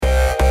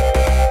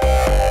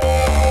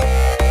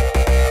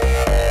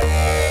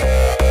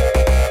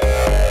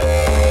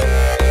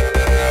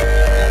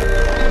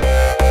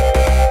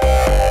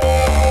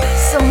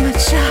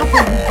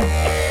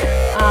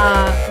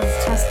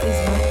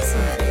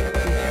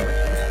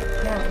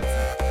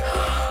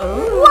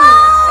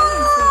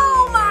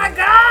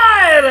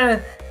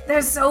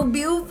they're so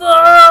beautiful.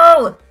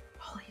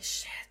 Holy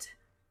shit.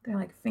 They're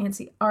like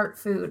fancy art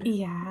food.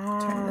 Yeah.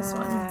 Try this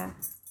one.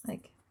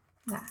 Like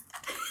that.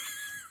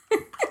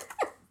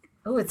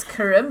 Oh, it's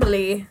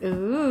crumbly.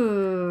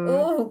 Ooh.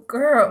 Oh,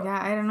 girl. Yeah,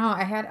 I don't know.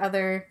 I had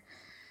other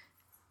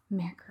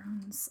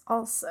macarons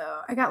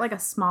also. I got like a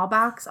small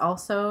box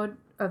also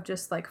of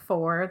just like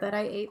 4 that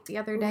I ate the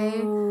other day.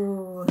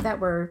 Ooh. That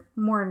were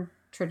more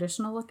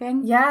traditional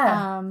looking.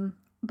 Yeah.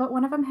 But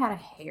one of them had a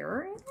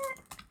hair in it.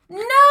 No!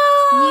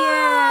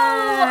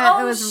 Yeah. Oh,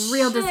 it was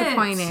real shit.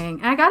 disappointing.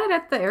 And I got it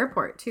at the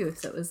airport too,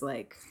 so it was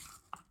like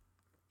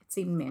it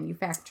seemed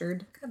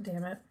manufactured. God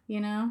damn it.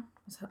 You know?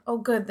 Oh,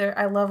 good. There,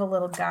 I love a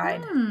little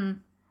guide.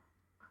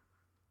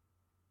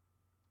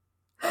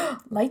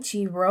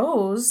 Lychee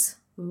rose.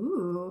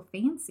 Ooh,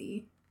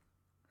 fancy.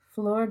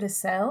 Fleur de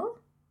sel.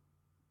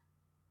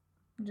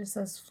 It just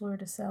says fleur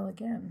de sel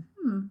again.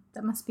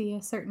 That must be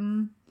a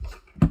certain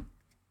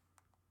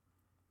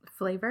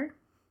flavor.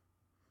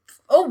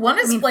 Oh, one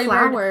is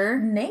flavored flower.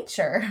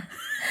 nature.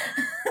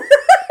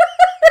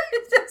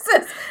 It just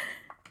says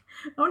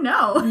Oh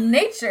no.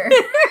 nature.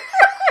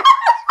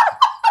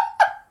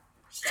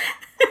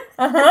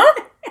 Uh-huh.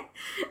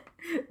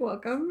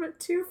 Welcome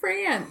to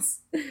France.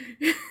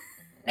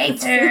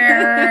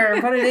 Nature.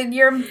 Put it in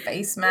your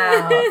face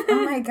mouth.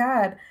 Oh my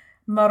god.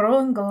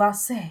 Marron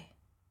glacé.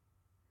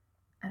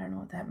 I don't know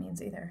what that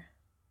means either.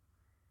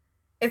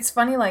 It's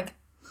funny, like,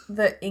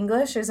 the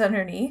English is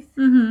underneath,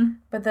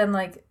 but then,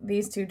 like,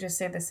 these two just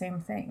say the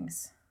same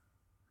things.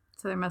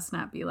 So there must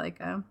not be like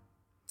a...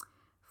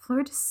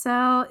 Fleur de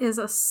sel is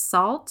a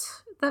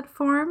salt that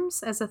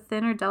forms as a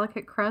thin or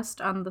delicate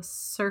crust on the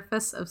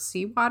surface of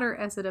seawater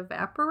as it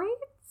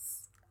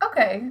evaporates.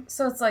 Okay,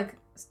 so it's like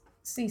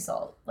sea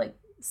salt. Like,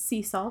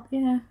 sea salt?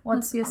 Yeah.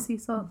 Must be a sea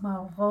salt.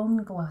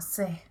 Marron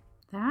glacé.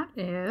 That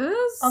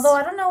is... Although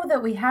I don't know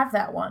that we have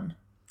that one.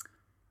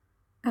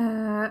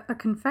 A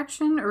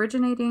confection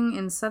originating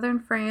in southern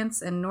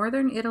France and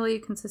northern Italy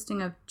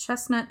consisting of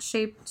chestnut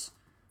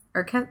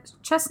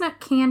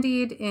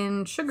candied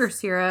in sugar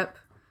syrup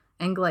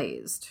and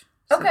glazed.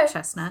 So Okay.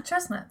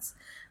 Chestnuts.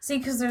 See,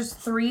 because there's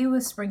 3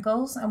 with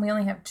sprinkles, and we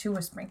only have 2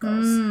 with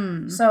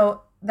sprinkles.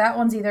 So that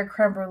one's either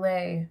creme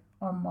brulee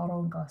or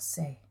marron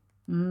glacé.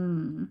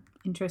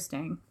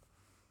 Interesting.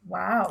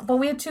 Wow. But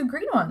we have 2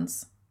 green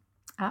ones.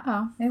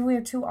 Uh-oh. Maybe we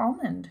have 2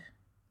 almond.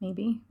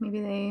 Maybe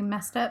they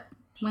messed up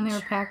when they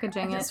were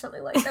packaging I it. just really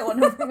like that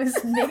one. It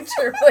was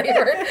nature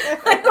flavored.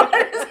 Like,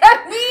 what does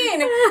that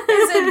mean?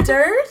 Is it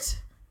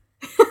dirt?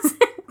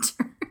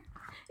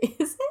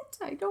 Is it?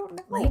 I don't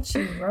know.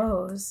 Lychee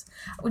rose.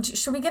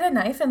 Should we get a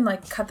knife and,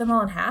 like, cut them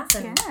all in half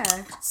and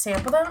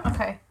sample them?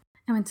 Okay.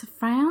 I went to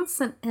France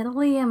and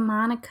Italy and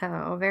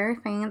Monaco. Very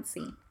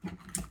fancy.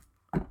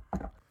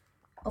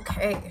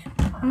 Okay.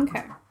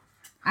 Okay.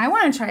 I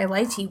want to try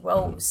lychee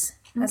rose.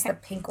 That's Okay. the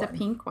pink one. The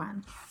pink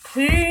one.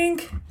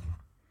 Pink.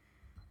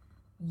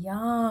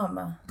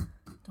 Yum.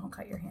 Don't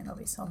cut your hand. I'll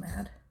be so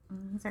mad.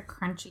 These are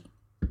crunchy.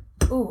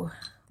 Ooh.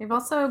 They've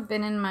also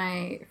been in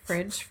my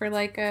fridge for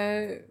like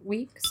a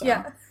week. So.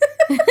 Yeah.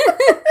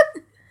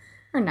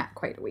 Or not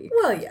quite a week.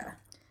 Well, yeah.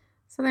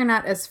 So they're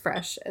not as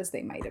fresh as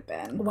they might have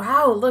been.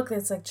 Wow. Look,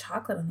 it's like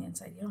chocolate on the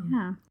inside. Yum.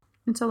 Yeah.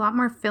 It's a lot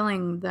more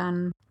filling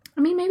than...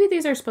 I mean, maybe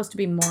these are supposed to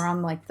be more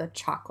on like the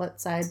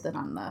chocolate side than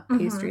on the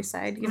pastry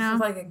side, you know?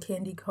 This is like a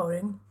candy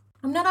coating.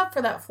 I'm not up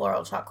for that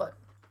floral chocolate.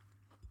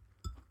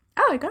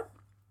 I like it.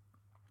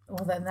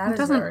 Well, then that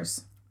is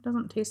yours. It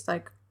doesn't taste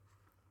like,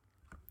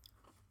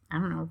 I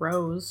don't know,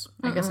 rose.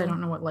 I guess I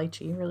don't know what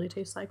lychee really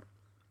tastes like.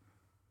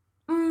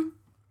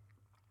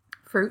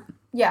 Fruit.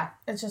 Yeah,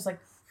 it's just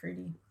like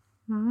fruity.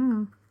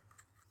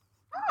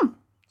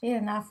 Yeah,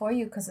 not for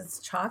you because it's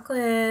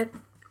chocolate.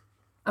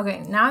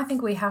 Okay, now I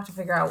think we have to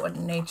figure out what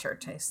nature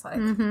tastes like.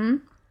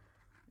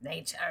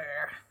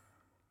 Nature.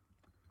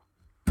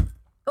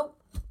 Oh.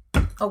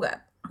 Oh,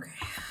 God. Okay.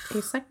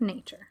 Tastes like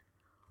nature.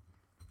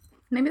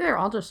 Maybe they're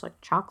all just like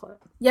chocolate.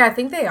 Yeah, I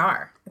think they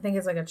are. I think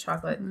it's like a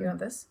chocolate. You want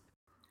this?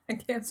 I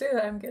can't say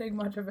that I'm getting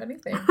much of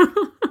anything.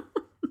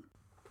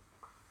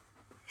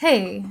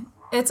 Hey,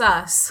 it's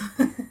us.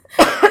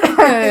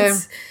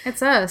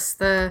 It's us,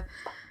 the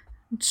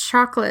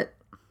chocolate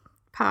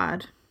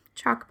pod.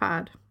 Chalk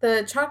pod.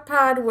 The chalk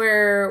pod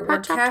where we're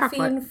Chalk caffeine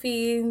chocolate.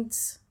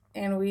 fiends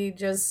and we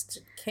just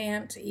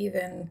can't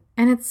even...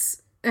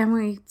 And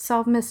we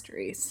solve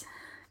mysteries.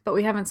 But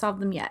we haven't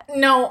solved them yet.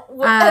 No.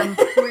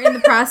 We're in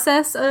the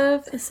process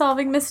of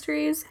solving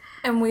mysteries.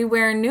 And we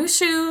wear new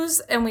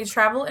shoes and we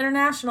travel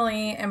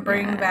internationally and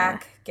bring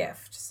back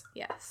gifts.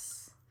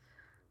 Yes.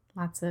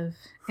 Lots of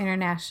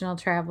international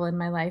travel in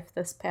my life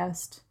this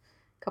past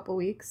couple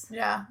weeks.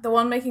 Yeah. The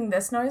one making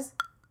this noise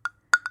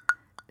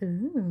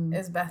Ooh.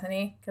 is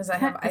Bethany because I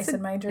have ice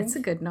in my drink. It's a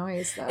good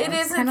noise, though. It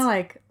is. It's kind of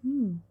like...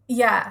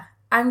 Yeah.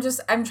 I'm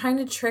trying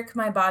to trick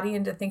my body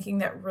into thinking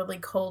that really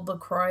cold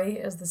LaCroix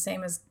is the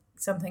same as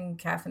something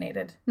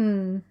caffeinated.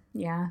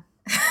 Yeah.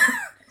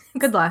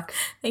 Good luck.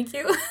 Thank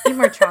you. Eat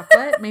more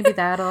chocolate. Maybe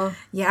that'll.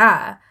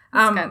 Yeah.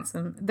 It's got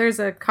some. There's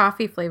a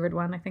coffee flavored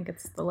one. I think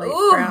it's the light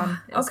Ooh, brown.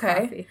 Is okay.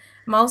 Coffee.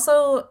 I'm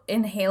also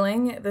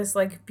inhaling this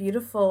like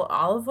beautiful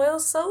olive oil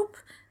soap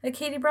that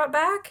Katie brought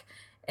back,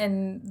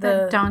 and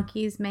The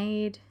donkeys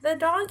made. the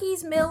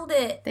donkeys milled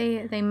it,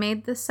 They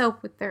made the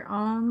soap with their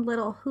own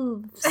little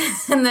hooves.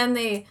 and then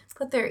they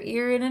put their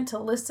ear in it to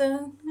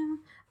listen.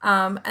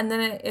 Yeah. And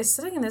then it is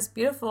sitting in this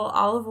beautiful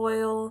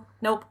olive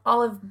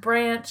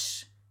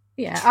branch,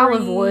 Yeah, tree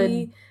olive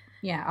wood.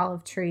 Yeah,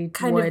 olive tree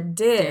kind wood of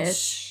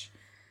dish.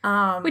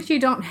 which you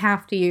don't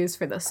have to use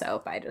for the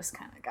soap. I just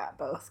kind of got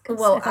both.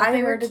 Well, I I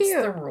they were heard it's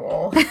cute. the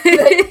rule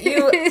that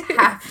you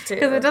have to,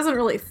 Because it doesn't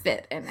really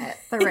fit in it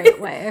the right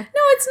way.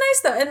 No, it's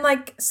nice though, and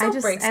like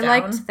soap breaks down. I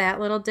liked that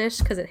little dish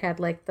because it had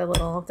like the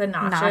little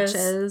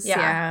notches.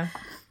 Yeah.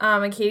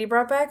 And Katie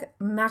brought back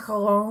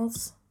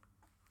macarons.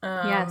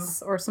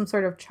 Yes, or some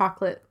sort of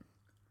chocolate.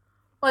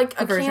 Like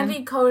a version.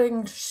 candy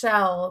coating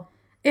shell.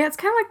 Yeah, it's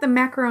kind of like the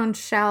macaron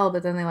shell,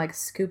 but then they like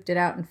scooped it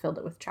out and filled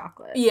it with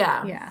chocolate.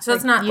 Yeah. Yeah. So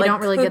it's not you like don't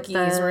really cookies,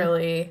 get the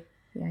really.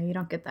 Yeah, you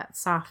don't get that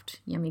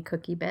soft, yummy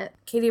cookie bit.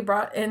 Katie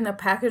brought in the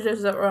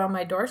packages that were on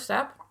my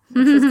doorstep,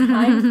 which was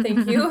kind.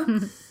 Thank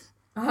you.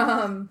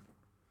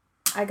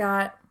 I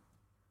got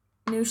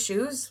new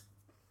shoes.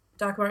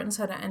 Doc Martens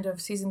had an end of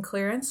season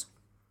clearance.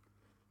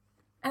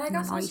 And I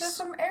got some stuff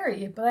from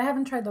Aerie, but I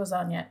haven't tried those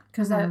on yet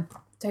because that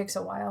takes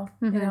a while,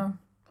 you know.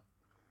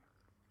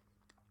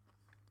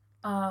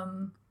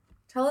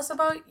 Tell us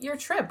about your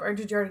trip, or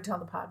did you already tell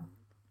the pod?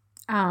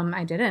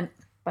 I didn't,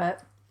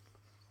 but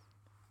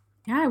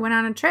yeah, I went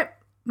on a trip.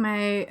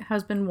 My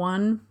husband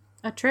won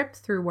a trip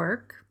through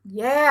work.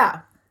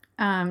 Yeah.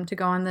 To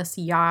go on this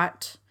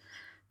yacht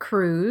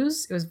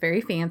cruise. It was very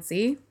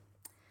fancy.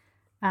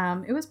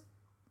 It was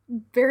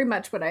very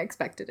much what I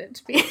expected it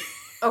to be.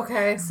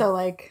 Okay. So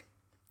like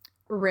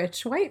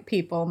rich white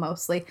people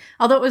mostly.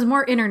 Although it was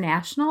more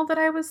international than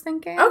I was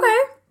thinking. Okay.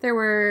 There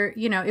were,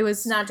 it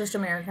was Not just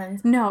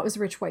Americans. No, it was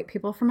rich white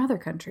people from other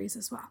countries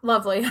as well.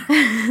 Lovely.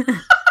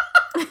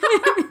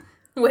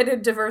 Way to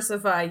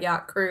diversify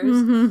yacht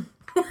cruise.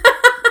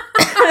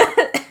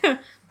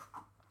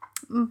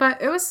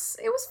 But it was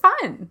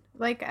fun.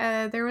 Like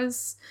there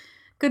was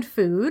good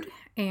food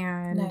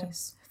and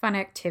Nice. fun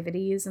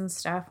activities and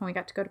stuff, and we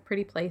got to go to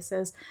pretty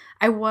places.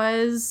 I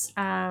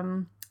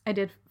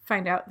did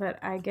find out that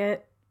I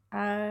get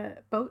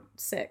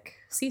seasick.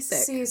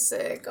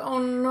 Seasick. Oh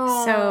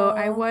no. So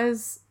I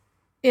was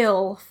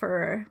ill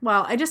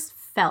I just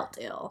felt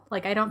ill.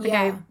 Like I don't think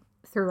I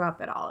threw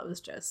up at all. It was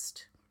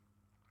just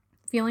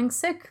feeling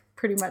sick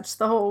pretty much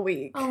the whole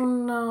week. Oh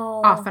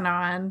no. Off and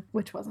on,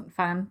 which wasn't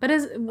fun. But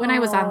when I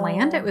was on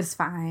land, it was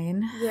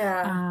fine.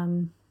 Yeah.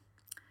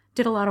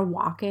 Did a lot of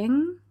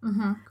walking,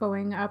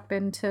 going up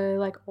into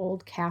like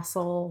old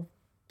castle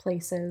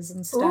places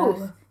and stuff.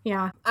 Ooh.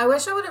 Yeah. I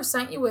wish I would have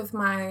sent you with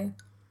my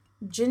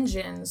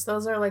gin-gins.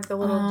 Those are like the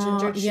little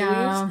ginger chews.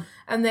 Yeah.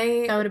 And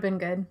they That would have been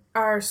good.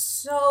 are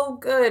so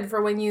good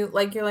for when you're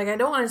like, I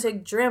don't want to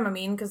take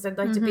Dramamine because I'd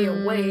like to be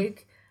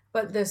awake.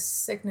 But this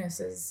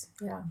sickness is,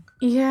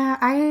 Yeah,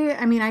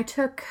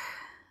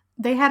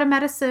 they had a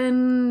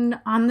medicine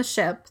on the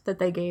ship that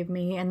they gave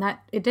me, and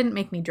that it didn't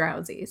make me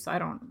drowsy, so I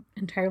don't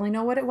entirely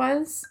know what it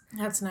was.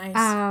 That's nice.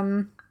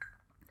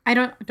 I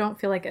don't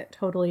feel like it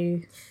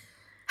totally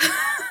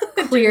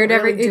cleared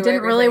really it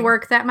didn't really everything.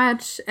 work that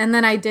much. And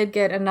then I did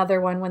get another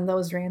one when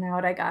those ran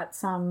out. I got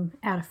some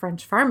at a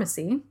French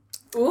pharmacy.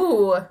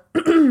 Ooh.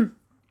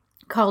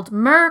 Called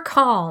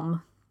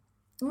Mercalm.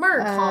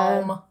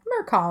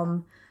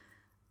 Mercalm.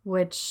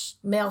 Which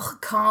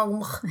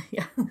Mercalm.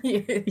 yeah.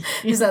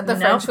 Is that the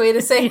French way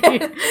to say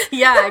it?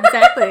 Yeah,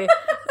 exactly.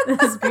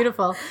 This is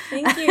beautiful.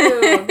 Thank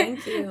you.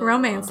 Thank you.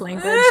 Romance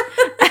language.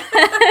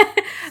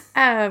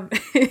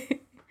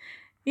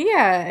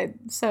 Yeah,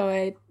 so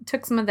I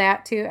took some of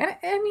that too. And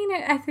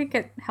I think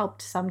it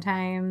helped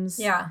sometimes.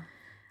 Yeah.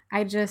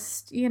 I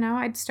just,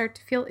 I'd start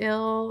to feel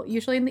ill,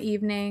 usually in the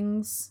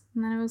evenings.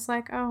 And then I was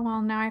like, oh,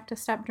 well, now I have to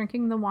stop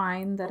drinking the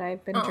wine that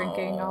I've been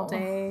drinking all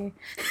day.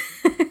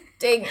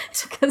 Dang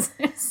it. Because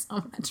there's so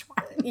much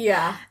wine.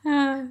 Yeah.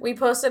 We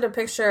posted a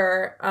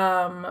picture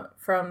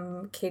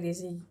from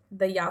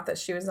the yacht that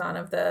she was on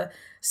of the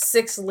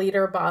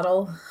 6-liter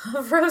bottle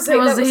of rosé. It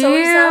was that was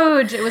always out.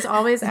 huge. It was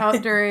always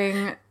out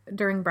during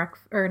during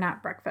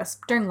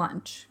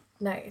lunch.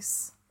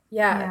 Nice.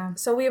 Yeah. Yeah.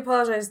 So we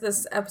apologize.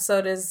 This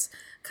episode is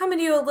coming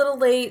to you a little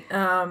late,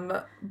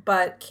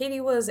 but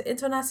Katie was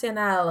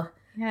international.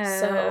 Yes.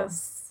 So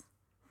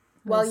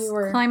while you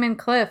were climbing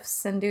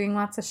cliffs and doing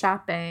lots of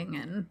shopping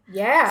and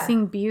yeah,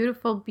 seeing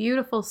beautiful,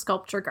 beautiful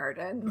sculpture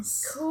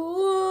gardens.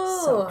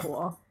 cool. So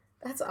cool.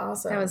 That's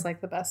awesome. That was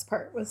like the best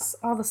part, was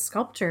all the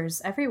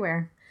sculptures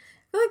everywhere.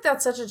 I feel like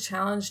that's such a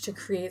challenge to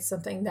create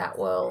something that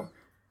will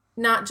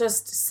not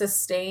just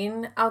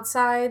sustain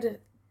outside,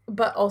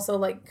 but also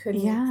like could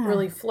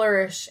really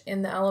flourish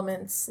in the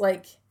elements.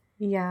 Like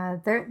Yeah,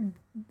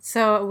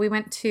 so we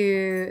went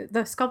to,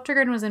 the sculpture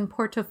garden was in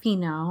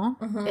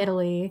Portofino,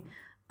 Italy.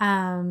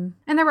 And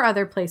there were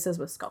other places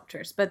with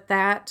sculptures, but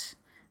that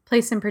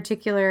place in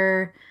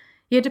particular,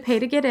 you had to pay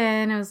to get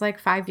in. It was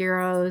like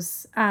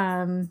 €5.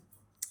 And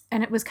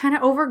it was kind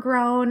of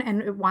overgrown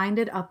and it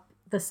winded up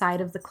the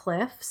side of the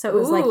cliff. So it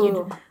was like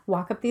you'd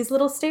walk up these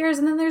little stairs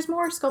and then there's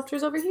more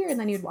sculptures over here. And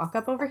then you'd walk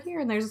up over here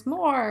and there's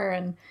more.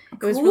 And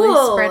it was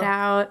really spread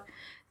out.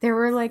 There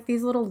were like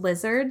these little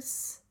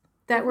lizards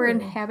that were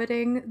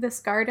inhabiting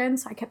this garden.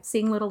 So I kept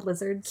seeing little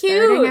lizards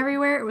darting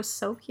everywhere. It was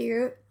so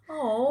cute.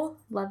 Oh.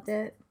 Loved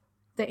it.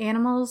 The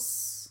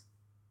animals,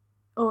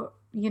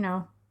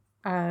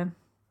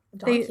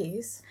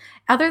 donkeys.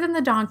 Other than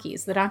the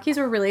donkeys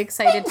were really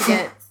excited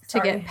to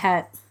get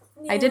pet.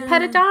 Yeah. I did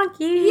pet a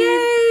donkey.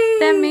 Yay!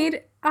 That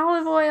made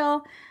olive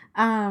oil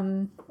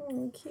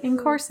in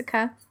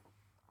Corsica.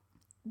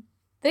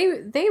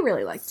 They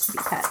really liked to be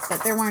pet,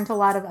 but there weren't a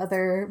lot of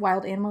other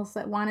wild animals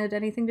that wanted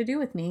anything to do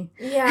with me.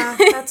 Yeah,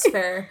 that's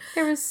fair.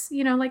 There was,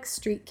 like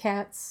street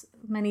cats,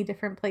 many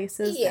different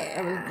places that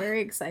I was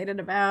very excited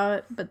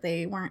about, but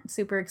they weren't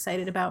super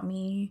excited about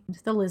me.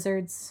 The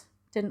lizards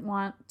didn't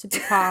want to be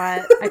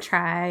caught. I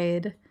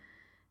tried.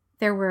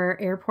 There were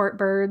airport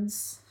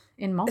birds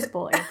in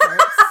multiple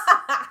airports.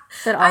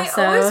 That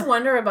also, I always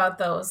wonder about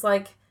those.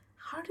 Like,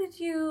 how did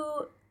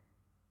you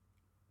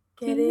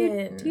get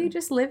in? Do you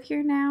just live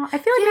here now? I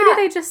feel like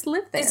maybe they just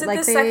live there. Is it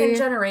the second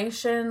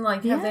generation?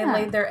 Like, have they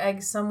laid their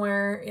eggs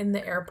somewhere in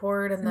the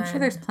airport? And I'm sure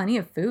there's plenty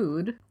of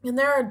food. And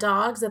there are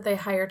dogs that they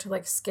hire to,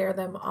 like, scare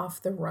them off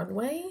the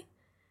runway.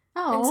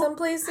 Oh. In some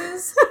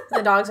places.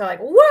 The dogs are like,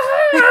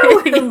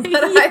 whoa!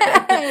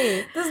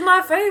 This is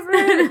my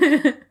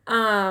favorite.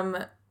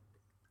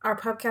 Our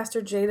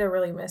podcaster Jada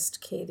really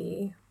missed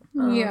Katie.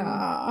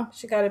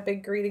 She got a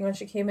big greeting when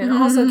she came in.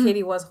 Mm-hmm. Also,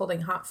 Katie was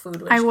holding hot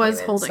food when she came in. I was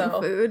holding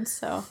food,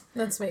 so.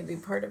 That's maybe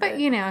part of it. But,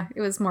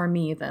 it was more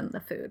me than the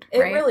food, It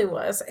really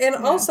was. And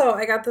also,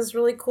 I got this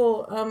really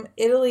cool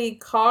Italy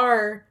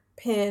car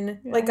pin,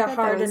 like a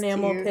hard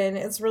enamel pin.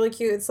 It's really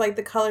cute. It's like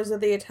the colors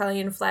of the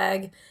Italian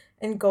flag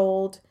in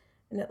gold,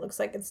 and it looks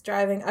like it's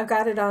driving. I've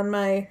got it on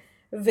my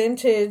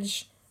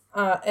vintage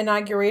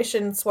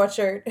inauguration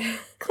sweatshirt.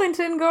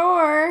 Clinton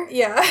Gore.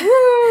 Yeah.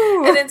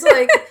 Woo! And it's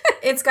like,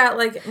 it's got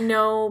like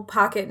no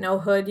pocket, no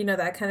hood,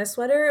 that kind of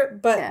sweater.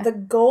 But the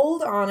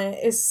gold on it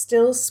is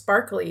still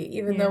sparkly,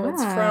 even though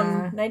it's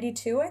from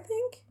 92, I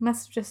think.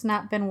 Must have just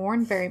not been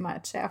worn very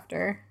much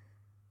after.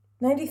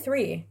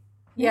 93.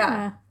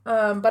 Yeah.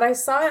 But I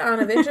saw it on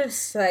a vintage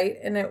site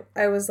and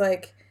I was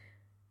like,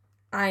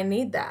 I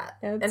need that.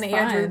 And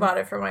Andrew bought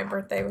it for my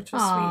birthday, which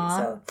was sweet.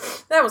 So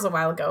that was a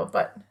while ago,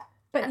 but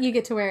you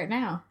get to wear it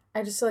now.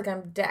 I just feel like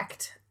I'm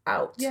decked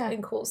out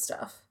in cool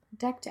stuff.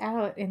 Decked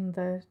out in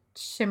the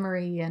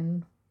shimmery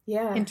and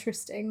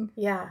interesting.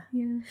 Yeah.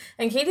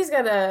 And Katie's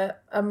got a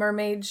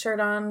mermaid shirt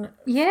on.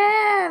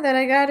 Yeah, that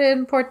I got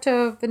in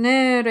Porto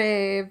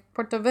Venere.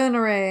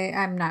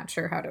 I'm not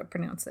sure how to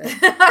pronounce it.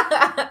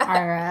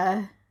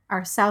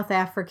 Our South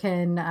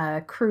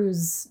African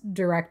cruise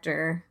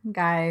director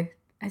guy,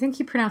 I think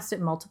he pronounced it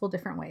multiple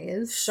different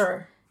ways.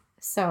 Sure.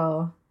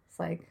 So it's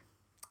like,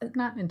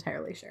 not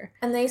entirely sure.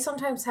 And they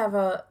sometimes have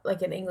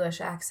an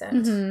English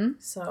accent. Mm-hmm.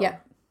 So yeah,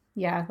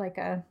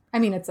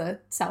 it's a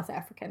South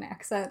African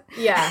accent.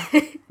 Yeah.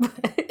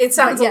 It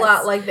sounds a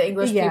lot like the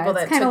English people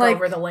that took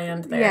over the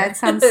land there. Yeah, it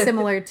sounds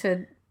similar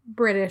to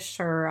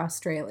British or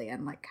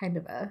Australian, like kind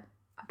of a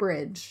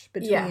bridge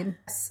between.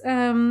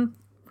 Yeah.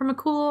 From a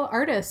cool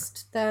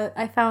artist that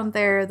I found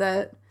there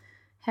that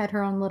had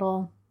her own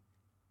little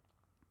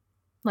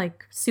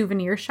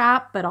souvenir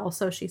shop, but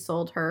also she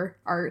sold her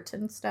art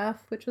and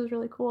stuff, which was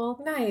really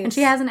cool. Nice. And she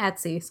has an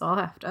Etsy, so I'll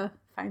have to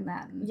find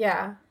that.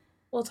 Yeah.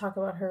 We'll talk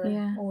about her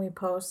when we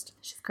post.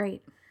 She's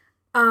great.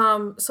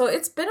 So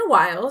it's been a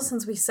while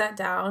since we sat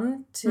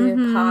down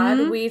to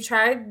pod. We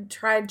tried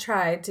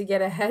to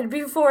get ahead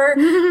before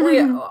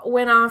we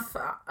went off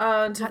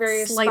to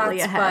various slightly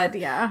spots, ahead,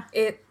 but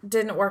it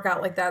didn't work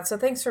out like that. So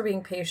thanks for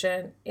being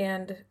patient.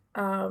 And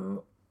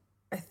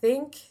I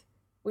think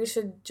we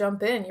should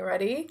jump in. You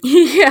ready?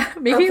 Yeah,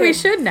 maybe we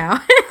should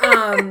now.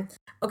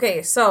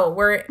 Okay, so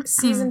we're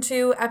season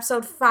 2,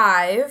 episode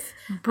 5.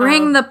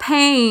 Bring the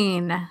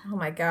Pain. Oh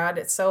my god,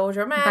 it's so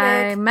dramatic.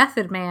 By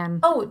Method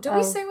Man. Oh, did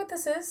we say what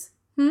this is?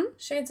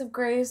 Shades of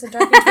Grey's, the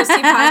Dark and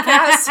Twisty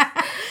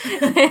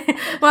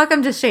podcast.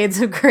 Welcome to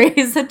Shades of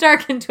Grey's, the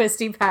Dark and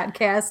Twisty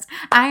podcast.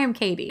 I am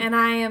Katie. And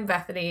I am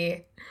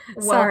Bethany.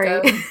 Sorry.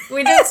 Welcome.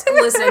 We just,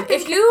 listen,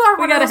 if you are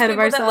one of those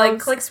people that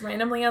clicks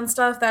randomly on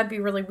stuff, that'd be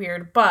really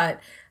weird. But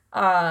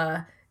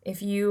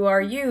if you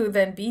are you,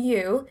 then be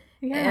you.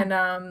 Yeah.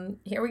 And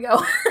here we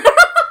go.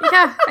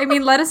 Yeah,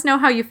 let us know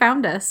how you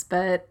found us,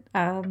 but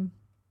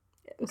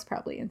it was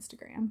probably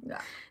Instagram.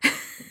 Yeah,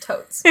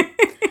 totes.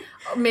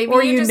 Maybe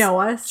or you know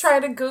us. Try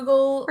to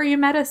Google, or you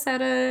met us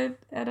at a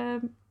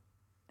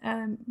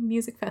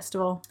music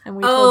festival, and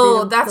we told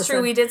you to that's listen.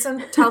 True. We did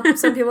tell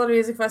some people at a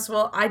music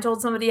festival. I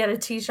told somebody at a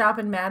tea shop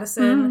in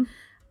Madison.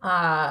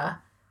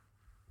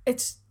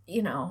 It's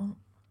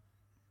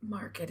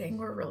marketing.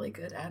 We're really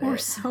good at it. We're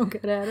so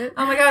good at it.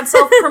 Oh my god,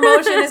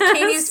 self-promotion is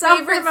Katie's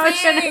favorite thing.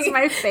 Self-promotion is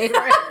my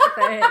favorite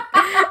thing.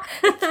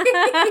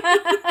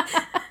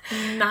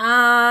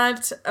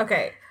 Not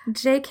okay.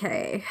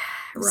 JK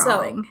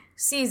Rowling. So,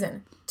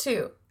 season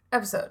 2,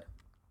 episode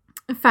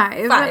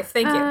 5.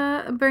 Thank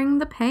you. Bring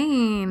the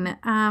Pain.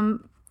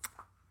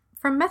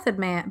 From Method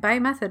Man, by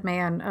Method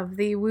Man of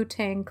the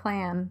Wu-Tang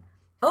Clan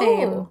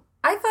fame. Oh,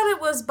 I thought it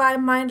was by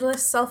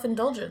Mindless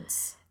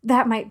Self-Indulgence.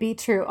 That might be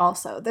true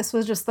also. This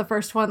was just the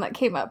first one that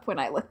came up when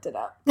I looked it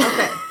up.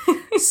 Okay.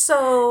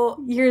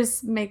 So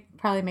yours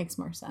probably makes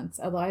more sense,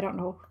 although I don't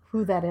know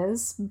who that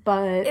is,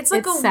 but it's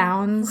like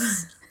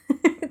sounds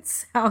it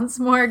sounds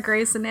more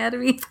Grey's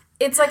Anatomy.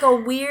 It's like a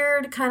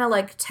weird kind of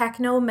like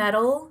techno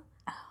metal.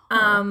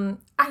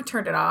 I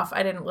turned it off.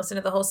 I didn't listen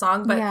to the whole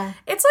song, but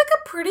it's like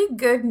a pretty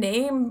good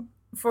name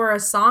for a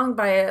song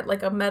by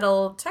a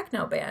metal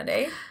techno band,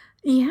 eh?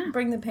 Yeah.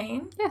 Bring the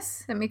Pain.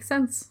 Yes, that makes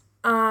sense.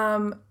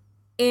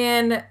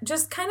 And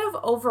just kind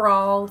of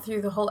overall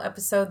through the whole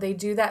episode, they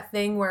do that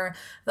thing where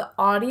the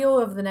audio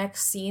of the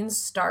next scene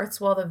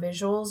starts while the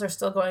visuals are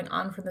still going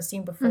on from the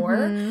scene before.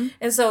 Mm-hmm.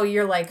 And so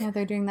you're like... Yeah,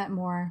 they're doing that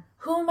more.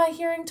 Who am I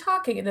hearing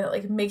talking? And it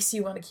like makes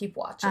you want to keep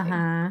watching.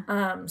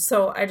 Uh-huh.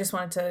 So I just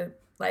wanted to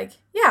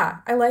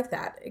I like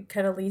that. It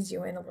kind of leads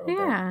you in a little bit.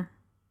 Yeah.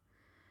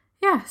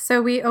 Yeah,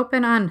 so we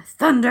open on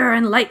Thunder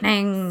and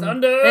Lightning.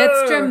 Thunder!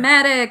 It's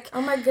dramatic.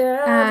 Oh my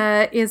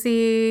god.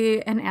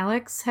 Izzy and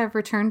Alex have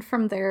returned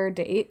from their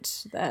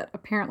date that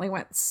apparently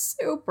went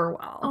super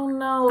well. Oh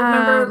no.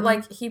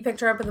 Remember, he picked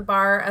her up at the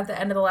bar at the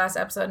end of the last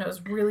episode and it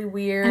was really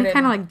weird. And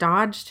kind of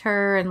dodged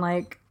her and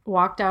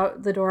walked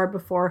out the door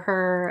before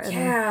her. And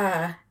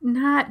yeah.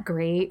 Not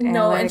great, Alex.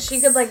 No, and she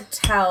could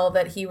tell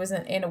that he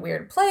wasn't in a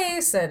weird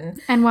place.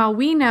 And while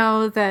we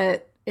know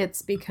that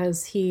it's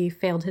because he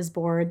failed his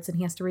boards and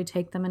he has to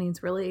retake them and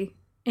he's really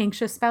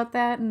anxious about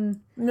that, and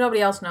nobody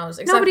else knows.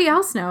 Nobody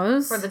else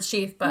knows. For the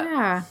chief, but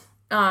yeah.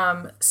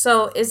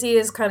 So Izzy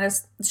is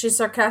she's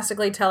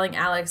sarcastically telling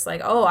Alex,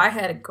 oh, I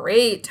had a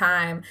great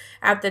time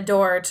at the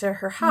door to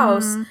her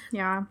house.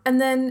 Yeah. And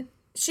then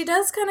she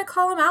does kind of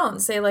call him out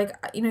and say,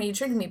 you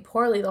treated me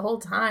poorly the whole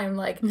time.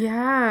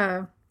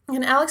 Yeah.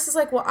 And Alex is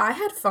like, well, I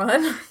had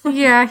fun.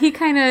 Yeah, he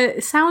kind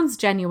of sounds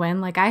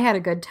genuine. I had a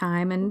good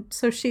time. And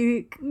so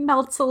she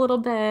melts a little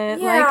bit.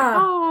 Yeah.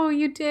 Oh,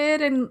 you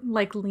did? And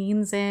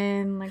leans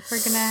in. We're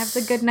going to have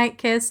the good night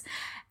kiss.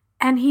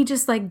 And he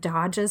just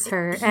dodges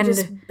her. He and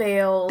just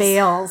bails.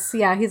 Bails.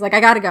 Yeah, he's like,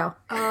 I gotta go.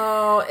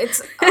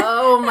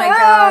 Oh my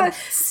god.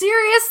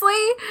 Seriously?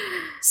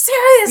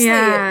 Seriously?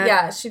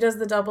 Yeah, she does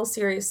the double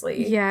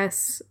seriously.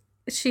 Yes.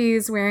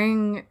 She's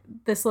wearing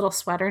this little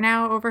sweater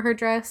now over her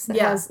dress that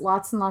has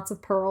lots and lots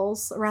of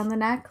pearls around the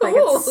neck.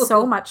 It's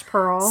so much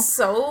pearl.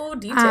 So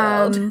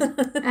detailed.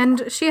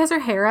 And she has her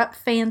hair up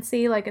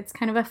fancy. It's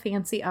kind of a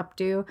fancy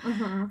updo.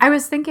 Mm-hmm. I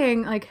was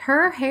thinking,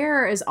 her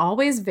hair is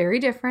always very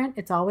different.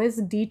 It's always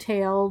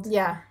detailed.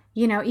 Yeah.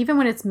 Even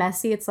when it's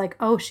messy, it's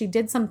oh, she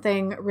did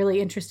something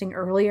really interesting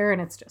earlier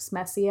and it's just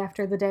messy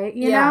after the day,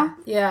 you know?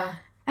 Yeah.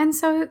 And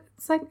so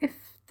it's if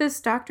this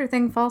doctor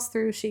thing falls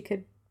through, she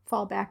could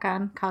fall back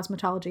on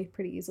cosmetology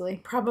pretty easily.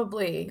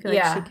 Probably.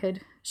 I feel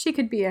she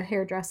could be a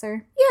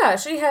hairdresser. Yeah,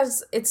 she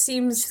has, it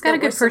seems she's got a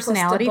good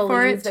personality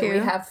for it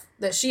too.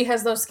 That she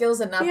has those skills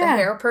and not the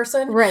hair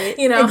person. Right.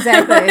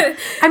 Exactly.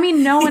 I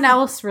mean, no one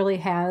else really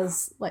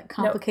has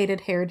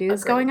complicated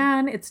hairdos going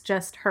on. It's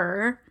just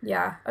her.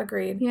 Yeah,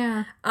 agreed.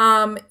 Yeah.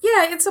 Yeah,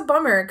 it's a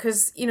bummer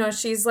because,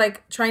 she's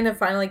trying to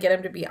finally get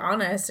him to be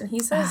honest. And he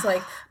says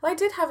well, I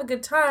did have a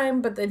good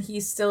time, but then he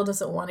still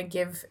doesn't want to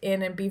give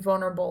in and be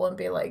vulnerable and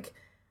be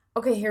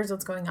okay, here's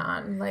what's going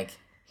on.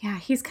 Yeah,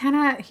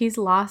 he's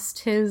lost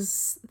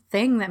his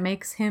thing that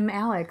makes him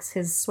Alex,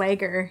 his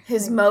swagger.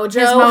 His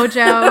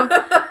mojo.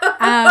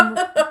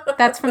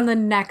 That's from the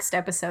next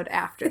episode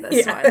after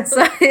this one.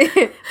 So,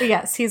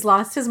 yes, he's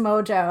lost his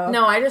mojo.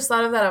 No, I just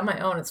thought of that on my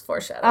own. It's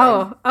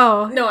foreshadowing.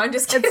 Oh. No, I'm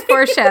just kidding. It's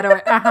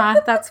foreshadowing.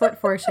 That's what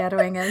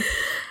foreshadowing is.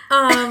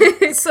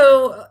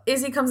 So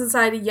Izzy comes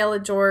inside to yell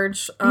at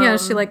George.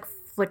 She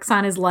flicks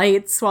on his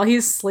lights while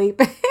he's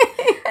sleeping.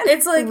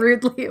 It's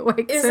rudely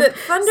awakes Is him. it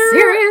thunder?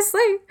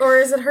 Seriously? Or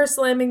is it her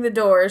slamming the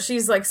door?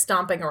 She's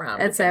stomping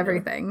around. It's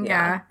everything.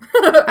 Yeah.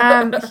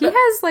 He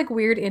has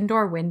weird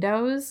indoor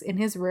windows in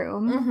his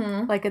room.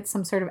 Mm-hmm. It's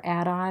some sort of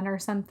add-on or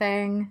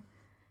something.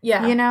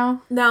 Yeah.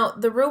 Now,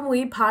 the room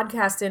we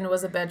podcast in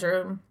was a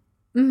bedroom.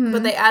 Mm-hmm.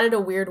 But they added a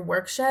weird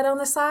work shed on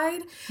the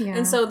side. Yeah.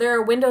 And so there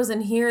are windows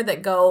in here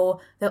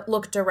that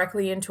look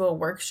directly into a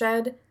work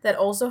shed that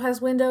also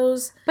has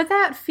windows. But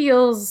that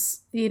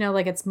feels,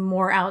 it's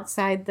more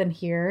outside than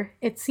here.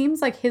 It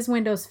seems like his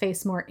windows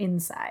face more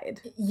inside.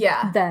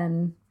 Yeah.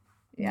 Than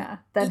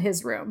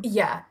his room.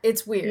 Yeah.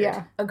 It's weird.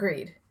 Yeah.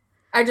 Agreed.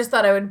 I just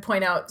thought I would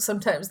point out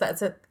sometimes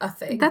that's a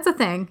thing. That's a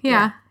thing.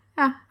 Yeah.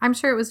 Yeah. I'm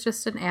sure it was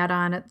just an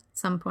add-on at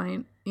some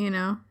point,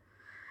 Yeah.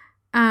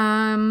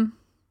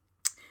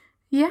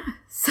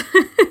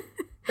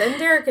 Then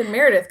Derek and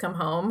Meredith come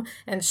home,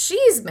 and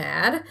she's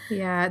mad.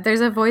 Yeah,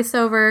 there's a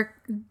voiceover.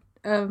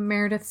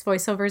 Meredith's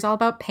voiceover is all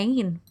about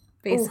pain,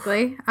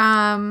 basically.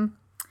 And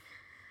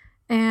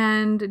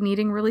and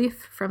needing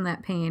relief from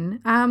that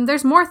pain.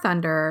 There's more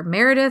thunder.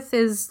 Meredith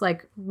is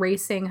like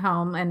racing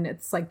home, and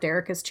it's like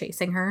Derek is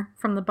chasing her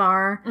from the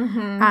bar.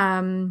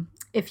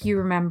 If you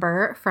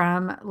remember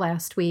from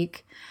last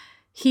week,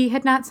 he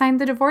had not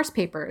signed the divorce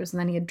papers, and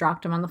then he had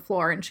dropped him on the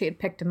floor, and she had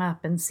picked him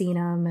up and seen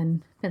him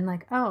and been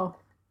like, oh.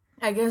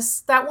 I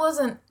guess that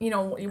wasn't,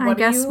 I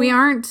guess we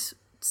aren't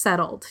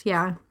settled.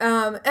 Yeah.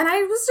 And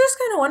I was just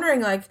kind of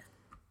wondering, like,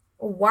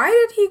 why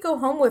did he go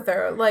home with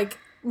her? Like,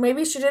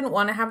 maybe she didn't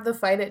want to have the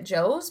fight at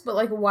Joe's, but,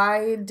 like,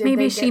 why did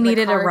maybe they she get in the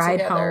needed a car ride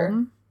together?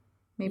 home.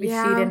 Maybe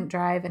Yeah. she didn't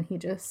drive and he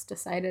just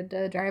decided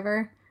to drive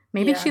her.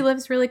 Maybe Yeah. she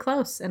lives really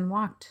close and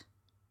walked.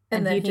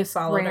 And then he just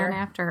followed ran her.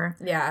 after her.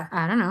 Yeah.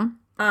 I don't know.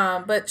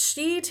 But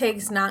she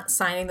takes not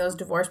signing those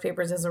divorce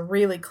papers as a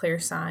really clear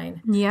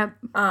sign. Yep.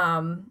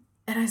 And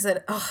I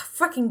said, oh,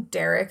 fucking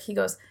Derek. He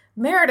goes,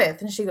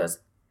 Meredith. And she goes,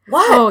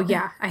 what? Oh,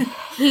 yeah. I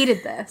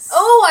hated this.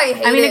 Oh, I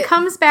hate it. I mean, it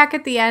comes back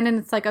at the end and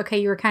it's like, okay,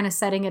 you were kind of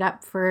setting it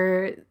up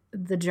for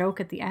the joke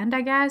at the end,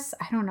 I guess.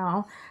 I don't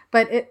know.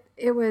 But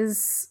it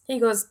was... He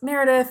goes,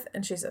 Meredith.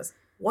 And she says,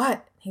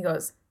 what? He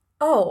goes,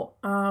 oh,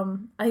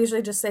 I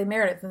usually just say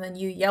Meredith and then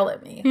you yell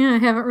at me. Yeah, I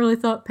haven't really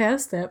thought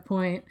past that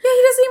point. Yeah,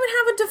 he doesn't even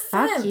have a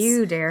defense. Fuck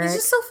you, Derek. He's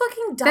just so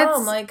fucking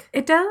dumb. Like,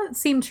 it doesn't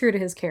seem true to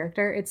his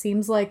character. It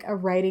seems like a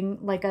writing,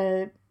 like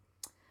a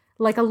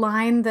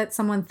line that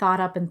someone thought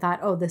up and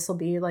thought, oh, this will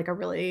be like a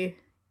really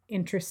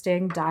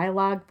interesting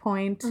dialogue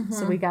point.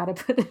 So we got to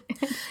put it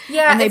in.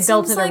 Yeah, and they it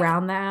built seems it like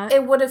around that.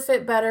 It would have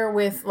fit better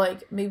with,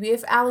 like, maybe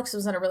if Alex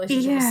was in a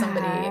relationship with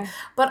somebody.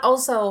 But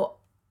also,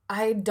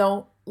 I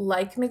don't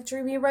like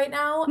McDreamy right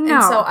now. No,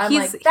 and so I'm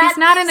he's like, that he's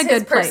not in is a good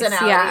his place.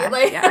 personality. Yeah,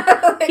 Like,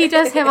 yeah. He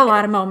does have a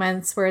lot of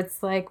moments where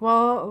it's like,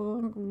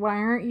 well, why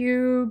aren't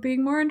you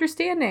being more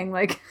understanding?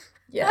 Like,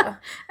 yeah.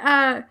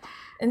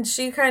 And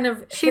she kind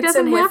of she hits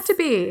doesn't him have with to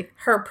be.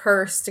 her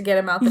purse to get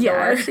him out the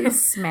Yeah, door. she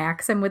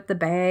smacks him with the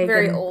bag.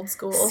 Very and, old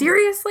school.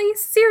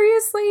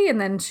 Seriously?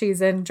 And then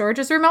she's in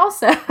George's room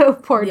also.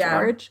 Poor Yeah.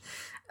 George.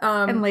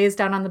 And lays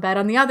down on the bed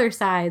on the other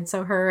side.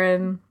 So her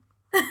and...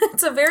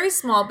 It's a very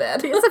small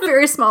bed. It's a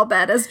very small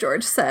bed, as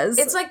George says.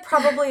 It's like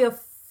probably a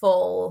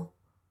full,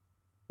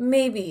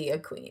 maybe a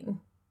queen.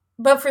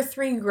 But for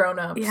 3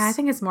 grown-ups. Yeah, I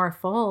think it's more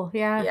full.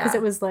 Yeah, because Yeah.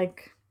 it was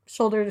like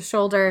shoulder to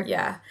shoulder.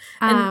 Yeah.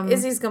 And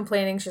Izzy's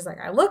complaining. She's like,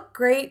 I look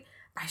great.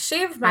 I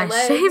shaved my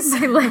legs.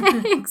 Shaved my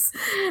legs.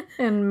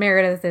 And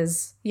Meredith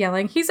is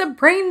yelling, he's a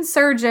brain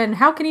surgeon.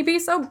 How can he be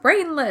so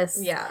brainless?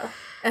 Yeah.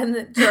 And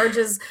then George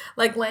is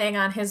like laying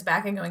on his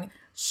back and going,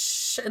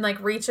 shh, and like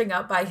reaching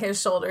up by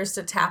his shoulders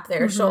to tap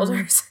their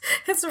shoulders.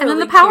 It's really And then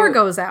the power cute.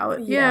 goes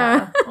out.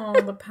 Yeah. Oh,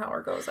 the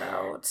power goes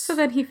out. So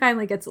then he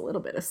finally gets a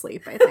little bit of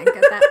sleep, I think,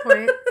 at that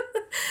point.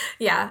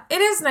 Yeah. It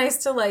is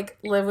nice to like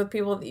live with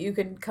people that you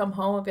can come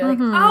home and be like,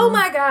 oh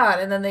my God.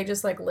 And then they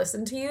just like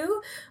listen to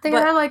you. They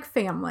But are like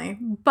family,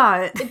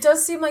 but... it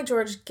does seem like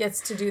George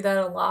gets to do that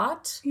a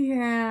lot.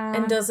 Yeah.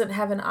 And doesn't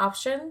have an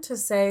option to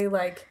say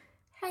like,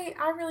 hey,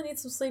 I really need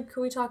some sleep.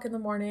 Could we talk in the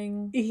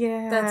morning?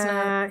 Yeah. That's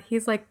not...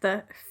 He's like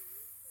the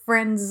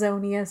friend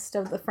zoniest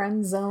of the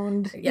friend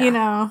zoned. Yeah. You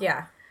know?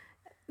 Yeah.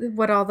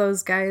 What all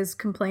those guys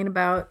complain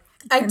about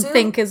I and do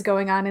think is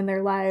going on in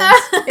their lives.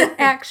 It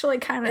actually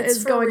kind of It's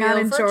is for going on real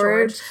in for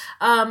George.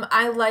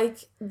 I like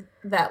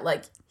that,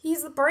 like,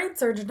 he's a brain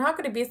surgeon. How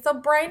could he be so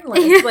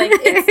brainless?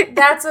 Like,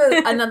 that's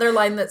another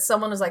line that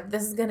someone was like,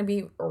 this is going to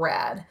be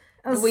rad.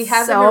 We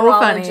have a so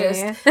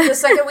neurologist. funny. The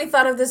second we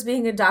thought of this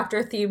being a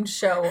doctor-themed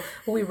show,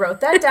 we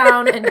wrote that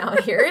down, and now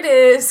here it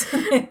is.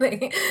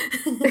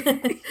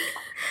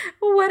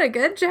 What a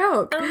good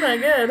joke. Oh my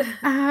god.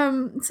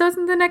 So it's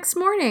the next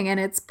morning and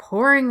it's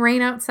pouring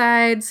rain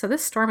outside. So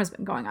this storm has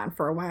been going on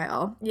for a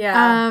while.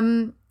 Yeah.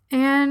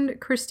 And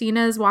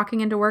Christina is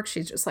walking into work.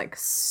 She's just like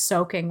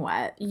soaking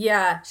wet.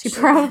 Yeah. She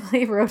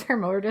probably rode her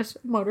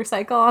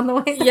motorcycle on the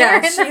way there.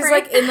 Yeah, she's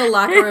like in the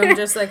locker room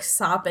just like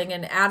sopping,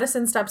 and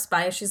Addison stops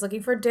by. She's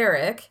looking for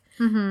Derek.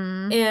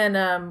 Mm-hmm.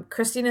 And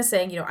Christina's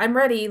saying, I'm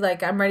ready.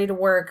 Like, I'm ready to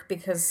work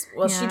because,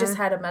 well, she Yeah. just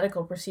had a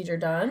medical procedure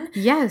done.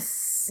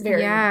 Yes.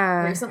 Very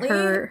yeah. recently.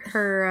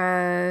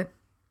 Her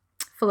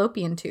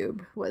fallopian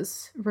tube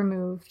was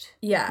removed.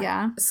 Yeah.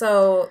 Yeah.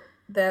 So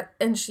that,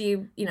 and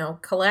she,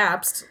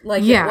 collapsed.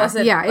 Like, Yeah. it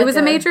wasn't. Yeah. like It was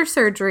a major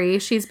surgery.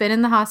 She's been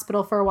in the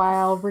hospital for a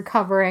while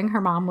recovering.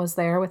 Her mom was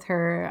there with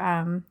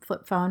her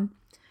flip phone.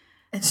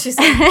 And she's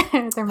like,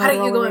 Their why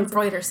don't you go Motorola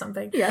embroider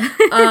something?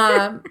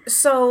 Yeah.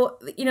 So,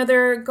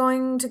 they're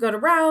going to go to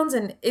rounds,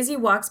 and Izzy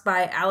walks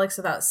by Alex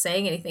without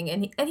saying anything,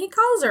 and he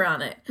calls her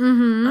on it.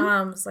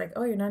 Mm-hmm. It's like,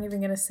 oh, you're not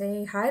even going to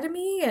say hi to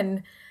me?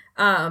 And,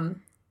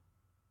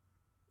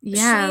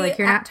 yeah, like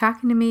you're not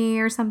talking to me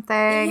or something.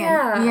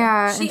 yeah. And,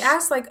 yeah. She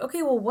asks, like,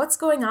 okay, well, what's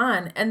going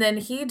on? And then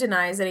he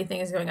denies anything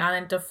is going on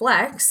and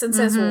deflects and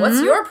says, well,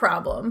 what's your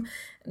problem?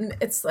 And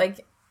it's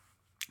like...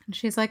 And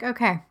she's like,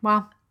 okay,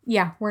 well...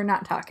 Yeah, we're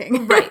not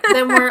talking. Right.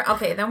 Then we're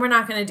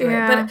not going to do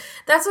Yeah. it. But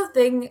that's the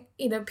thing,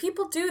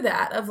 people do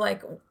that of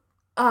like,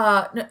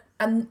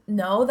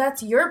 no,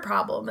 that's your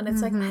problem. And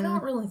it's like, I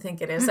don't really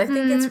think it is. I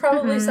think it's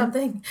probably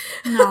something.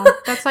 No,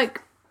 that's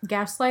like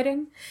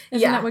gaslighting.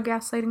 Isn't Yeah. that what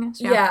gaslighting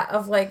is? Yeah,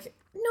 of like,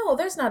 no,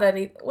 there's not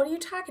any. What are you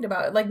talking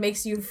about? It like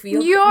makes you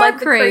feel You're like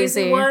the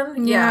crazy. crazy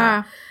one.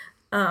 Yeah.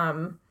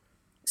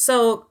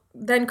 So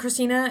then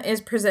Christina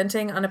is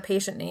presenting on a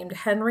patient named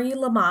Henry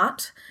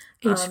Lamott.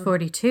 Age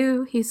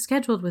 42, he's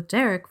scheduled with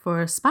Derek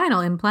for a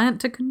spinal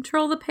implant to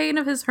control the pain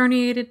of his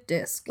herniated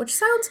disc. Which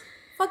sounds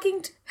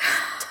fucking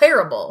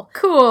terrible.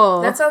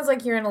 Cool. That sounds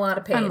like you're in a lot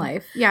of pain. Fun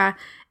life. Yeah.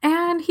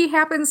 And he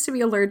happens to be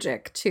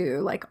allergic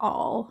to like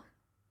all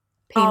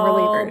pain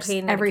relievers.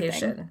 Pain everything.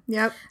 medication.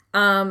 Yep.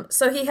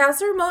 So he has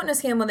the remote in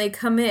his hand when they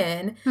come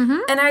in, Mm-hmm.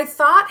 and I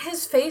thought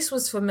his face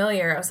was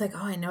familiar. I was like,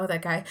 oh, I know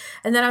that guy.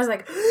 And then I was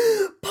like,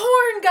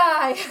 porn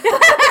guy.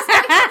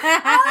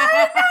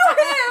 I know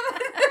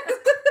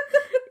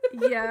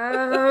him.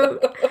 Yeah.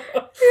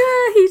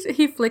 Yeah,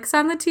 he flicks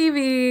on the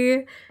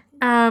TV.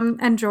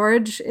 And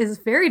George is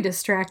very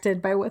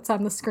distracted by what's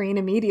on the screen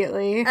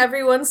immediately.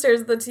 Everyone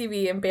stares at the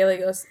TV, and Bailey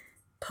goes,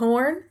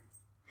 porn?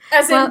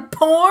 As in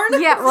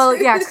porn? Yeah, well,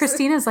 yeah,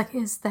 Christina's like,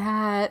 is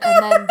that?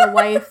 And then the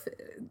wife,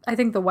 I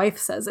think the wife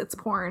says it's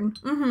porn.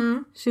 Mm-hmm.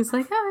 She's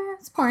like, oh, yeah,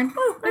 it's porn.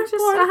 Oh, I'm it's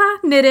just, porn.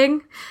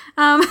 knitting.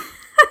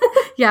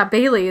 Yeah,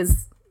 Bailey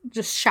is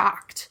just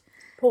shocked.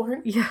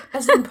 Porn? Yeah.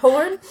 As in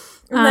porn?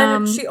 And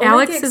then she only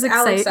Alex kicks is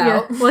excited. Alex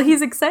out. Yeah. Well,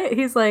 he's excited.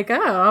 He's like,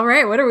 oh, all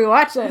right, what are we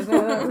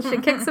watching? She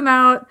kicks him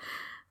out.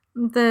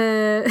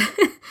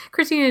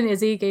 Christina and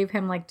Izzy gave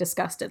him like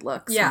disgusted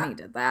looks when he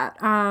did that.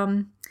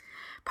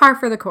 Par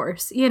for the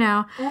course, you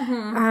know.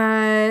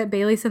 Mm-hmm.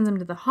 Bailey sends him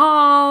to the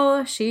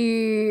hall.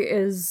 She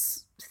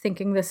is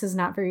thinking this is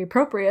not very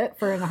appropriate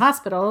for in the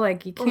hospital.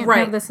 Like, you can't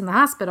have this in the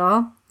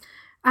hospital.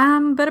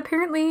 But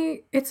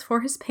apparently it's for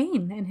his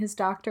pain, and his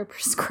doctor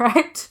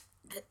prescribed.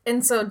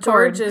 And so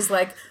George is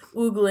like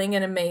oogling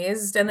and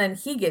amazed, and then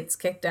he gets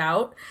kicked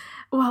out.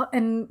 Well,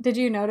 and did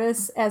you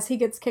notice as he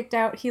gets kicked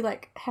out, he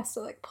like has to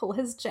like pull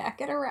his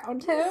jacket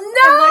around him? No!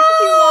 And like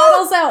he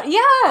waddles out. Yeah.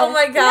 Oh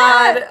my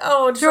God. Yeah.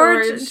 Oh,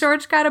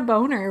 George got a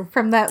boner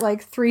from that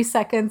like 3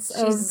 seconds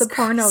of the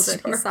porno Christ, that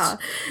he George. saw.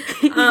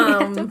 He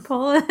had to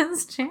pull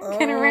his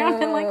jacket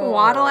around and like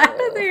waddle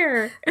out of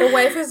there. The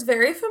wife is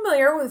very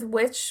familiar with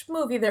which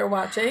movie they're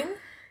watching.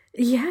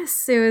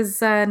 Yes, it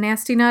was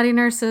Nasty Naughty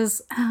Nurses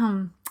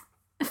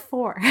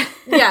 4.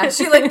 Yeah,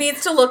 she like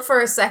needs to look for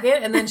a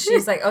second, and then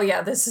she's like, oh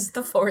yeah, this is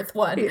the 4th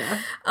one. Yeah.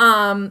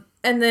 And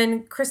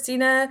then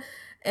Christina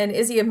and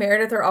Izzy and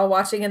Meredith are all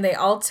watching, and they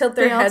all tilt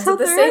their heads at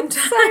the same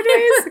time.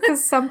 Sideways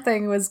because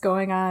something was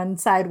going on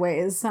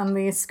sideways on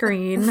the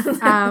screen.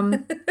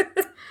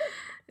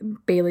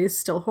 Bailey's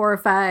still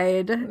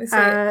horrified. They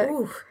say,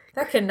 ooh,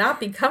 that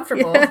cannot be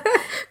comfortable. Yeah.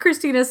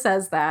 Christina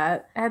says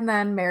that, and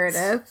then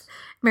Meredith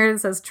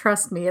says,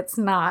 trust me, it's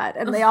not.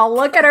 And they all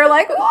look at her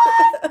like,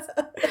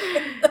 what?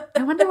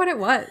 I wonder what it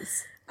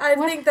was. I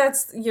think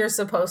that's, you're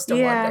supposed to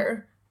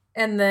wonder.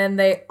 And then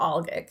they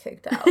all get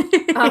kicked out.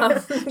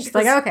 She's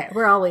like, okay,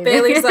 we're all leaving.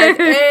 Bailey's like,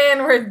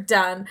 and we're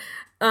done.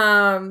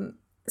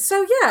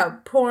 So yeah,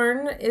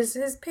 porn is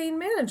his pain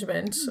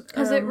management.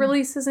 Because it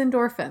releases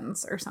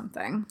endorphins or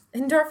something.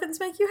 Endorphins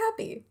make you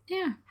happy.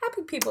 Yeah.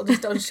 Happy people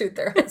just don't shoot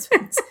their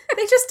husbands.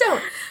 They just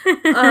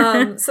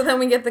don't. So then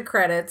we get the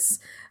credits.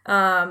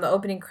 The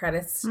opening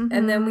credits,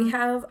 and then we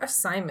have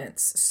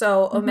assignments.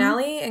 So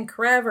O'Malley and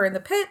Karev are in the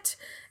pit.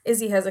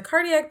 Izzy has a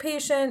cardiac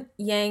patient.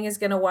 Yang is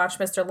going to watch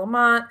Mr.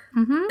 Lamont.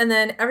 And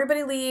then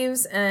everybody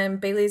leaves, and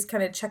Bailey's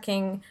kind of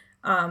checking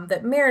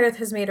that Meredith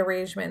has made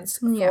arrangements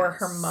for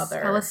her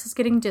mother. Ellis is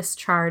getting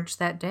discharged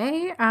that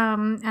day,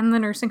 and the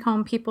nursing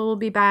home people will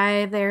be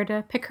by there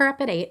to pick her up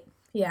at 8.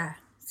 Yeah.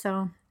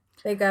 So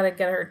they got to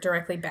get her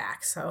directly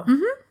back. So,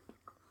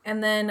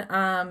 and then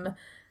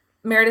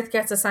Meredith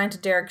gets assigned to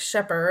Derek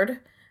Shepard.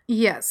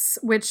 Yes,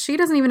 which she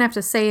doesn't even have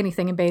to say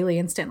anything, and Bailey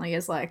instantly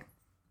is like,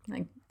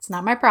 it's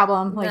not my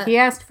problem. Like, he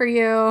asked for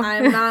you.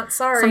 I'm not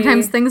sorry.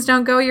 Sometimes things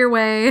don't go your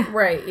way.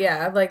 Right,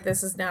 yeah. Like,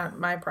 this is not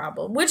my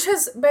problem. Which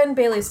has been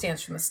Bailey's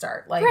stance from the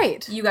start.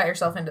 Like, you got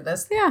yourself into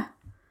this. Yeah.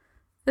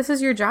 This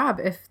is your job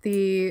if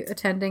the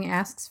attending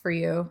asks for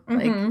you.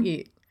 Like,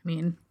 I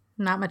mean,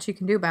 not much you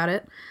can do about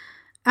it.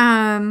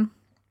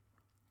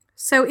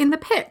 So in the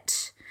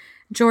pit,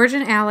 George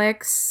and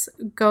Alex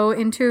go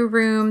into a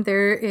room.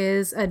 There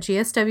is a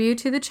GSW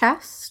to the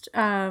chest.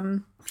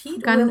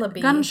 Pete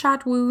Willoughby.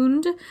 Gunshot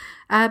wound.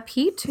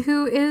 Pete,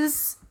 who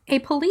is a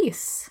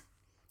police.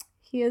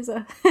 He is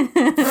a...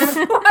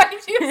 Why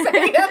did you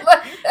say it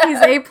like that? He's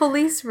a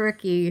police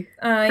rookie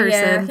person.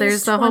 Yeah,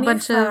 There's a whole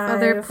bunch of 25.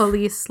 other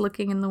police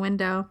looking in the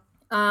window.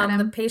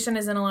 The patient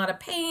is in a lot of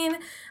pain.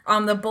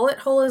 The bullet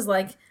hole is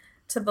like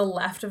to the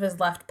left of his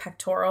left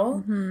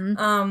pectoral.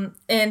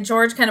 And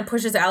George kind of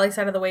pushes Alex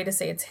out of the way to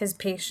say it's his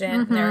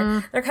patient.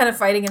 And they're kind of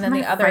fighting, and then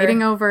the other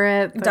fighting over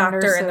it. doctor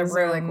in the nurses are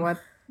room. like,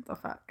 what the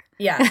fuck?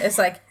 Yeah, it's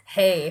like,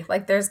 hey,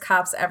 like there's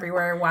cops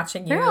everywhere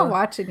watching you. They're all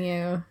watching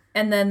you.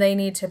 And then they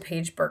need to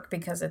page Burke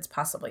because it's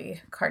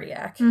possibly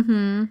cardiac.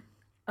 Yeah.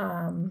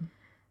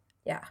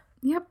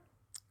 Yep.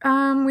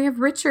 We have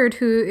Richard,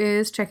 who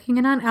is checking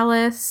in on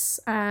Ellis,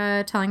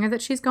 telling her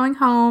that she's going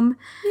home.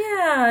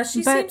 Yeah,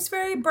 she But- seems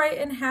very bright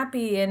and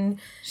happy, and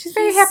She's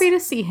very happy to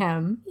see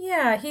him.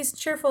 yeah, he's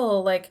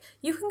cheerful. Like,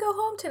 you can go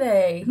home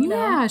today. You know?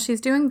 Yeah,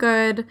 she's doing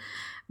good.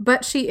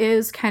 But she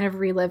is kind of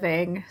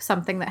reliving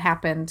something that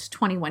happened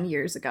 21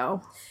 years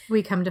ago.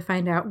 We come to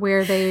find out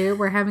where they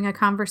were having a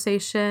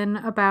conversation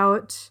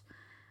about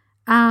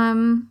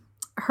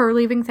her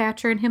leaving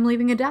Thatcher and him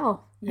leaving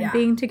Adele and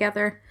being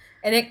together.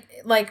 And it,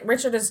 like,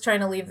 Richard is trying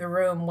to leave the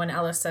room when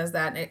Ellis says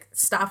that, and it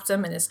stops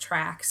him in his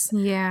tracks.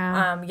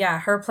 Yeah.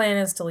 Her plan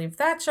is to leave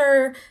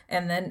Thatcher,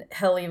 and then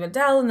he'll leave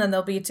Adele, and then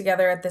they'll be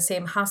together at the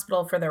same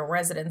hospital for their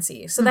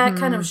residency. So that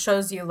kind of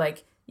shows you,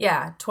 like,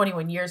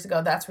 21 years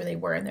ago, that's where they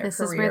were in their careers.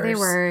 This is where they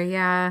were,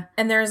 yeah.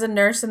 And there's a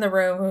nurse in the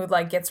room who,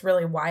 like, gets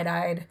really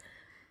wide-eyed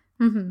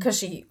because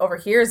she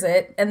overhears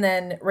it, and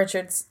then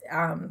Richard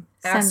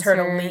asks her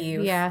to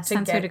leave. Yeah,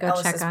 sends her to go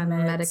Ellis's check on the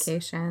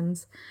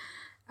meds.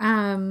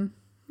 medications.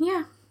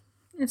 Yeah.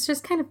 It's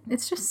just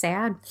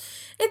sad.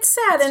 It's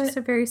sad, It's and just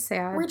a very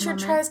sad Richard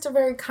moment. tries to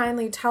very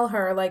kindly tell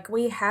her, like,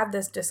 we had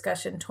this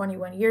discussion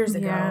 21 years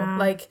ago. Yeah.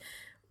 Like,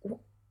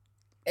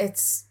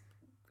 it's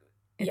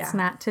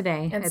not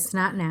today. It's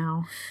not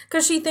now.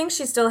 because she thinks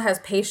she still has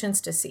patients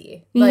to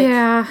see. Like,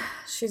 Yeah.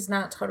 she's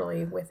not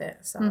totally with it.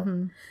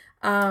 So,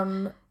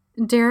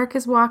 Derek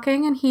is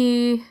walking and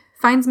he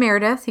finds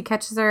Meredith. He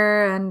catches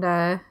her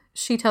and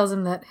she tells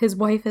him that his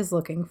wife is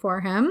looking for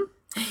him.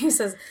 he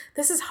says,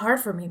 "This is hard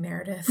for me,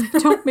 Meredith."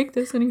 Don't make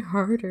this any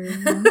harder.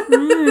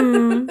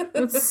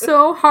 It's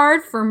so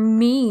hard for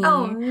me.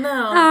 Oh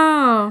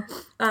no.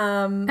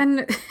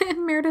 And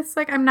Meredith's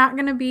like, I'm not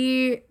going to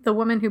be the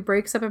woman who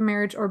breaks up a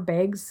marriage or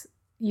begs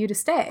you to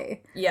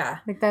stay. Yeah.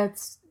 Like,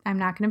 I'm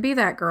not going to be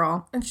that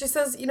girl. And she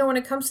says, when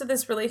it comes to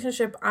this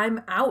relationship,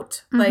 I'm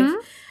out. Like,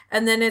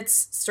 and then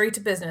it's straight to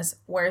business.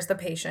 Where's the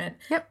patient?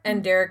 Yep.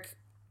 And Derek,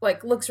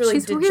 like, looks really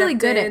She's dejected. really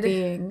good at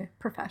being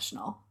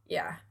professional.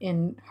 Yeah.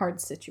 In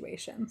hard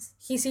situations.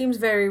 He seems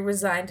very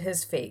resigned to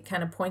his fate,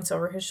 kind of points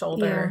over his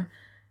shoulder.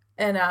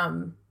 Yeah.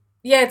 And,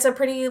 it's a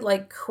pretty,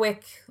 like,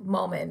 quick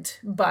moment.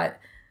 But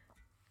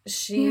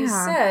she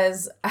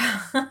says,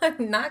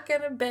 I'm not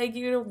going to beg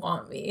you to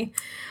want me.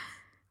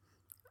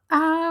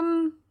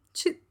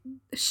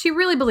 She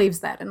really believes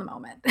that in the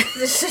moment.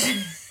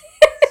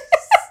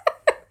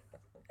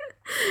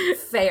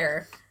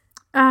 Fair.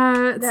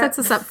 It sets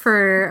us up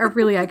for a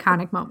really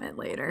iconic moment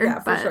later. Yeah,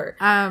 for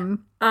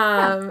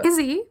sure.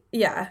 Izzy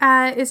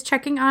Yeah. is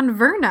checking on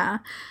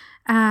Verna,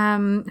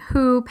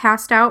 who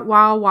passed out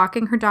while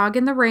walking her dog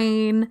in the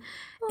rain.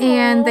 Aww.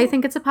 And they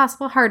think it's a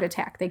possible heart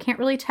attack. They can't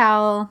really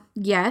tell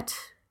yet.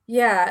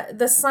 Yeah,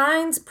 the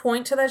signs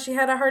point to that she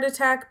had a heart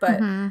attack, but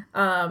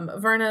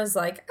Verna's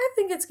like, I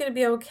think it's going to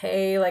be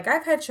okay. Like,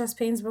 I've had chest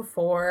pains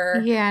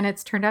before. Yeah, and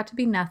it's turned out to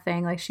be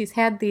nothing. Like, she's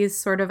had these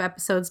sort of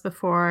episodes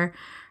before.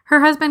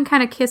 Her husband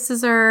kind of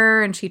kisses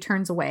her, and she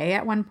turns away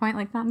at one point,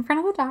 like, not in front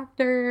of the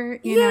doctor.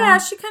 You know?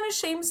 She kind of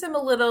shames him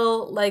a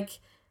little, like,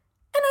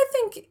 and I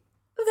think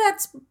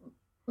that's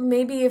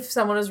maybe if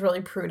someone is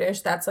really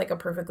prudish, that's, like, a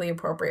perfectly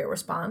appropriate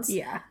response.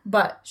 Yeah.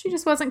 But she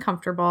just wasn't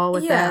comfortable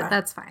with it.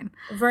 That's fine.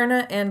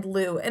 Verna and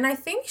Lou. And I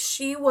think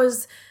she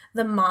was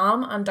the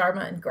mom on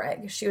Dharma and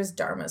Greg. She was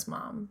Dharma's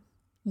mom.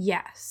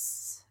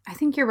 Yes. I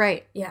think you're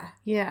right. Yeah.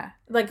 Yeah.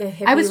 Like a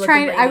hippie I was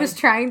lady.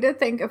 trying to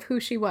think of who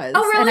she was.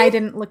 Oh, really? And I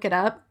didn't look it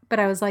up, but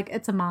I was like,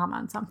 it's a mom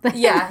on something.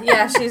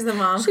 Yeah, she's the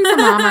mom. She's a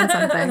mom on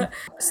something.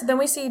 So then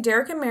we see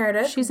Derek and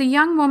Meredith. She's a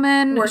young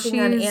woman. Working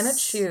on Anna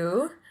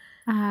Chu.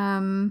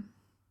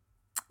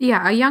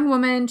 Yeah, a young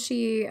woman.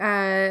 She,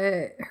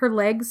 her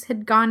legs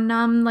had gone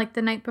numb like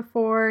the night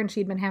before, and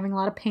she'd been having a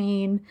lot of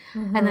pain,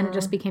 and then it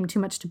just became too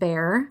much to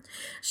bear.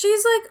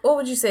 She's like, what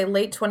would you say,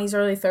 late 20s,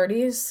 early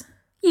 30s?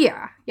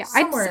 Yeah.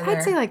 Somewhere in there.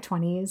 I'd say like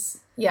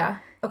 20s. Yeah.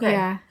 Okay.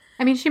 Yeah.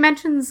 I mean, she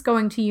mentions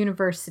going to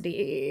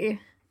university,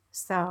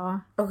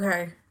 so.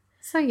 Okay.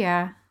 So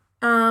yeah.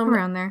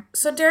 Around there.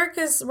 So Derek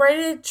is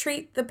ready to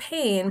treat the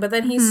pain, but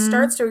then he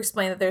starts to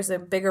explain that there's a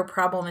bigger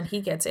problem and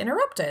he gets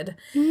interrupted.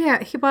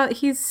 Yeah,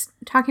 he's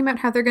talking about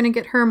how they're going to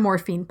get her a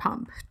morphine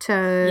pump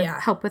to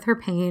help with her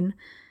pain.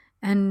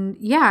 And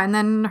and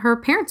then her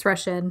parents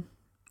rush in.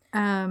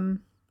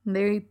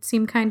 They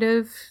seem kind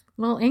of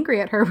a little angry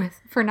at her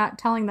for not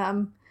telling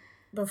them.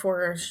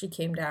 Before she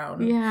came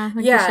down. Yeah,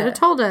 you should have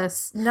told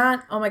us.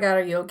 Not, oh my God,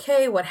 are you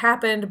okay? What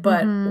happened?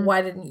 But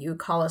why didn't you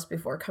call us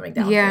before coming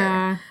down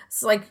here?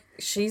 It's like,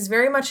 she's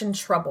very much in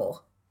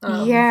trouble.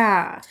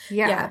 Yeah.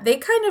 They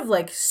kind of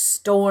like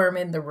storm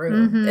in the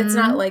room. It's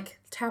not like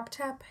tap,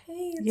 tap,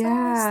 hey, it's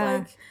us.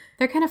 Like,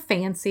 they're kind of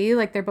fancy.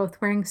 Like, they're both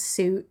wearing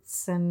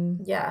suits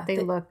and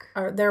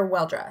they're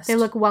well dressed. They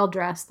look well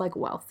dressed, like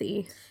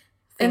wealthy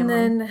family.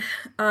 And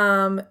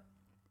then,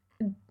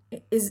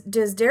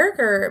 does Derek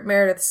or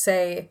Meredith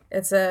say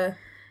it's a...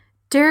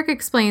 Derek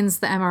explains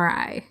the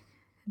MRI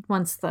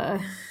once the...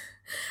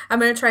 I'm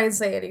going to try and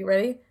say it. Are you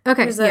ready?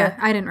 Okay,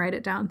 I didn't write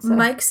it down.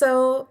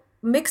 So.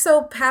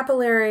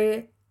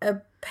 Myxopapillary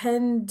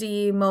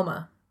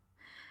ependymoma.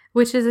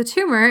 Which is a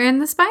tumor in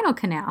the spinal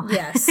canal.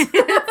 Yes.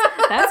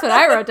 That's what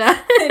I wrote down.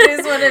 It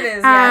is what it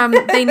is.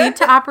 Yeah. They need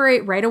to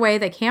operate right away.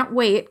 They can't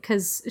wait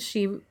because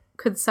she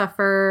could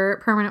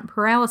suffer permanent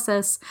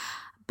paralysis,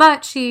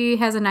 but she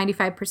has a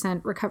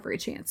 95% recovery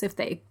chance if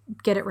they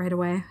get it right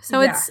away.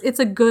 So it's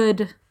a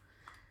good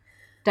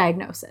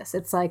diagnosis.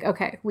 It's like,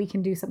 okay, we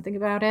can do something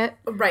about it.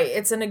 Right.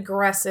 It's an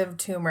aggressive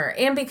tumor.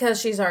 And because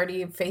she's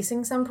already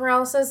facing some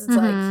paralysis, it's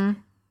like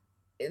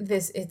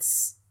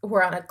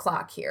we're on a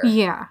clock here.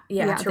 Yeah.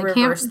 To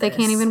reverse this. They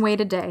can't even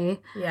wait a day.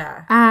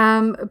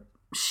 Yeah.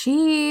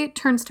 She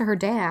turns to her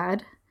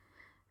dad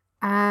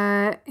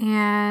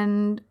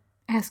and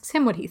asks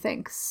him what he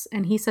thinks.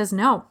 And he says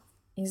no.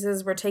 He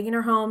says, we're taking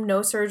her home,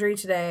 no surgery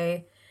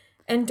today.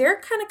 And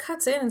Derek kind of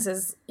cuts in and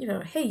says,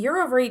 hey, you're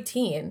over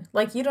 18.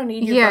 Like, you don't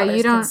need your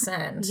brother's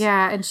consent.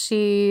 Yeah, and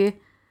she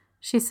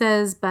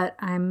says, but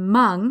I'm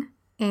Hmong,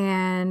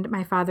 and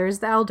my father is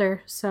the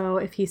elder. So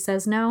if he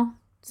says no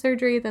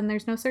surgery, then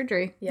there's no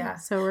surgery. Yeah.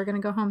 So we're going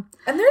to go home.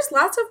 And there's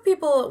lots of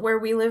people where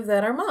we live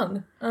that are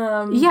Hmong.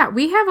 Yeah,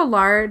 we have a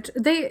large,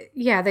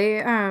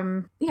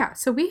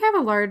 so we have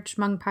a large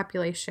Hmong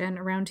population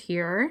around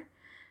here.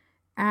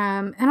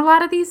 And a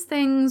lot of these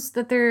things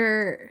that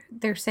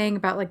they're saying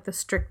about like the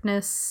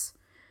strictness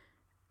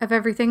of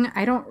everything,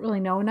 I don't really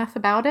know enough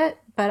about it,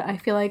 but I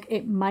feel like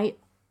it might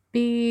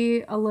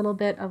be a little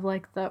bit of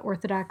like the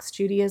Orthodox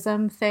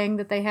Judaism thing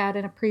that they had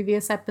in a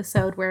previous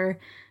episode where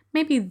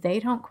maybe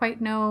they don't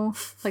quite know,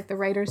 like the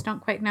writers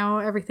don't quite know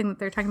everything that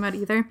they're talking about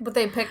either. But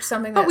they picked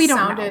something that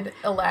sounded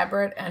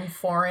elaborate and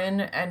foreign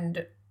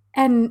and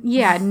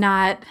yeah,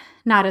 not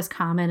as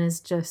common as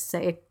just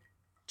say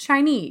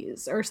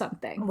Chinese or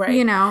something,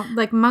 right?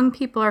 Like Hmong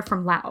people are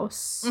from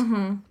Laos.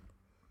 Mm-hmm.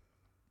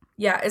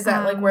 Yeah, is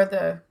that like where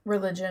the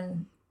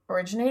religion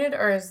originated,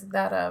 or is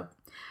that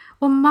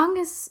well, Hmong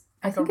is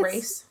like a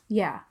race?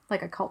 Yeah,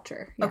 like a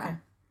culture. Yeah. Okay.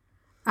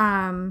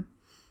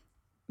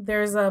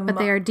 But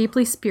they are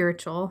deeply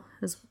spiritual,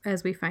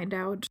 as we find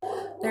out.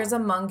 There's a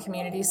Hmong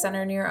community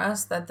center near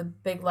us that the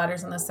big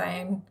letters on the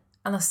sign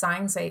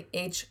say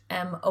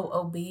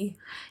HMOOB.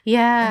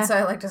 Yeah. And so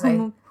I like to say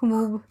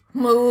Moob.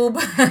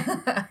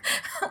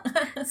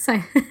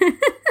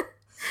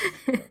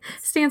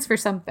 Stands for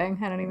something.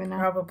 I don't even know.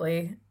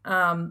 Probably.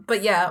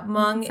 But yeah,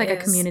 Hmong it's like a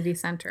community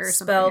center or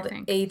spelled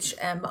something.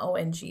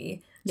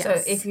 HMONG. Yes.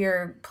 So if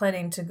you're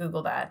planning to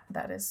Google that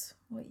is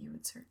what you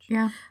would search.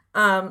 Yeah.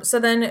 So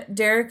then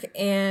Derek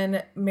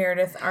and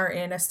Meredith are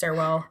in a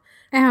stairwell.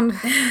 And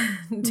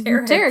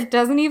Derek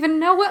doesn't even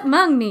know what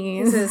Hmong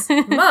means. He says,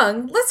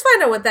 Hmong, let's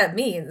find out what that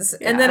means.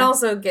 Yeah. And then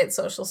also get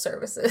social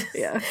services.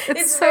 Yeah.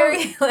 It's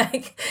very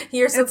like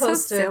you're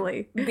supposed to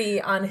silly. Be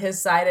on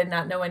his side and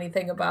not know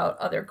anything about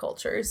other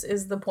cultures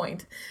is the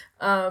point.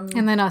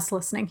 And then us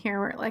listening here,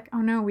 we're like,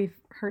 oh no, we've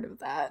heard of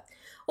that.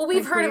 Well,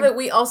 we've heard of it.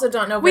 We also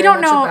don't know very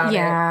much about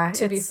it,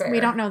 to be fair. We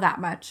don't know that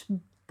much,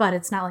 but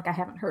it's not like I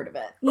haven't heard of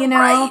it, you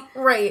know?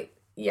 Right.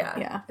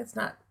 Yeah. It's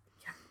not.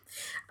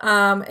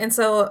 And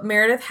so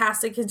Meredith has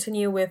to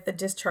continue with the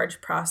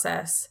discharge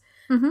process.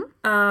 Mm-hmm.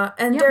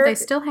 And Derek they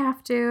still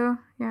have to.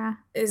 Yeah.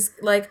 Is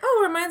like,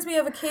 oh, it reminds me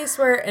of a case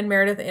where, and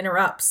Meredith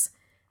interrupts.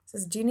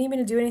 Says, do you need me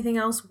to do anything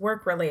else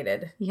work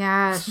related?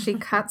 Yeah, she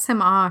cuts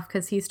him off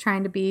because he's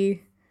trying to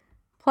be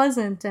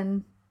pleasant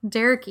and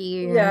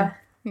Derek-y.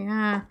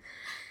 Yeah.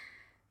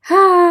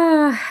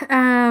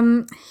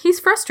 He's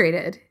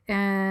frustrated,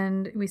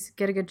 and we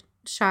get a good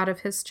shot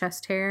of his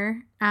chest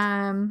hair.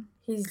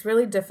 He's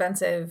really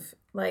defensive.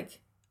 Like,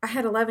 I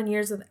had 11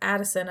 years with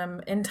Addison.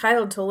 I'm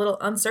entitled to a little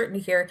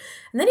uncertainty here.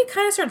 And then he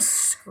kind of starts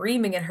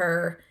screaming at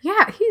her.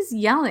 Yeah, he's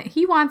yelling.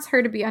 He wants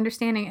her to be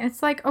understanding.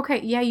 It's like,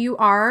 okay, yeah, you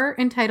are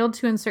entitled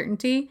to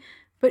uncertainty,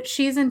 but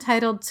she's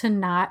entitled to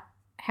not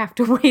have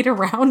to wait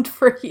around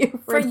for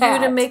you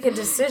to make a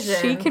decision.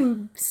 She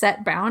can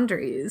set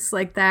boundaries.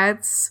 Like,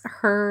 that's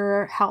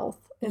her health.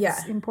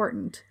 It's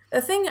important.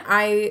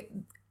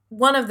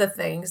 One of the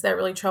things that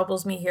really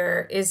troubles me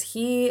here is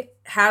he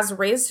has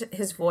raised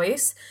his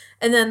voice,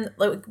 and then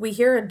like we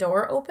hear a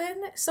door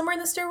open somewhere in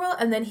the stairwell,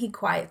 and then he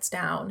quiets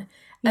down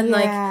and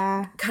like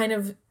kind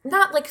of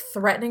not like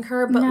threatening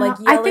her, but like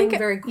yelling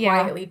very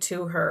quietly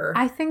to her.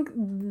 I think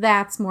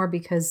that's more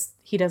because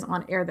he doesn't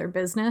want to air their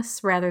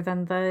business rather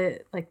than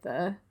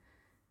the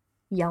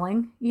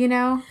yelling. You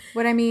know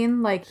what I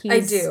mean? Like I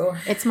do.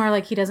 It's more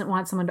like he doesn't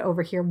want someone to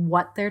overhear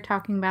what they're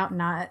talking about,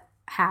 not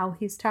how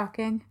he's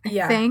talking.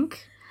 I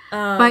think.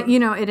 But,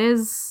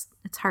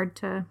 it's hard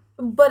to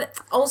But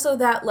also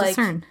that, like,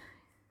 discern.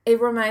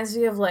 It reminds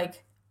me of,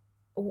 like,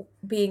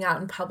 being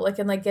out in public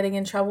and, like, getting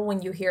in trouble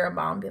when you hear a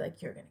mom be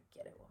like, you're going to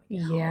get it when we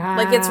get home.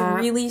 Like, it's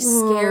really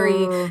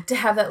scary to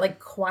have that, like,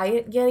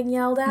 quiet getting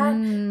yelled at.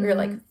 Where you're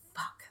like,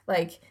 fuck,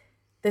 like,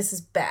 this is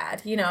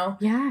bad, you know?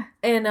 Yeah.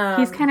 And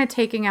he's kind of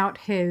taking out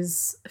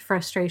his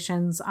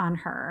frustrations on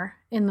her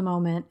in the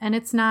moment. And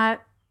it's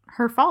not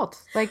her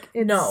fault. Like,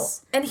 it's... No.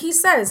 And he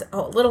says,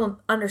 a little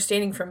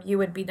understanding from you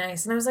would be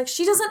nice. And I was like,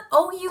 she doesn't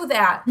owe you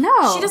that.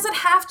 No. She doesn't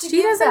have to do that.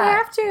 She doesn't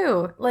have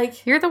to.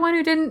 Like, you're the one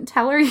who didn't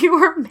tell her you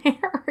were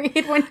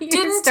married when you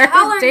didn't started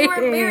tell her dating.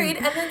 you were married,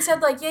 and then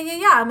said, like,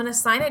 yeah, I'm going to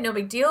sign it, no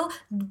big deal.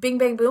 Bing,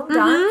 bang, boom,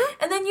 done.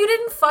 And then you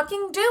didn't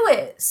fucking do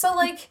it. So,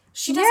 like,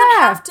 she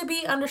doesn't have to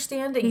be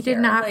understanding He here.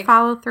 did not like,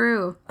 follow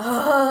through.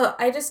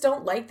 I just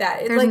don't like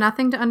that. There's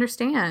nothing to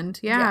understand.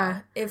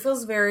 Yeah. It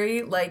feels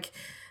very, like,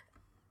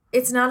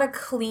 it's not a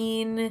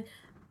clean,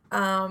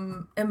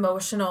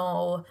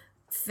 emotional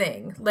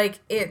thing. Like,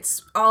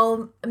 it's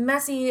all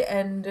messy,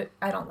 and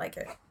I don't like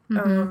it.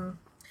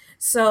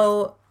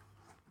 So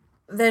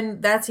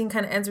then that scene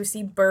kind of ends. We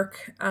see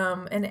Burke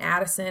and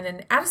Addison,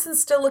 and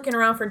Addison's still looking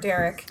around for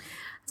Derek.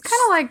 It's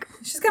kind of like...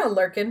 She's kind of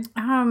lurking.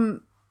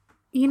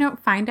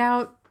 Find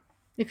out...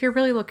 If you're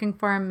really looking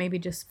for him, maybe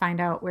just find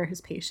out where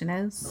his patient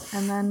is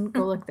and then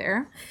go look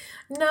there.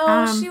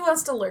 No, she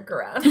wants to lurk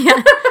around.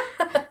 Yeah.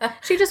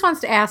 She just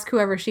wants to ask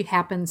whoever she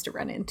happens to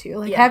run into.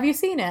 Like, have you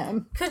seen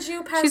him? Could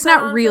you pass She's that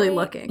not on really for me?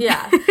 looking.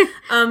 Yeah.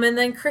 And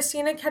then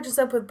Christina catches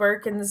up with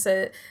Burke and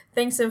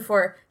thanks him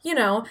for,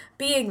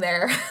 being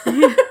there.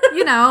 Yeah.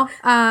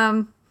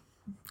 Being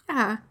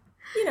there.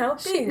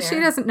 She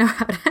doesn't know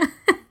how to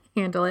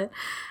handle it.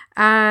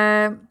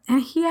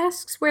 And he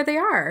asks where they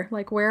are.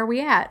 Like, where are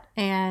we at?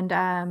 And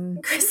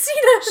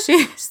Christina.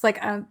 She's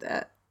like,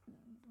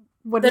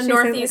 what did the she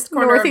northeast say?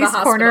 corner Northeast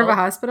of corner of a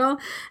hospital.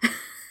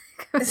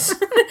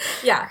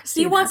 Yeah.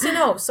 He wants to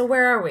know, so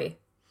where are we?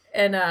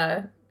 And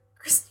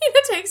Christina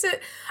takes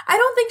it. I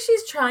don't think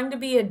she's trying to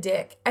be a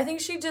dick. I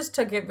think she just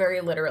took it very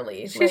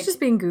literally. She's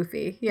just being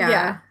goofy. Yeah.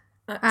 Yeah.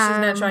 She's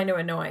not trying to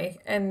annoy.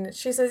 And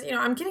she says,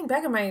 I'm getting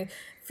back on my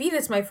feet.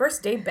 It's my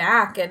first day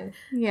back. And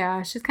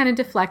yeah, she's kind of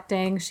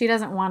deflecting. She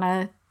doesn't want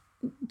to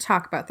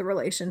talk about the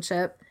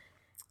relationship.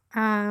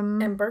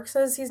 And Burke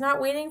says he's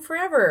not waiting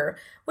forever,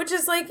 which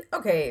is like,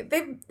 okay,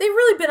 they've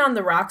really been on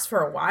the rocks for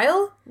a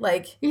while.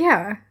 Like,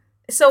 yeah.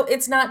 So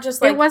it's not just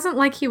like... It wasn't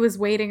like he was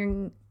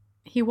waiting.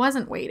 He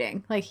wasn't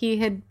waiting. Like, he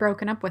had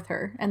broken up with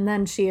her, and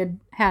then she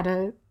had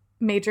a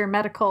major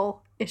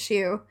medical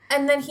issue.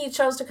 And then he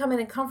chose to come in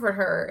and comfort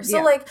her.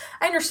 So, like,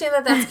 I understand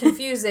that that's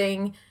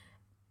confusing.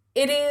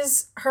 It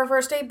is her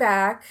first day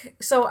back,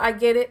 so I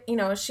get it.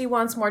 She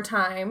wants more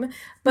time.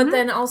 But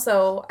then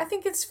also, I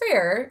think it's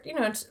fair.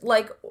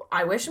 Like,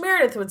 I wish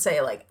Meredith would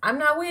say, like, I'm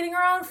not waiting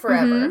around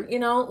forever.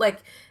 Like,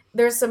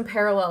 there's some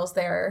parallels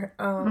there.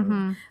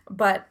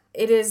 But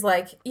it is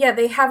like,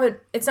 they have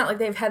it's not like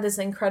they've had this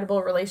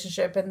incredible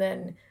relationship and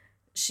then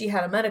she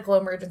had a medical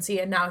emergency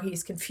and now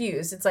he's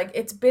confused. It's like,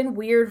 it's been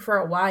weird for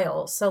a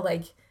while. So,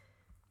 like,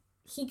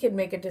 he could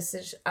make a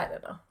decision. I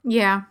don't know.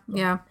 Yeah.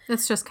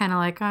 It's just kind of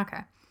like,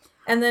 okay.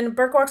 And then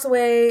Burke walks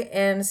away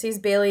and sees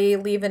Bailey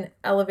leave an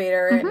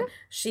elevator. And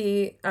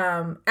she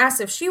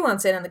asks if she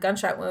wants in on the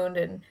gunshot wound.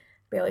 And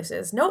Bailey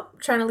says,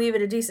 nope, trying to leave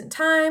at a decent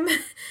time.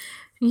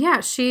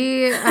 Yeah,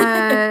 she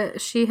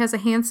has a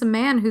handsome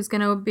man who's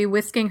going to be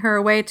whisking her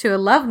away to a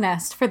love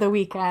nest for the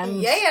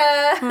weekend.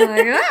 Yeah. I'm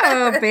like,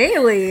 oh,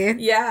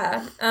 Bailey.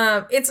 Yeah.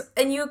 It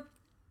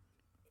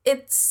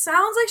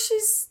sounds like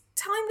she's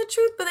telling the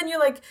truth, but then you're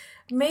like,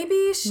 maybe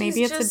it's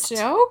just a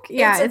joke.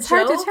 Yeah, it's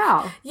hard to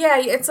tell. Yeah,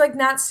 it's like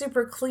not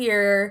super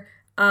clear.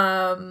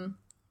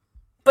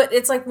 But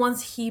it's like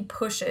once he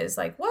pushes,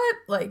 like, what?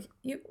 Like,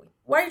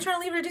 why are you trying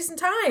to leave at a decent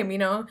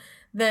time?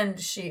 Then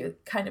she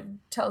kind of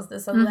tells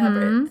this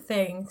elaborate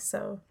thing.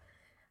 So,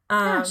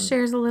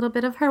 shares a little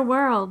bit of her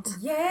world.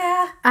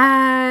 Yeah.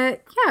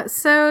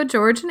 So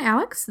George and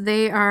Alex,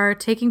 they are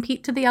taking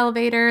Pete to the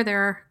elevator.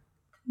 They're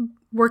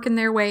working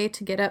their way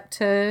to get up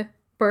to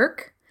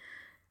Burke.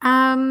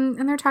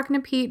 And they're talking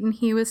to Pete, and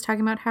he was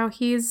talking about how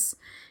he's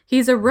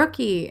a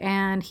rookie,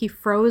 and he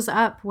froze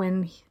up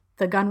when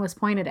the gun was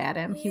pointed at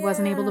him. He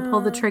wasn't able to pull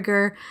the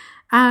trigger.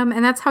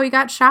 And that's how he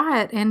got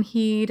shot, and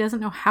he doesn't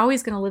know how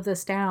he's going to live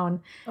this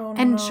down. Oh,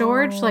 and no.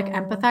 George, like,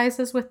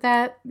 empathizes with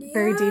that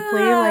very deeply.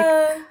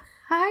 Like,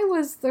 I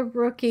was the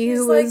rookie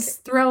who was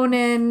thrown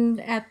in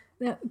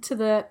to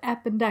the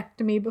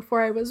appendectomy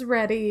before I was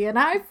ready, and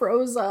I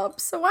froze up,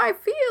 so I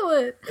feel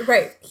it.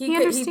 Right.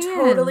 He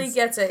totally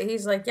gets it.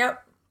 He's like,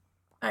 yep,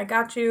 I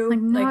got you. Like,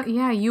 no,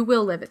 yeah, you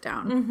will live it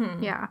down.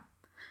 Yeah.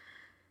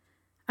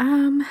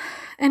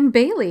 And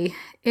Bailey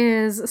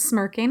is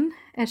smirking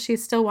as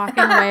she's still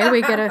walking away.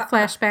 We get a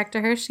flashback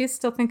to her. She's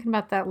still thinking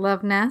about that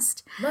love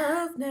nest.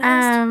 Love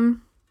nest.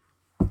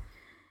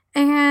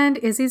 And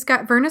Izzy's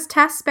got Verna's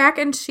tests back,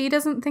 and she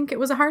doesn't think it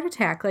was a heart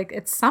attack. Like,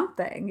 it's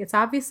something. It's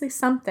obviously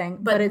something,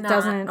 but it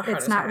doesn't.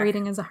 It's not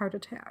reading as a heart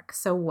attack.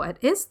 So what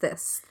is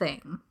this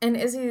thing? And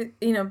Izzy,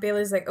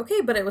 Bailey's like,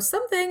 okay, but it was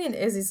something. And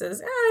Izzy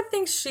says, I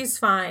think she's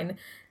fine.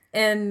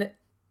 And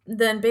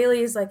then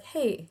Bailey is like,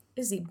 hey,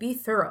 Izzy, be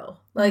thorough.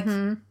 Like,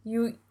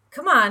 you,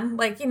 come on.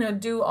 Like,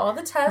 do all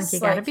the tests.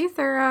 Like, you gotta be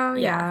thorough.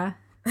 Yeah.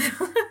 And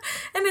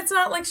it's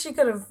not like she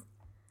could have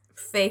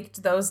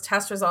faked those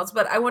test results,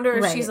 but I wonder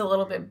if she's a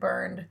little bit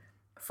burned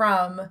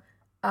from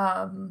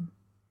the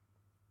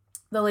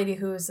lady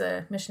who was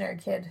a missionary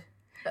kid.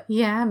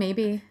 Yeah,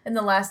 maybe. in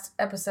the last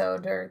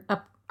episode, or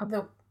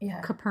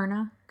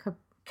Caperna.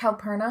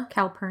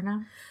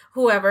 Calpurna.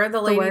 Whoever,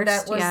 the lady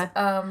worst, that was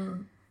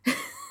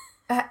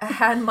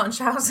had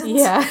Munchausen's.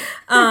 Yeah.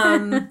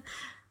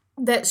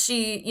 That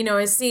she,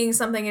 is seeing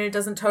something and it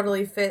doesn't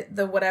totally fit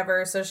the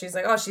whatever, so she's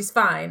like, oh, she's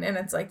fine. And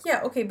it's like,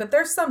 yeah, okay, but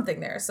there's something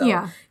there. So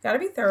gotta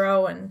be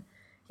thorough and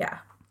yeah.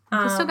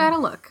 You still gotta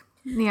look.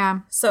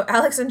 Yeah. So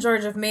Alex and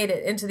George have made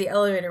it into the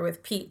elevator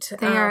with Pete.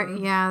 They are,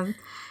 yeah.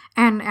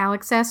 And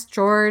Alex asks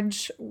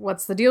George,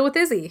 what's the deal with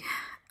Izzy?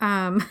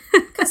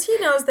 Because he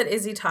knows that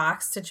Izzy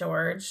talks to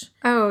George.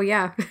 Oh,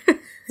 yeah.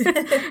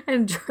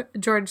 And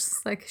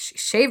George's like, she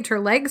shaved her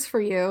legs for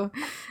you.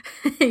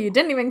 You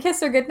didn't even kiss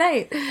her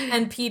goodnight.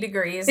 And Pete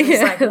agrees.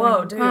 He's like,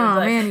 whoa, dude.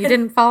 Oh, man, you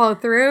didn't follow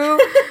through.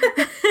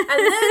 And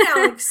then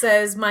Alex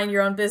says, mind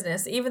your own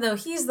business, even though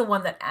he's the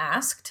one that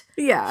asked.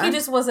 Yeah. He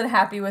just wasn't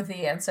happy with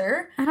the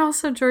answer. And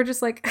also George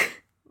is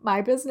like,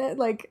 my business?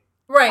 Like,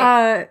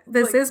 right.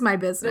 This is my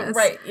business.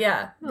 Right,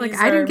 yeah. Like,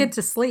 I didn't get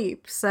to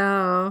sleep,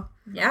 so.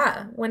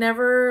 Yeah.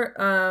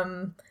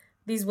 Whenever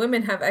these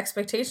women have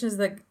expectations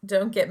that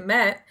don't get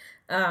met,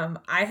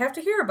 I have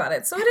to hear about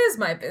it. So it is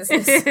my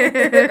business.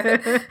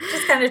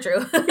 Just kind of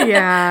true.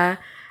 Yeah.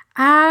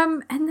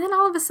 And then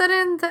all of a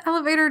sudden the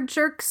elevator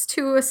jerks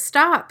to a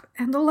stop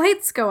and the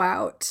lights go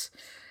out.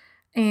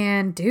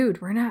 And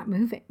dude, we're not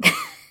moving.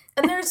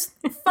 And there's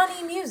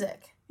funny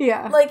music.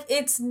 Yeah. Like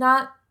it's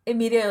not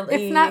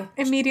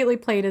immediately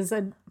played as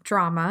a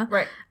drama.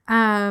 Right.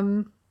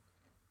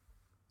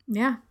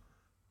 Yeah.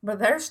 But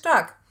they're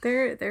stuck.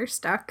 They're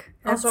stuck.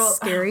 That's also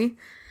scary.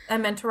 I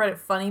meant to write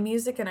funny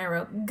music and I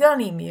wrote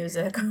gunny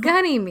music.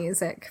 Gunny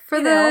music for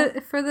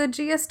the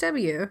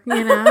GSW,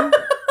 you know?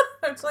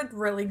 It's like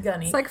really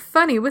gunny. It's like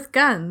funny with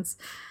guns.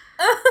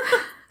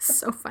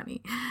 So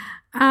funny.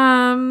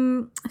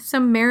 So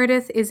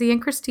Meredith, Izzy,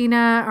 and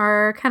Christina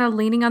are kind of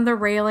leaning on the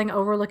railing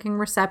overlooking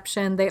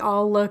reception. They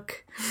all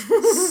look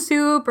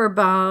super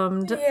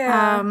bummed.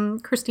 Yeah.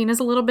 Christina's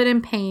a little bit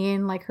in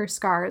pain, like her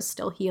scar is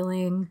still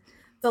healing.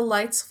 The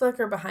lights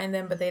flicker behind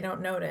them, but they don't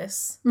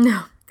notice.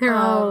 No, they're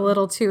all a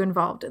little too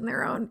involved in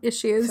their own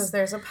issues. Because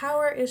there's a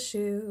power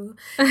issue.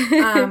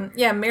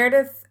 Yeah,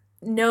 Meredith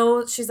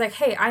knows, she's like,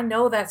 hey, I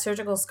know that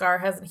surgical scar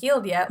hasn't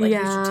healed yet. Like,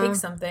 you should take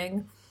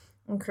something.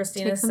 And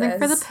Christina says,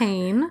 for the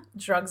pain.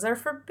 Drugs are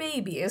for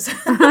babies.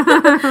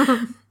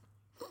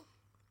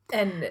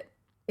 And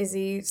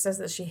Izzy says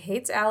that she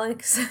hates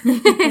Alex.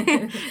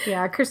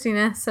 Yeah,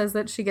 Christina says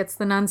that she gets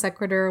the non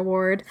sequitur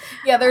award.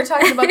 Yeah, they're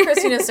talking about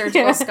Christina's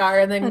surgical scar,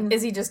 and then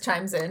Izzy just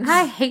chimes in.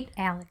 I hate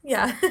Alex.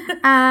 Yeah.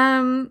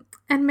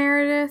 And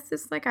Meredith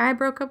is like, I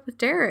broke up with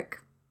Derek.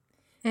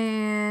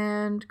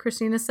 And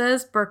Christina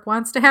says Burke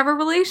wants to have a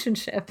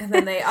relationship. And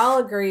then they all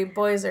agree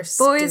boys are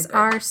stupid. Boys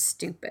are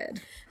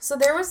stupid. So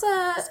there was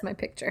That's my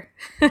picture.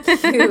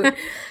 Cute.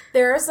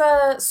 There's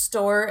a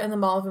store in the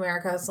Mall of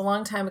America. It's a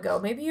long time ago.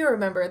 Maybe you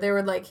remember. They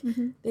were like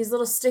these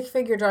little stick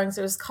figure drawings.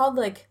 It was called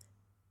like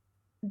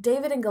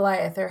David and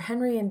Goliath or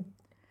Henry and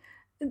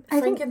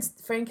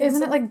Frankenstein.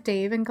 Isn't it like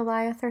Dave and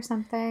Goliath or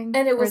something?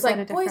 And it was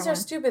like, boys are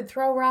stupid,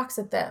 throw rocks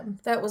at them.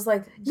 That was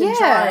like the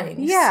drawings.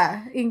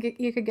 Yeah.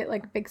 You could get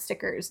like big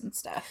stickers and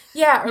stuff.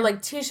 Yeah, or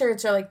like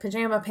t-shirts or like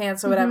pajama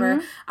pants or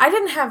whatever. I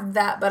didn't have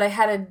that, but I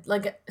had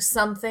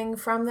something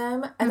from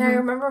them. And I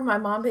remember my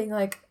mom being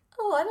like,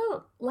 oh, I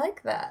don't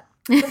like that.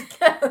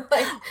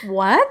 Like,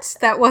 what?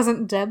 That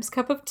wasn't Deb's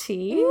cup of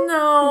tea?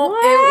 No,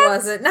 it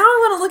wasn't. Now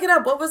I want to look it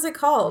up. What was it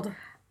called?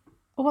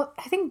 Well,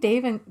 I think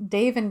Dave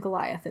and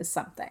Goliath is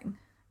something,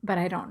 but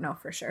I don't know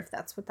for sure if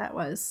that's what that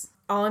was.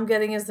 All I'm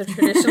getting is the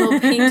traditional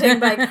painting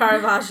by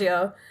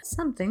Caravaggio.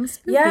 Something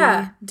spooky.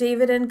 Yeah,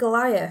 David and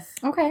Goliath.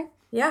 Okay.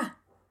 Yeah.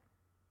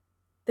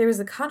 There was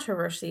a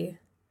controversy.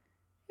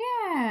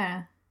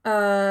 Yeah.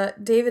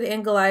 David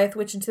and Goliath,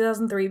 which in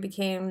 2003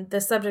 became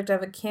the subject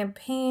of a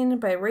campaign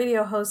by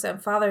radio host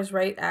and father's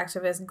right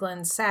activist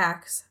Glenn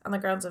Sachs on the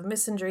grounds of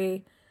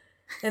misandry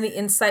and the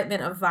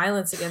incitement of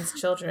violence against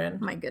children.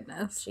 My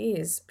goodness.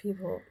 Jeez,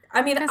 people.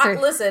 I mean,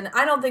 listen,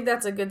 I don't think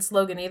that's a good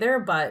slogan either,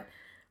 but...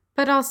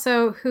 But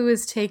also, who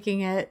is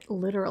taking it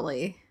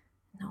literally?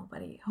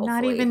 Nobody, hopefully.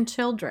 Not even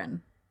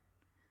children.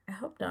 I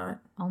hope not.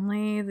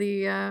 Only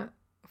the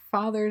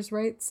father's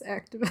rights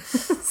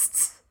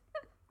activists.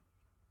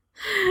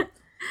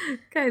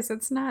 Guys,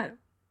 that's not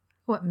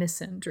what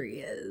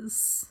misandry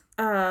is.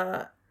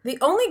 The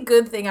only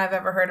good thing I've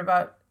ever heard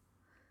about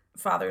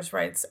father's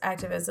rights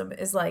activism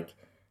is like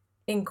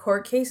in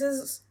court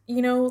cases,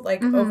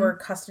 over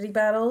custody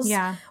battles.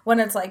 Yeah. When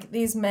it's like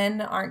these men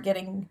aren't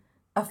getting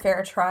a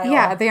fair trial.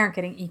 Yeah, they aren't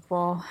getting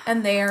equal.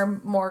 And they are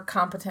more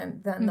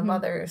competent than the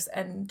mothers.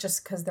 And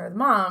just because they're the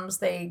moms,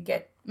 they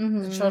get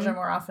the children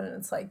more often. And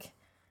it's like,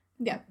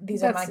 yeah,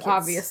 these are my kids.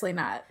 Obviously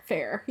not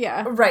fair.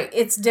 Yeah. Right.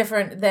 It's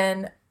different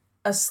than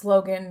a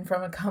slogan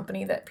from a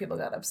company that people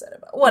got upset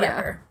about.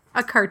 Whatever.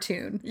 Yeah. A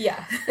cartoon.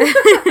 Yeah.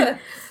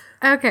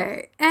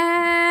 Okay,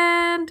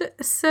 and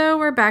so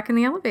we're back in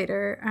the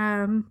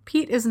elevator.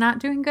 Pete is not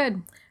doing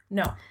good.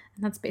 No.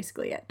 That's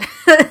basically it.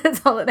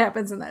 That's all that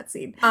happens in that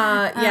scene.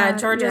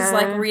 George is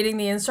like reading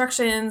the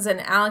instructions,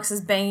 and Alex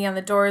is banging on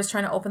the doors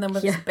trying to open them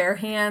with his bare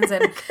hands,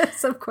 and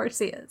Because of course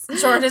he is.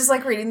 George is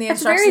like reading the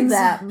That's very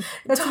instructions. them.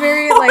 That's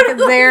very like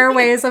their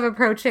ways of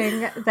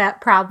approaching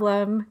that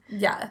problem.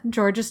 Yeah,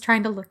 George is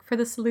trying to look for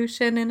the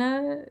solution in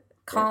a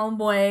calm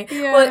way.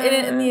 Yeah. Well,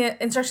 in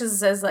the instructions it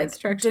says like,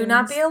 do not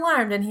Instructions. be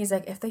alarmed, and he's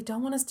like, if they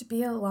don't want us to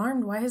be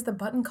alarmed, why is the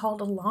button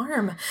called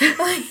alarm?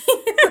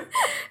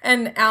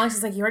 And Alex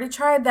is like, you already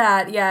tried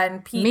that. Yeah,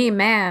 and Pete me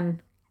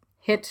man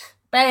hit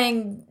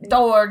bang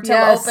door to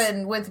Yes.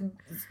 open with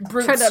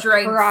brute trying to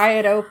strength. pry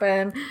it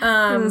open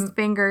with his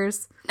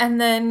fingers.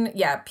 And then,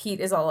 Pete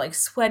is all like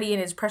sweaty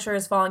and his pressure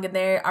is falling, and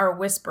they are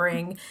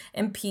whispering,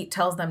 and Pete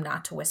tells them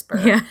not to whisper.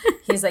 Yeah.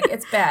 He's like,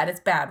 it's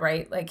bad,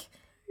 right? Like,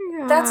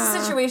 that's a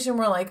situation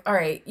where, like, all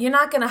right, you're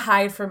not going to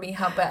hide from me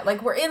how bad.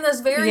 Like, we're in this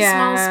very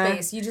small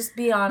space. You just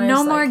be honest.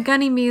 No more like,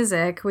 gunny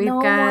music. We've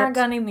no got more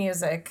gunny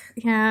music.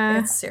 Yeah.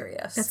 It's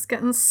serious. It's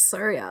getting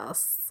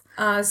serious.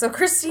 So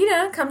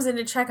Christina comes in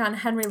to check on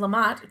Henry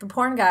Lamotte, the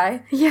porn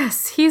guy.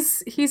 Yes,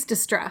 he's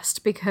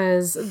distressed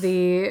because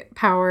the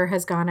power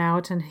has gone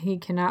out and he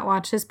cannot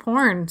watch his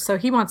porn. So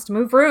he wants to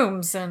move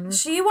rooms and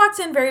She walks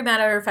in very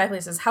matter-of-factly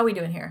and says, how we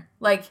doing here?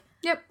 Like,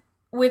 Yep.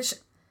 which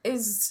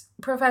is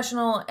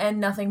professional and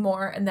nothing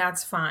more, and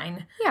that's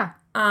fine. Yeah.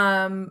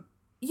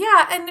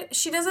 Yeah, and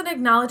she doesn't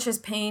acknowledge his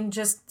pain,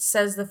 just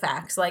says the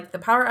facts. Like, the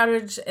power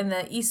outage in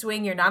the East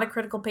Wing, you're not a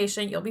critical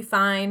patient, you'll be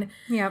fine.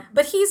 Yep.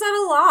 But he's at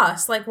a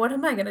loss. Like, what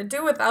am I going to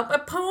do without my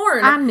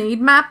porn? I need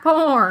my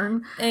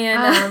porn.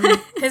 And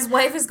his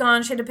wife is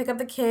gone. She had to pick up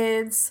the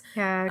kids.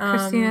 Yeah,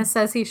 Christina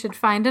says he should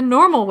find a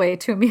normal way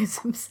to amuse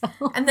himself.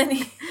 And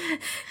then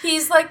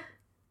he's, like,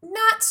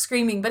 not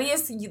screaming, but he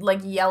is, like,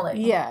 yelling.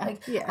 Yeah,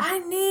 Like, yeah. I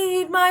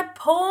need my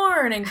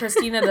porn. And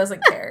Christina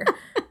doesn't care.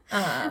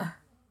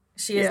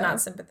 She is not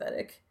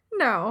sympathetic.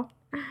 No.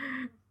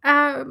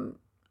 Yeah,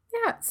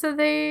 so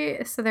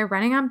they're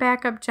running on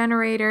backup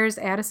generators.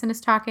 Addison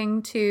is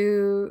talking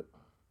to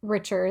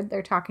Richard.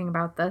 They're talking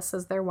about this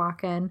as they're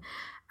walking.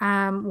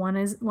 One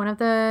of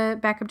the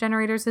backup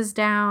generators is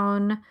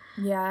down.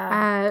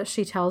 Yeah.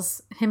 She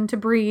tells him to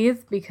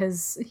breathe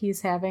because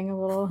he's getting a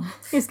little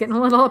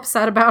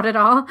upset about it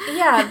all.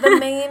 Yeah, the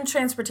main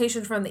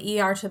transportation from the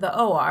ER to the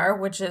OR,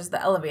 which is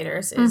the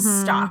elevators,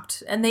 is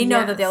stopped. And they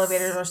know that the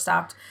elevators are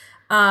stopped.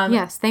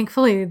 Yes,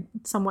 thankfully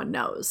someone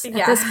knows at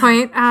this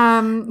point.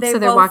 So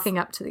they're walking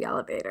up to the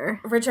elevator.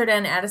 Richard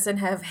and Addison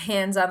have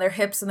hands on their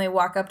hips, and they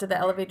walk up to the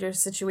elevator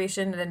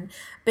situation. And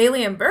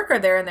Bailey and Burke are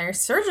there in their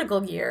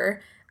surgical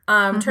gear.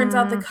 Turns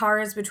out the car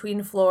is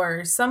between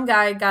floors. Some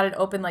guy got it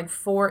open like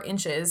 4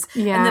 inches.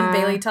 Yeah. And then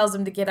Bailey tells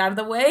him to get out of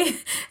the way.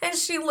 And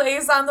she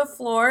lays on the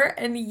floor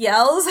and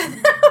yells.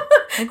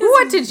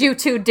 What did you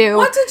two do?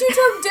 What did you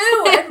two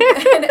do?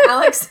 And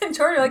Alex and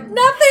Jordan are like,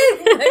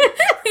 nothing. Like,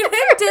 we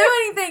didn't do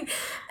anything.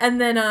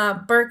 And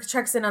then Burke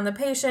checks in on the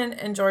patient,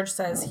 and George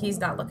says he's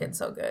not looking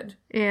so good.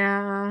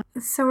 Yeah.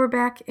 So we're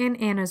back in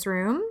Anna's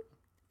room,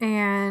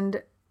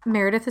 and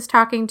Meredith is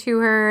talking to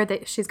her.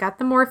 That she's got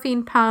the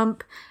morphine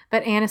pump,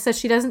 but Anna says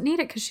she doesn't need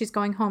it because she's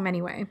going home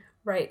anyway.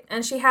 Right.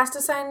 And she has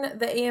to sign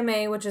the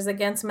AMA, which is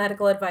against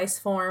medical advice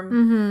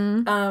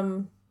form.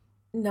 Mm-hmm.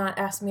 Not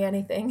ask me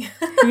anything.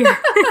 Yeah.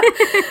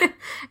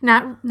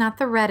 not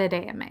the Reddit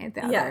AMA,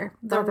 the other.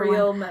 The other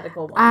real one.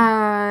 medical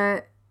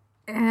one.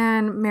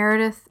 And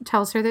Meredith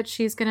tells her that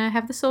she's going to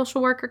have the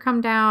social worker come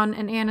down,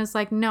 and Anna's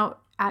like, no,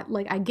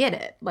 I get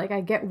it. Like,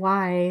 I get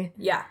why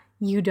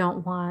you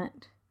don't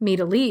want me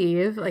to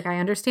leave. Like, I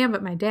understand,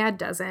 but my dad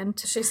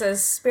doesn't. She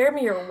says, spare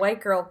me your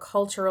white girl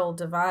cultural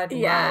divide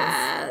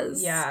love.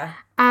 Yeah.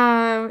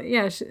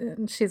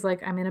 She's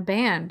like, I'm in a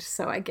band,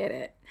 so I get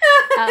it.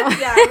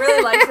 Yeah, I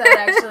really like that,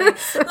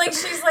 actually. Like,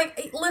 she's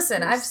like,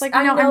 listen, I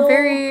know I'm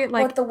very,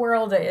 like, what the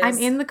world is. I'm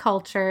in the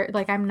culture.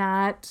 Like, I'm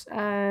not,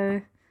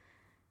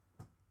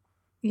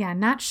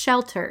 not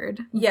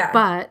sheltered. Yeah.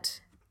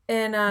 But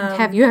and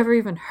have you ever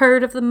even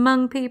heard of the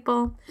Hmong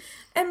people?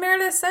 And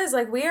Meredith says,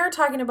 like, we are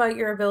talking about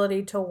your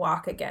ability to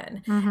walk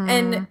again. Mm-hmm.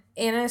 And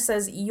Anna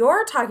says,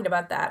 you're talking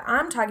about that.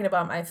 I'm talking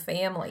about my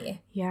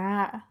family.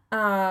 Yeah.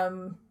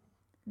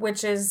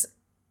 Which is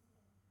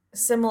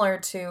similar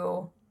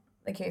to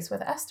the case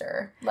with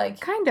Esther. Like,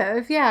 kind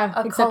of, yeah.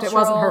 Except it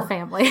wasn't her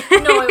family.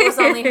 No, it was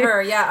only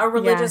her. Yeah, a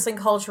religious and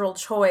cultural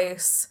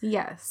choice.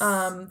 Yes.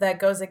 That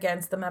goes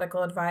against the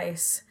medical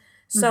advice.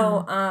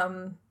 So,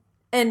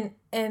 and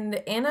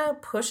Anna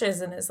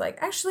pushes and is like,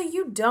 actually,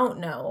 you don't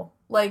know.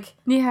 Like,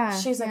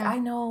 she's like, I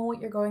know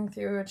what you're going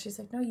through. And she's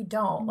like, no, you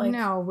don't. Like,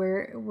 no,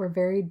 we're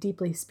very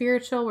deeply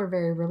spiritual. We're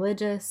very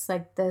religious.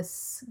 Like,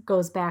 this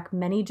goes back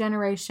many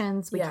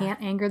generations. We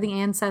can't anger the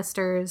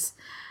ancestors.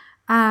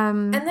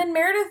 And then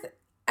Meredith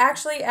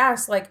actually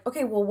asks, like,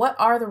 okay, well, what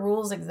are the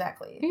rules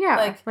exactly?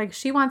 Yeah. Like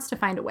she wants to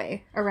find a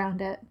way around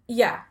it.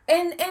 Yeah.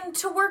 And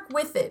to work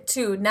with it,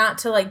 too. Not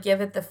to, like, give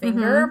it the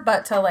finger,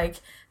 but to, like,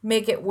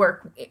 make it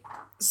work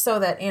so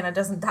that Anna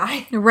doesn't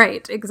die.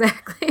 Right,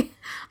 exactly.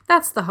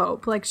 That's the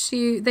hope. Like,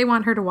 they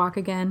want her to walk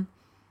again.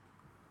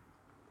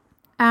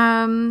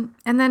 And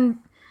then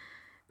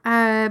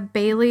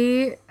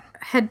Bailey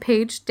had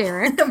paged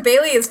Derek.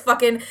 Bailey is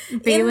fucking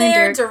Bailey in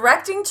there and Derek.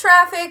 directing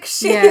traffic.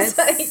 She's Yes.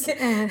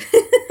 like...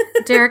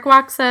 Derek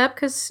walks up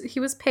because he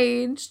was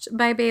paged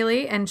by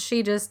Bailey, and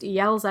she just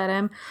yells at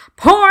him,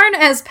 "Porn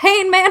as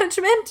pain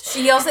management!"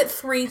 She yells it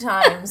 3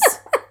 times.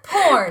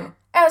 Porn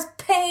as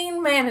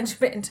pain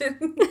management.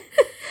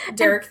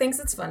 Derek thinks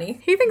it's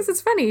funny. He thinks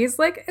it's funny. He's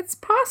like, it's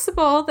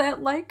possible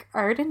that, like,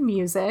 art and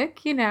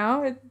music, you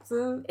know, it's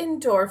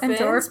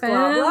Endorphins,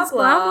 blah, blah,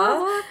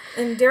 blah.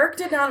 And Derek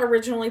did not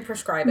originally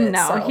prescribe it.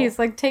 No, so. he's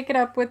like, take it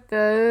up with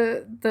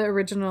the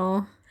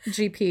original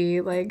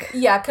GP, like.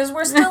 Yeah, because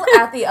we're still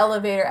at the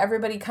elevator.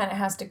 Everybody kind of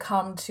has to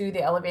come to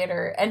the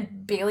elevator.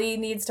 And Bailey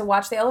needs to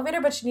watch the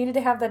elevator, but she needed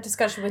to have that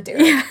discussion with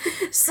Derek. Yeah.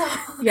 So,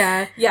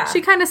 yeah. Yeah.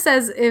 She kind of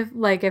says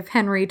if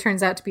Henry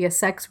turns out to be a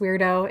sex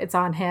weirdo, it's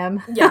on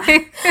him. Yeah.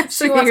 It's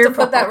She wants to put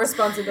fault. that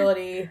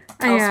responsibility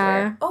elsewhere.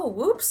 Yeah. Oh,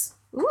 whoops.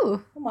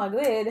 Ooh. Oh my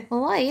god.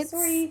 Lights.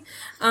 Sorry.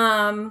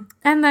 And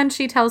then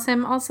she tells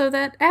him also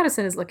that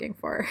Addison is looking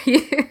for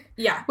her.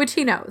 Yeah. Which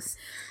he knows.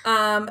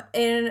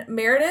 And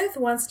Meredith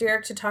wants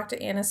Derek to talk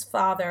to Anna's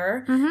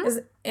father. Mm-hmm.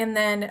 And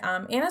then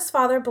Anna's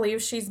father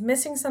believes she's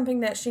missing something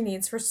that she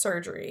needs for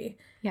surgery.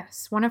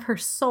 Yes, one of her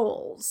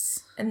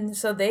souls. And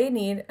so they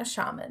need a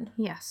shaman.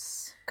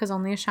 Yes, because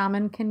only a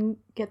shaman can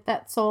get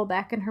that soul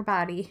back in her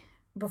body.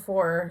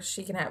 Before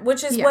she can have...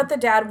 Which is what the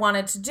dad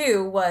wanted to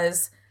do,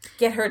 was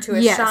get her to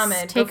a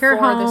shaman. Take her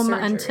before the home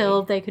surgery.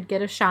 until they could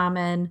get a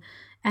shaman.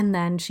 And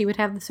then she would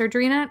have the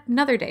surgery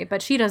another day.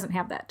 But she doesn't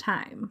have that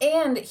time.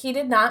 And he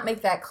did not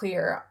make that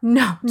clear.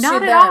 No, not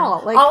to at them.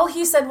 all. Like, all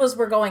he said was,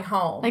 we're going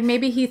home. Like,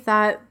 maybe he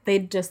thought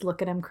they'd just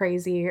look at him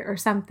crazy or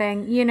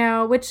something, you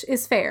know, which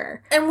is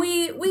fair. And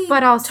we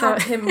but also,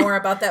 talked to him more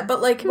about that.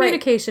 But, like,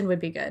 communication would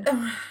be good.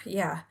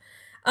 Yeah.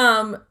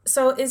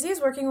 So Izzy is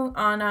working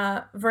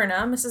on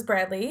Verna, Mrs.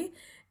 Bradley,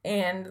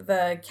 and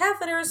the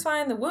catheter is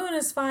fine, the wound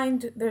is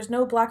fine, there's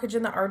no blockage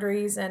in the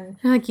arteries, and...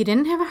 Like, you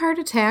didn't have a heart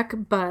attack,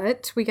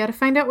 but we got to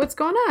find out what's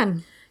going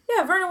on.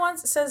 Yeah, Verna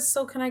says,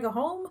 so can I go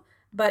home?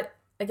 But,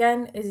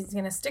 again, Izzy's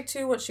going to stick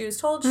to what she was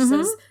told. She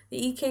says, the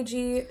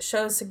EKG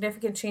shows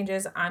significant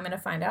changes. I'm going to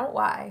find out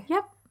why.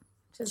 Yep.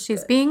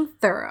 She's good. being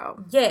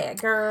thorough. Yeah,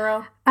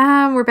 girl.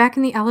 We're back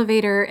in the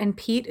elevator, and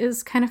Pete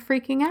is kind of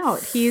freaking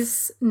out.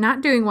 He's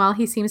not doing well.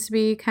 He seems to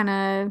be kind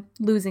of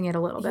losing it a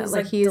little bit.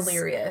 He's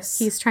delirious.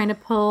 He's trying to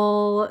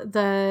pull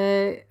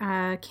the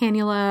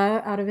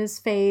cannula out of his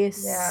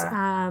face.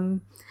 Yeah.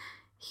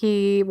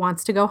 He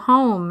wants to go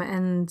home,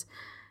 and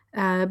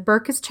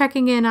Burke is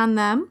checking in on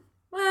them.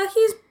 Well,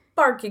 he's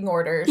barking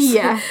orders.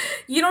 Yeah.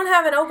 You don't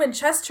have an open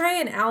chest tray,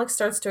 and Alex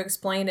starts to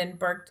explain, and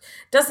Burke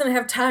doesn't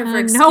have time for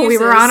excuses. No, we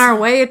were on our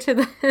way to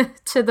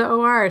the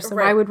OR, so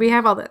why would we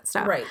have all that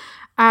stuff? Right.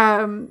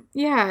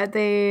 Yeah,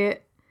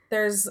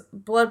 There's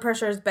blood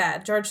pressure is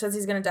bad. George says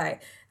he's going to die.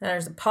 Then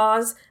there's a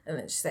pause, and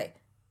then she say,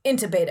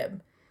 intubate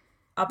him.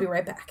 I'll be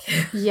right back.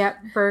 Yep,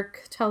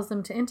 Burke tells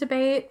them to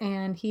intubate,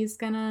 and he's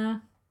going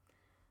to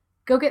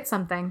go get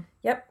something.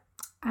 Yep.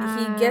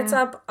 He gets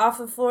up off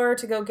the floor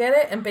to go get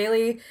it, and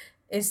Bailey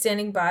is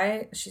standing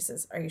by. She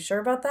says, are you sure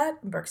about that?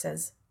 And Burke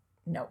says,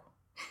 no.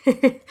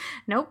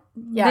 Nope.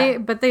 Yeah.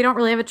 But they don't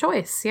really have a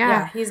choice.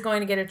 Yeah, he's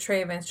going to get a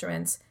tray of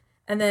instruments.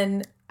 And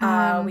then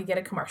we get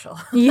a commercial.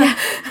 Yeah.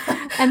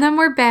 And then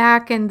we're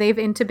back, and they've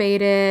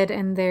intubated,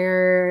 and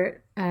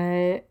they're...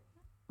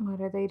 what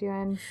are they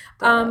doing?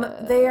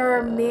 They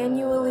are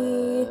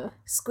manually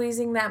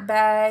squeezing that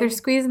bag. They're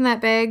squeezing that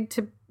bag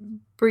to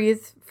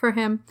breathe for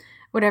him.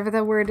 Whatever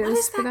the word is. What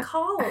is for that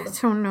called? I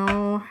don't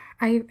know.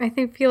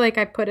 I feel like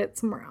I put it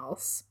somewhere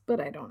else, but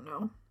I don't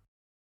know.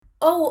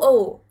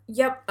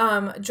 Yep.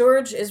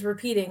 George is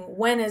repeating,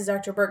 when is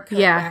Dr. Burke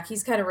coming back?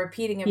 He's kind of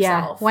repeating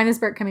himself. Yeah. When is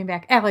Burke coming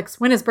back? Alex,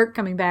 when is Burke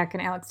coming back?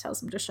 And Alex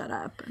tells him to shut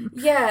up.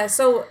 Yeah,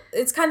 so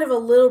it's kind of a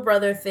little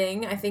brother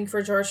thing, I think,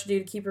 for George to do,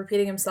 to keep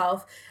repeating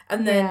himself.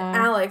 And then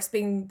Alex,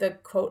 being the,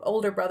 quote,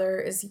 older brother,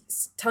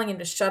 is telling him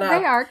to shut up.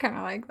 They are kind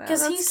of like that.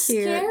 Because he's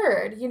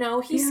scared, you know?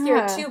 He's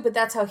scared too, but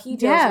that's how he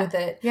deals with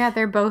it. Yeah,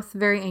 they're both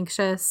very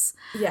anxious.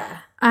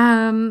 Yeah.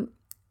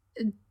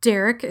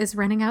 Derek is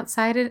running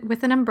outside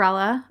with an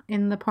umbrella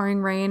in the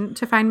pouring rain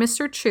to find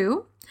Mr.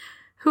 Chu,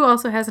 who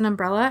also has an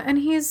umbrella, and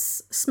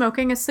he's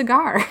smoking a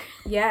cigar.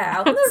 Yeah,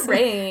 out in the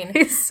rain.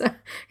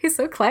 He's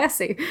so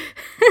classy.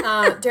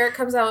 Derek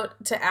comes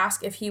out to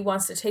ask if he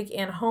wants to take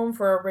Anne home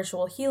for a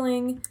ritual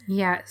healing.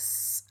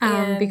 Yes,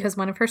 because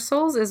one of her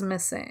souls is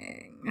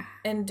missing.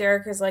 And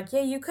Derek is like,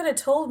 yeah, you could have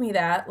told me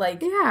that.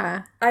 Like,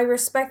 yeah, I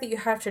respect that you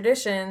have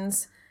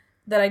traditions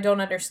that I don't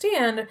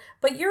understand,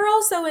 but you're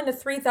also in a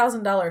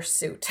 $3,000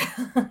 suit.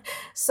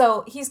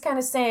 So he's kind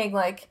of saying,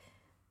 like,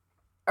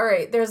 all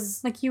right,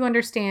 there's... Like, you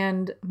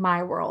understand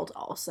my world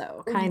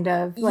also, kind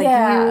of.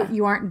 Like,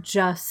 you aren't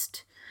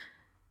just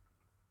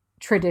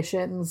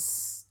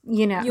traditions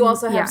you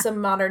also have some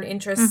modern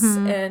interests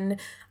and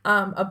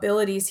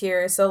abilities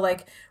here. So,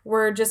 like,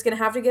 we're just going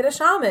to have to get a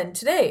shaman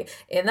today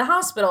in the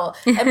hospital.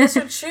 And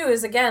Mr. Chu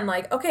is, again,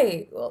 like,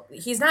 okay, well,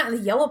 he's not in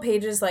the yellow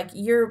pages. Like,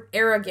 you're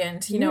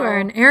arrogant, you know. You are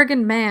an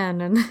arrogant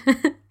man.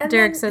 And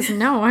Derek says,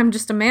 no, I'm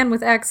just a man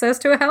with access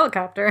to a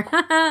helicopter.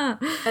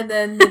 And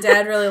then the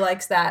dad really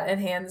likes that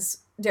and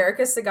hands Derek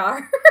a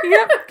cigar.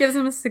 Yep. Gives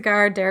him a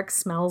cigar. Derek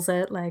smells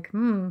it like,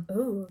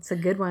 ooh, it's a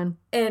good one.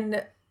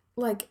 And,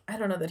 like, I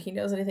don't know that he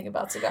knows anything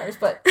about cigars,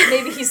 but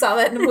maybe he saw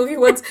that in a movie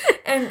once.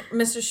 And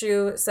Mr.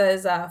 Shu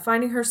says,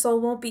 finding her soul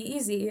won't be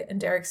easy. And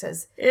Derek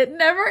says, it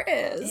never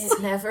is.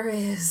 It never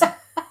is.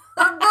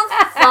 What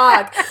the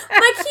fuck?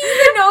 Like, he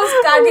even knows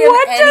goddamn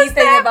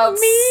anything about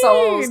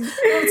souls. Oh,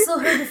 it's so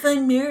hard to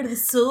find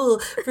Meredith's soul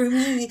for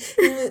me.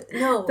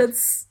 No.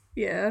 That's,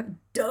 yeah.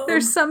 Dumb.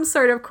 There's some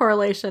sort of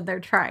correlation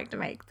they're trying to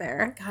make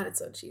there. God, it's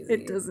so cheesy.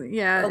 It doesn't,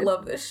 yeah. I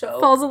love this show.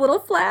 Falls a little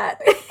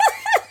flat.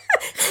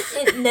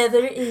 It never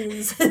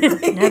is.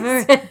 It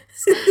never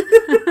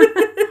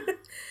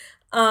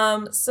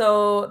is.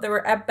 So they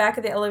were back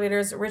at the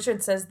elevators.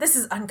 Richard says, this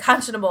is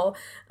unconscionable.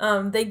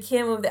 They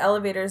can't move the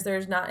elevators.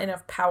 There's not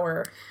enough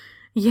power.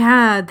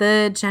 Yeah,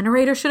 the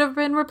generator should have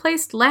been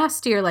replaced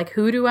last year. Like,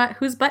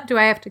 whose butt do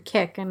I have to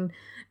kick? And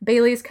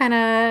Bailey's kind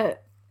of...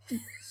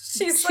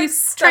 She's like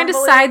trying to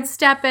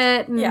sidestep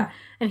it. And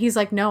he's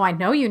like, no, I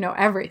know you know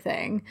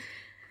everything.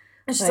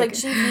 And she's like,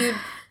 Chief, you'd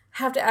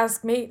have to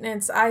ask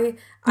maintenance. I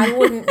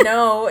wouldn't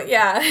know.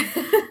 Yeah.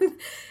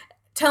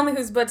 Tell me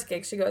whose butt to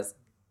kick. She goes,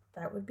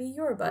 that would be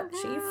your butt,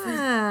 Chief.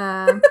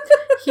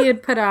 He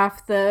had put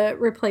off the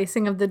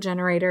replacing of the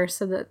generator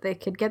so that they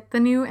could get the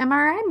new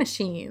MRI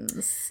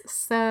machines.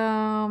 So...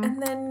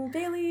 And then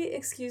Bailey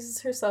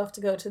excuses herself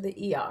to go to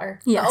the ER.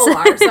 Yes. The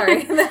OR,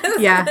 sorry.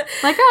 Yeah.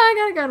 Like,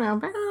 I gotta go now.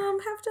 But...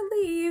 have to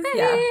leave.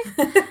 Hey.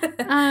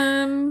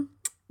 Yeah.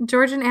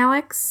 George and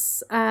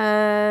Alex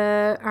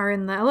are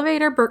in the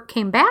elevator. Burke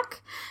came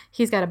back.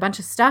 He's got a bunch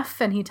of stuff,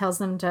 and he tells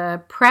them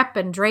to prep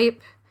and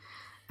drape.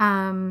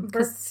 Burke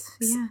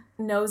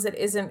knows it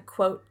isn't,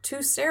 quote,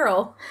 too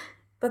sterile,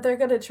 but they're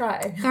going to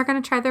try. They're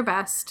going to try their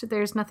best.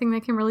 There's nothing they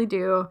can really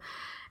do.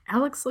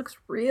 Alex looks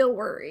real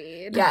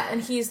worried. Yeah,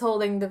 and he's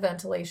holding the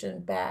ventilation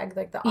bag,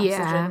 like the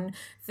oxygen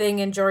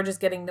thing, and George is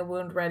getting the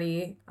wound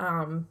ready,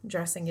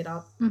 dressing it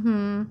up.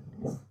 Mm-hmm.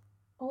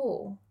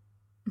 Oh.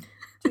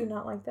 Do you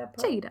not like that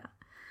part? Jada.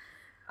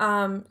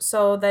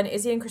 So then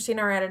Izzy and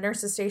Christina are at a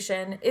nurse's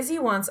station. Izzy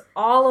wants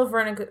all of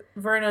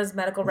Verna's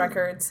medical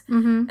records.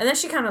 Mm-hmm. And then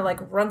she kind of, like,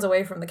 runs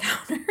away from the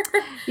counter.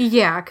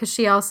 Yeah, because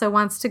she also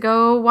wants to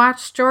go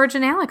watch George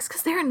and Alex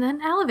because they're in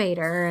an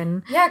elevator.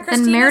 And Christina's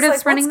then Meredith's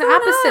like, running the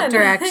opposite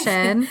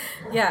direction.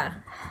 Yeah.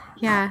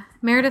 Yeah.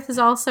 Meredith is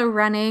also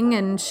running,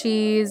 and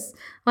she's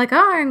like,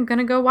 oh, I'm going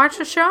to go watch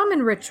a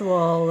shaman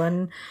ritual.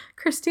 And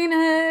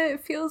Christina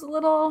feels a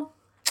little...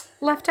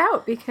 left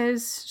out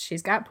because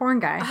she's got porn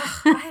guy.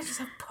 I just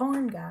have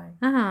porn guy.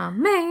 Oh,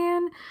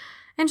 man.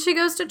 And she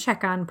goes to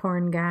check on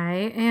porn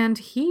guy, and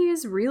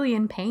he's really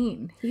in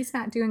pain. He's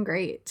not doing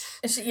great.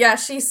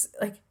 She's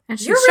like, and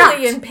she's you're shocked.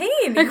 really in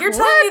pain. Like, you're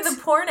telling me the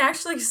porn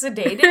actually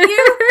sedated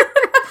you?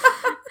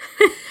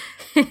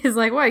 He's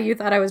like, what, you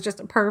thought I was just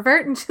a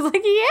pervert? And she's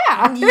like,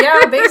 yeah.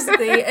 Yeah,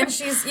 basically. And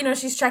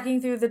she's checking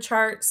through the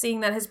chart, seeing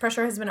that his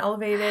pressure has been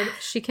elevated.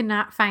 She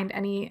cannot find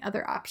any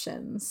other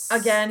options.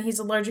 Again, he's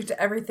allergic to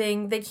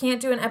everything. They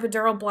can't do an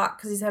epidural block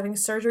because he's having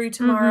surgery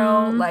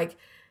tomorrow. Mm-hmm. Like,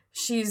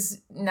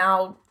 she's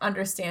now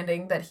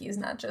understanding that he's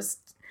not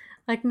just...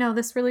 Like, no,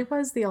 this really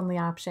was the only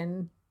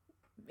option.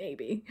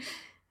 Maybe.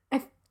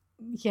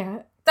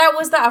 Yeah. That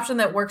was the option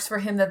that works for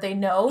him that they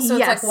know. So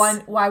yes. It's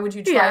like, why would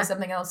you try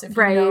something else if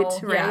you know?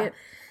 Right.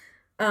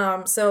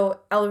 Yeah.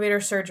 So elevator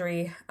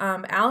surgery.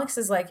 Alex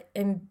is like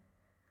in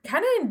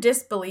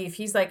disbelief.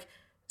 He's like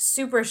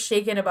super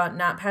shaken about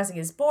not passing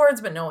his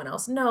boards, but no one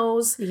else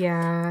knows.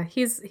 Yeah.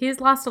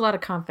 He's lost a lot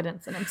of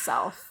confidence in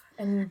himself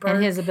and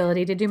his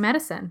ability to do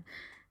medicine.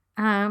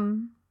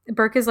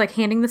 Burke is like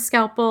handing the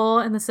scalpel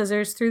and the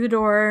scissors through the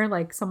door.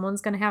 Like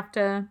someone's going to have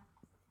to...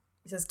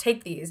 He says,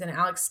 take these, and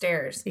Alex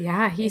stares.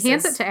 Yeah, he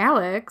hands it to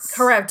Alex.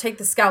 Karev, take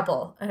the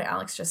scalpel. And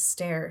Alex just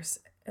stares.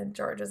 And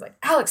George is like,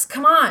 Alex,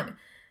 come on.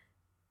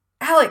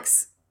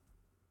 Alex.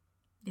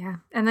 Yeah,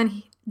 and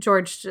then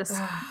George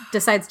just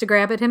decides to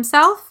grab it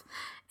himself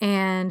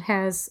and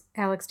has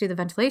Alex do the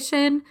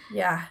ventilation.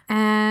 Yeah.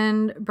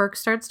 And Burke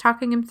starts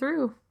talking him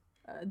through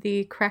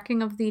the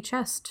cracking of the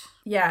chest.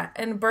 Yeah,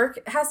 and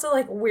Burke has to,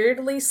 like,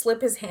 weirdly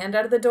slip his hand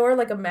out of the door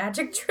like a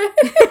magic trick.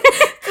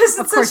 Because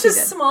it's such a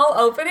small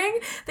opening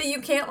that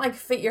you can't, like,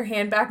 fit your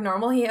hand back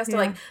normal. He has to,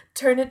 like,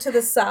 turn it to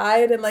the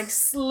side and, like,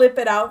 slip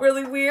it out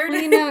really weird.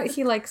 Well, you know,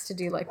 he likes to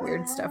do, like,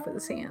 weird stuff with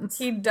his hands.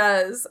 He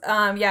does.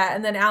 Yeah,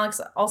 and then Alex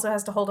also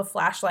has to hold a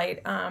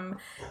flashlight. And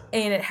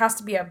it has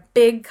to be a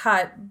big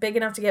cut, big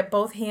enough to get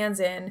both hands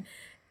in.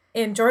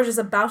 And George is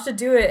about to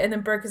do it, and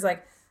then Burke is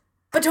like,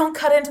 but don't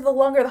cut into the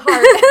lung or the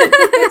heart.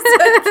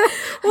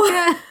 Like, well,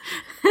 yeah.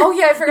 Oh,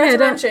 yeah, I forgot to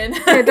mention.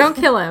 Yeah, don't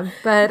kill him.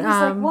 But he's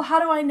like, well, how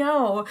do I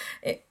know?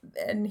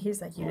 And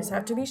he's like, you just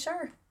have to be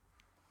sure.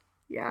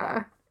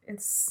 Yeah.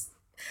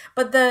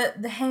 But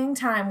the hang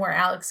time where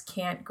Alex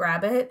can't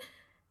grab it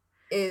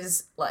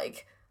is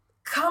like,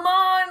 come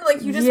on,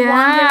 like you just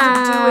want him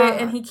to do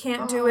it and he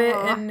can't do it,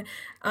 and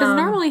because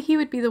normally he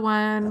would be the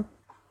one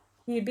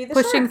he'd be the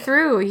pushing shark.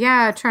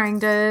 through, trying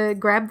to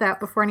grab that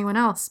before anyone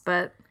else,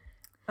 but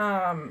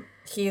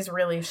he's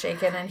really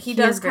shaken, and he is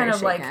does very kind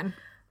of shaken. like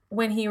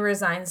when he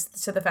resigns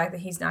to the fact that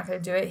he's not going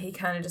to do it, he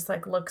kind of just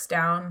like looks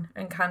down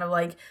and kind of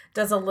like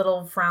does a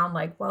little frown,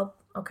 like, well,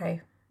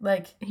 okay,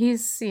 like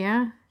he's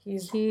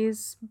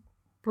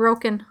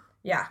broken.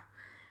 Yeah.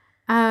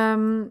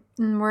 And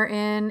we're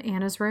in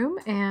Anna's room,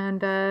 and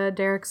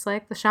Derek's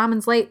like, the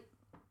shaman's late.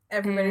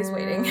 Everybody's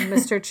waiting.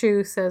 Mr.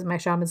 Chu says, my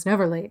shaman's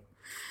never late.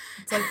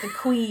 It's like the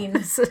queen.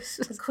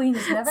 The queen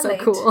is never so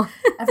late. Cool.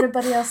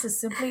 Everybody else is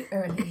simply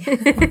early.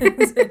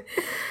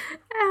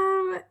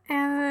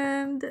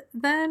 And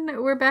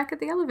then we're back at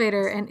the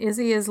elevator, and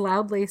Izzy is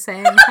loudly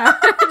saying how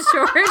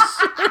George...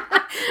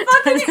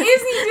 Fucking Izzy,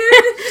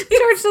 dude!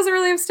 George doesn't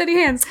really have steady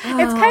hands.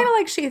 It's kind of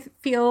like she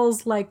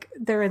feels like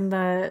they're in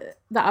the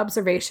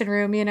observation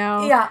room, you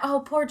know? Yeah.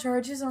 Oh, poor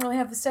George. He doesn't really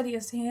have the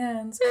steadiest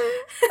hands.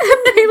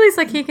 Bailey's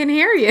like, he can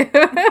hear you.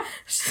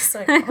 She's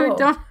like,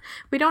 oh.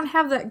 We don't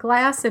have that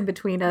glass in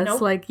between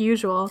us like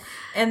usual.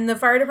 And the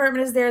fire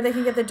department is there. They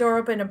can get the door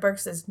open. And Burke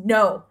says,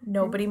 no,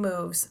 nobody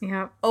moves.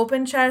 Yeah.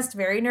 Open chest,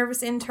 very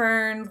nervous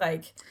intern.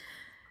 Like,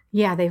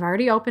 yeah, they've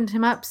already opened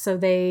him up. So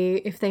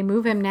if they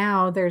move him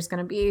now, there's going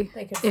to be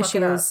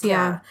issues.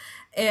 Yeah.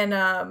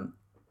 And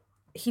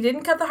he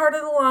didn't cut the heart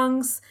of the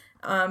lungs.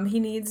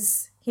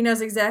 He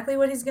knows exactly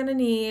what he's going to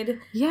need.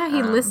 Yeah,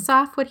 he lists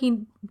off what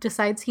he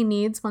decides he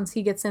needs once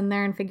he gets in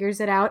there and figures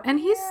it out. And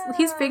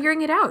he's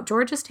figuring it out.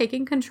 George is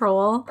taking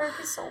control. Burke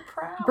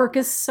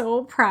is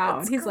so proud.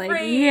 That's he's great.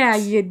 Like, yeah,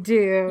 you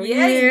do.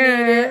 Yeah, you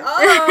need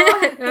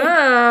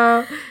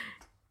it.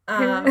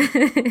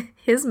 Oh.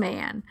 His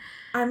man.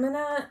 I'm going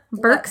to...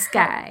 Burke's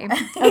guy.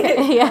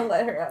 Okay, I'll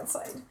let her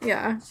outside.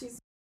 Yeah.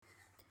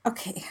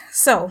 Okay,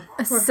 so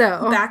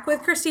back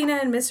with Christina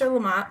and Mr.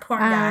 Lamont, porn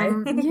guy.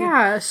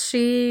 Yeah,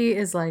 she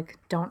is like,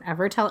 don't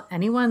ever tell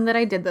anyone that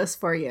I did this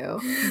for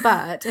you.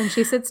 And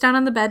she sits down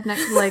on the bed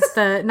next, like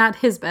not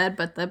his bed,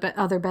 but the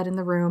other bed in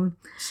the room.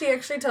 She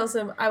actually tells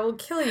him, I will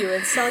kill you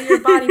and sell your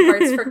body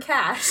parts for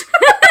cash.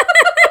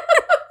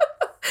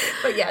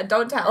 But yeah,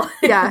 don't tell.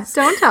 Yeah,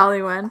 don't tell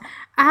anyone.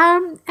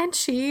 And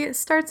she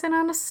starts in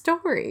on a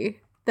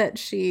story that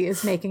she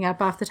is making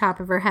up off the top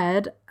of her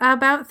head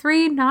about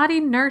 3 naughty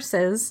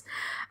nurses.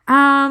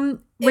 Which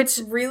it's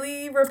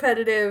really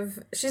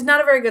repetitive. She's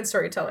not a very good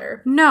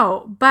storyteller.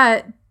 No,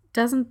 but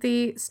doesn't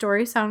the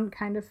story sound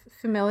kind of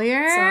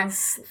familiar?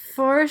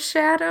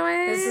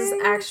 Foreshadowing. This is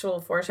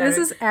actual foreshadowing.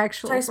 This is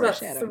actual Talks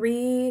foreshadowing. About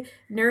 3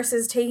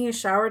 nurses taking a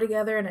shower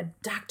together and a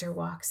doctor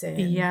walks in.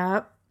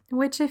 Yep.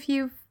 Which if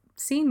you've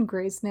seen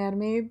Grey's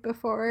Anatomy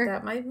before,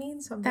 that might mean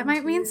something. That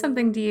might mean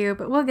something to you,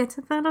 but we'll get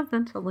to that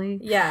eventually.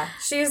 Yeah,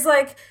 she's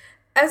like,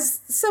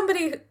 as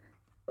somebody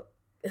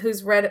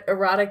who's read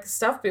erotic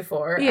stuff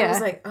before, I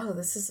was like, oh,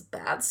 this is a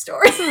bad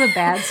story. This is a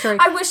bad story.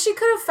 I wish she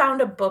could have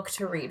found a book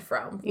to read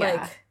from.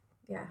 Yeah.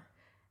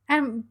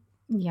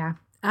 Yeah.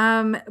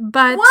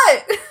 But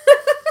what?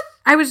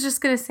 I was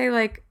just gonna say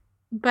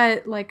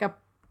but a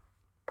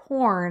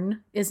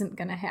porn isn't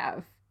gonna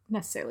have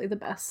necessarily the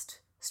best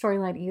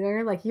storyline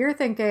either. Like, you're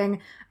thinking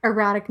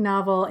erotic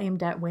novel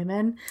aimed at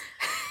women.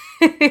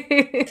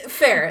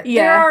 Fair.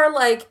 Yeah. There are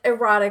like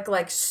erotic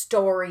like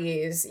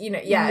stories, you know.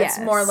 Yeah, yes.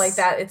 It's more like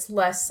that. It's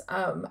less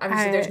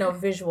obviously there's no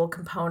visual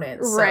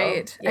components. So,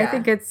 right. yeah. I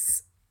think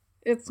it's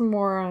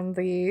more on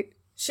the...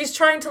 She's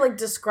trying to like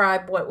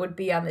describe what would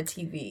be on the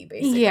TV,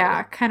 basically.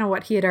 Yeah, kind of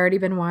what he had already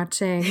been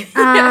watching. She's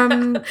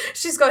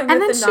going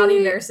with the naughty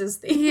nurses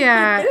theme.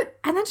 Yeah.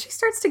 And then she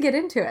starts to get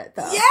into it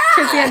though. Yeah.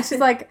 Because yeah, she's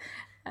like,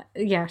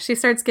 she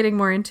starts getting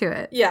more into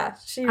it. Yeah,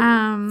 she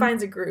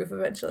finds a groove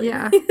eventually.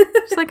 Yeah.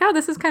 She's like, oh,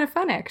 this is kind of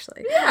fun,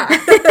 actually. Yeah.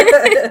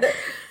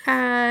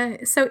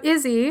 So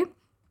Izzy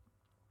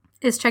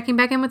is checking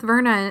back in with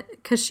Verna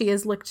because she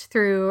has looked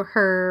through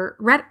her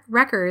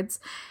records.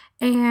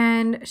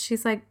 And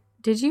she's like,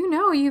 did you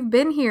know you've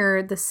been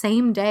here the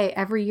same day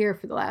every year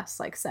for the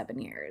last,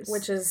 7 years?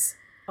 Which is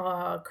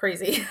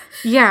crazy.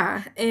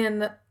 Yeah.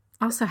 And...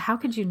 also, how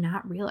could you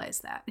not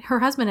realize that? Her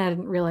husband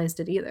hadn't realized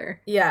it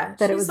either. Yeah.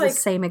 That it was the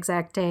same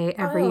exact day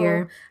every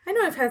year. I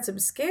know I've had some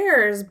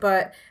scares,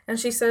 but... And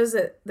she says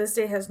that this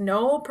day has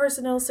no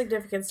personal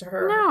significance to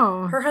her.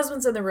 No. Her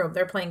husband's in the room.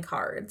 They're playing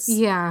cards.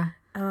 Yeah.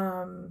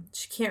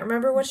 She can't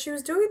remember what she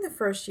was doing the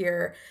first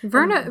year.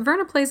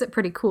 Verna plays it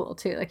pretty cool,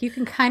 too. Like, you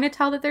can kind of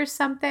tell that there's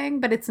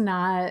something, but it's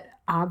not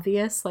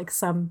obvious. Like,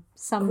 some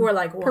who are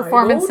like,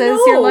 performances,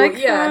 you're like...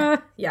 Yeah.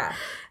 Yeah.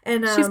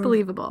 And she's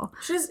believable.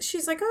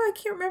 She's like, oh, I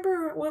can't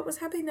remember what was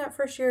happening that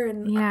first year.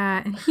 And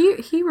yeah, and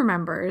he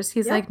remembers.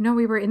 He's like, no,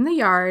 we were in the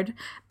yard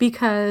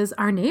because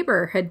our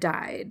neighbor had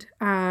died.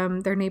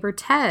 Their neighbor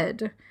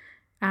Ted.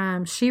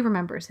 She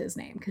remembers his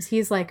name because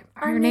he's like,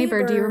 our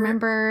neighbor. Do you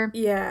remember?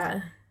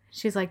 Yeah.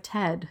 She's like,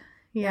 Ted.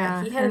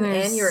 Yeah. He had an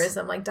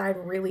aneurysm, died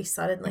really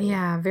suddenly.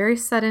 Yeah, very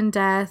sudden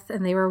death,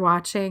 and they were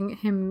watching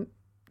him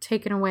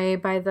taken away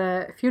by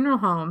the funeral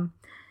home.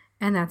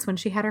 And that's when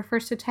she had her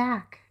first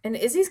attack. And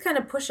Izzy's kind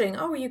of pushing,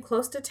 oh, were you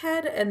close to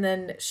Ted? And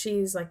then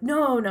she's like,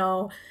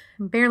 no.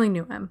 Barely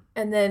knew him.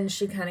 And then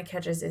she kind of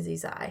catches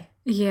Izzy's eye.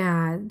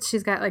 Yeah,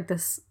 she's got like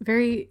this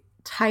very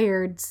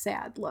tired,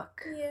 sad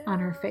look on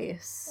her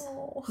face.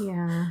 Oh.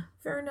 Yeah.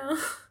 Verna.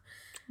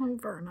 Oh,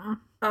 Verna.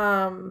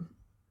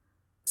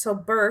 So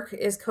Burke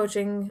is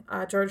coaching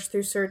George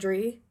through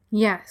surgery.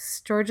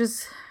 Yes, George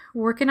is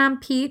working on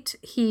Pete.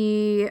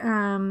 He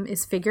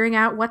is figuring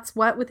out what's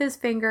what with his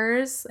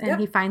fingers, and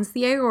he finds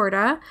the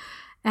aorta,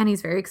 and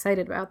he's very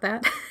excited about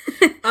that.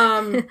 Like,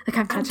 I'm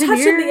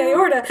touching the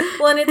aorta.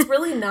 Well, and it's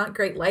really not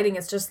great lighting.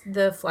 It's just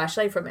the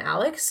flashlight from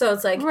Alex. So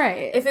it's like,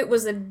 if it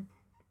was in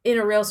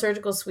a real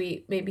surgical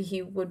suite, maybe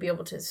he would be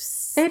able to...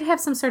 They'd have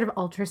some sort of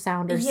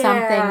ultrasound or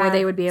something where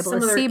they would be able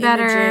to see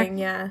better.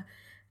 Imaging,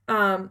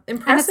 impressive.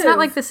 And it's not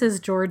like this is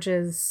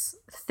George's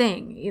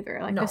thing either.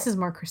 Like, this is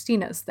more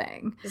Christina's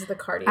thing. This is the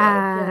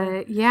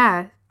cardio.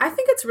 Yeah. I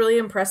think it's really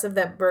impressive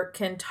that Burke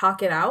can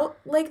talk it out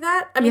like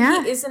that. I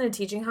mean, he is in a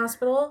teaching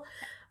hospital.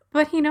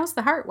 But he knows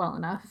the heart well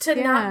enough. To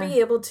not be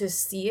able to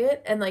see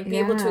it and, like, be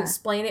able to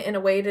explain it in a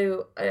way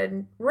to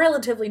a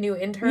relatively new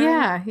intern.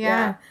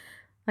 Yeah.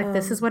 Like,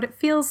 this is what it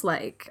feels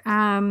like.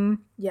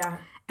 Yeah.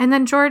 And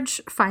then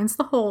George finds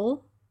the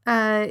hole.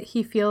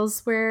 He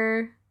feels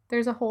where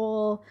there's a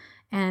hole,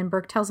 and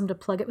Burke tells him to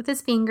plug it with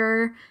his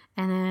finger,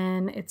 and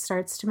then it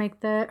starts to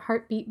make the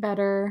heart beat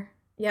better.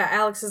 Yeah,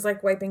 Alex is,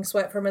 like, wiping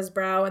sweat from his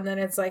brow, and then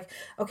it's like,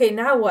 okay,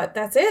 now what?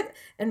 That's it?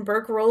 And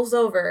Burke rolls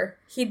over.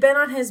 He'd been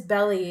on his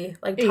belly,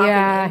 like, talking into the elevator.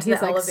 Yeah,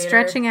 he's, like,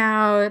 stretching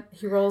out.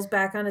 He rolls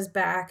back on his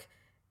back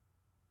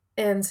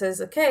and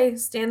says, okay,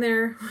 stand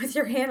there with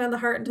your hand on the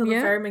heart until the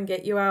firemen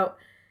get you out.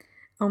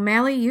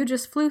 O'Malley, you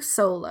just flew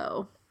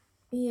solo.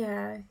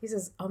 Yeah. He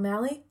says,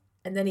 O'Malley?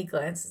 And then he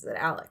glances at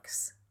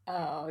Alex.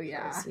 Oh,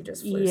 yeah. He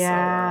just flew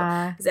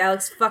solo. Because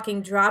Alex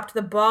fucking dropped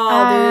the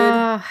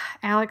ball, dude.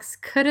 Alex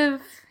could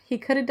have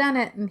done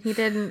it, and he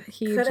didn't.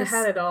 He could have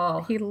had it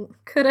all. He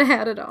could have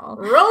had it all.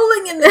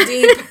 Rolling in the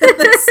deep.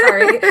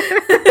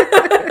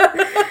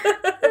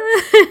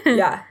 Sorry.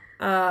 Yeah.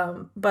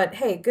 But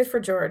hey, good for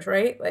George,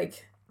 right?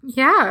 Like.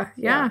 Yeah.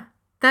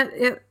 That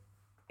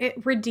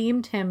it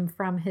redeemed him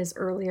from his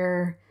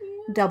earlier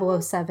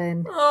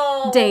 007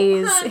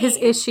 days, honey. His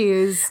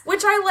issues.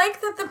 Which I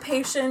like that the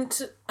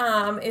patient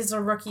is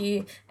a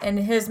rookie and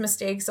his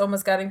mistakes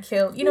almost got him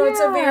killed. You know, it's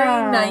a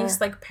very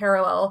nice, like,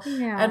 parallel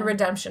and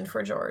redemption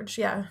for George.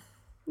 Yeah.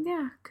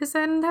 Yeah, because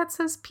then that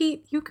says,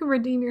 Pete, you can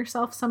redeem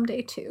yourself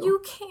someday too.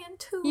 You can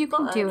too. You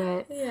can do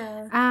it.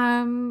 Yeah.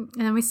 And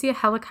then we see a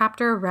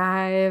helicopter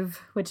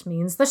arrive, which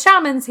means the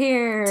shaman's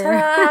here.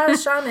 Ta-da,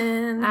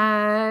 shaman.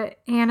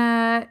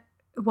 Anna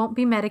won't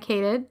be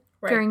medicated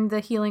during the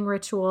healing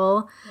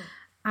ritual.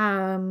 They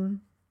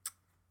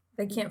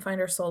can't find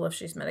her soul if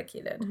she's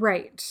medicated.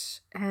 Right.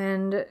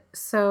 And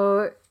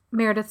so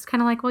Meredith's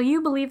kind of like, well,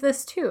 you believe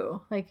this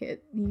too. Like,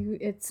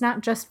 it's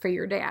not just for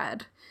your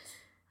dad.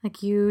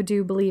 Like, you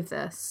do believe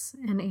this.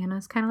 And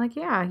Anna's kind of like,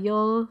 yeah,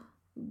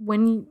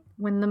 when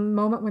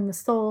the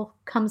soul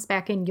comes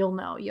back in, you'll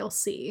know, you'll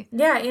see.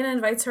 Yeah, Anna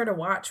invites her to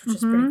watch, which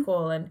is pretty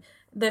cool. And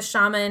the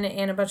shaman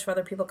and a bunch of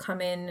other people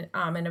come in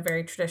a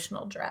very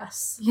traditional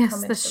dress.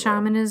 Yes, the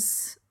shaman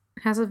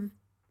has a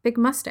big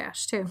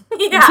mustache too.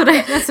 Yeah.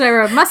 That's what I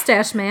wrote.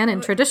 Mustache man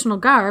in traditional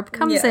garb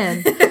comes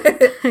in.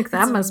 Like,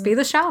 that must be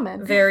the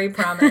shaman. Very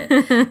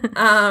prominent.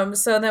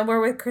 So then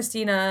we're with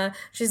Christina.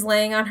 She's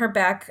laying on her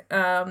back.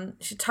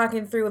 She's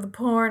talking through the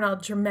porn, all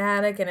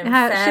dramatic and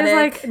emphatic. She has,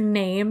 like,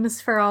 names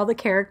for all the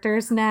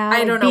characters now.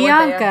 I don't know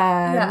Bianca. what they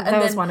are. Yeah,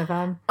 that was one of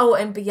them. Oh,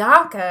 and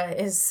Bianca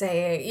is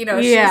saying, you know,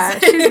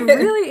 she's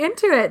really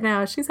into it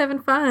now. She's having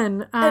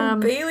fun.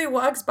 And Bailey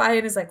walks by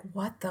and is like,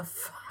 what the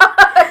fuck?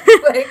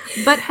 Like,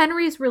 but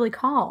Henry's really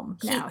calm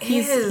now.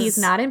 He's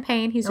not in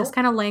pain. He's just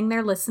kind of laying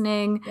there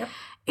listening. Yep.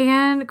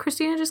 And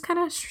Christina just kind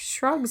of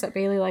shrugs at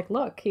Bailey like,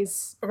 look,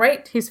 he's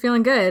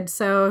feeling good.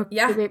 So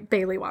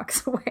Bailey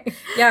walks away.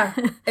 Yeah.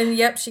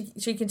 And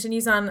she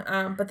continues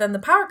on, but then the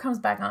power comes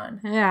back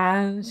on.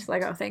 Yeah. And she's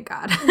like, oh, thank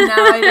God.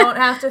 Now I don't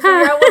have to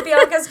figure out what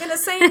Bianca's going to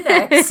say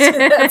next.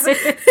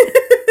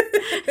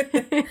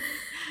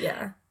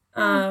 Yeah.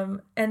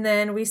 And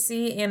then we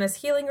see Anna's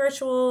healing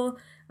ritual.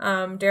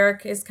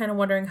 Derek is kind of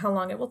wondering how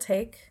long it will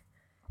take.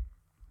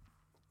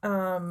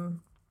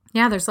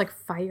 Yeah, there's, like,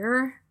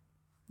 fire.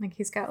 Like,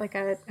 he's got, like,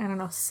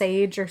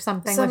 sage or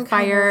something with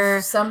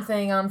fire.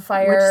 Something on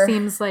fire. Which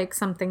seems like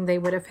something they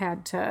would have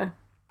had to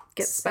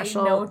get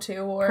special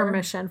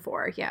permission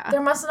for. Yeah.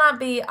 There must not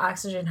be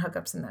oxygen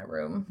hookups in that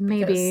room.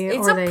 Maybe.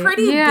 It's a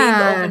pretty big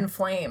open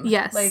flame.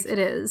 Yes, like, it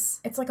is.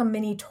 It's like a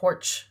mini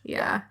torch.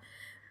 Yeah.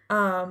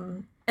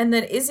 And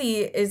then Izzy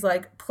is,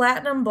 like,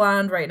 platinum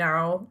blonde right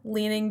now,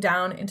 leaning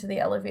down into the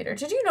elevator.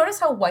 Did you notice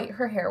how white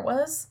her hair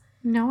was?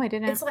 No, I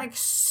didn't. It's, like,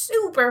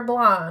 super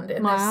blonde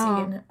in this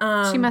scene.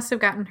 She must have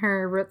gotten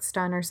her roots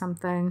done or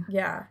something.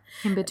 Yeah.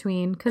 In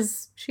between,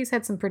 because she's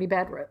had some pretty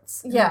bad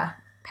roots. Yeah.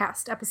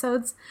 Past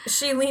episodes.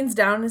 She leans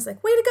down and is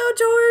like, way to go,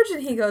 George.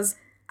 And he goes,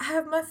 I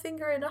have my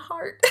finger in a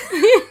heart.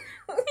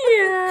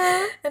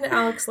 Yeah. And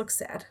Alex looks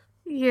sad.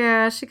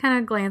 Yeah, she kind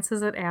of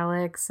glances at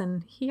Alex,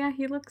 and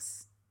he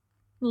looks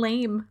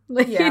lame.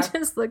 Like, he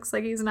just looks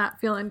like he's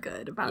not feeling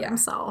good about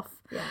himself.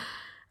 Yeah.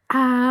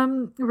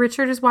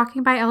 Richard is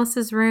walking by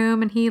Ellis's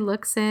room, and he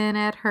looks in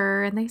at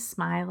her, and they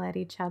smile at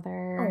each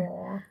other.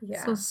 Oh,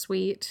 yeah. So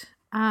sweet.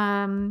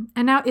 And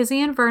now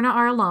Izzy and Verna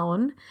are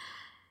alone,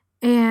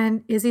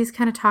 and Izzy's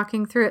kind of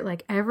talking through it.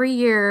 Like, every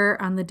year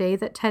on the day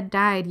that Ted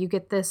died, you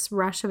get this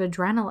rush of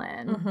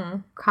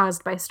adrenaline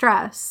caused by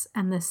stress,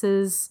 and this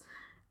is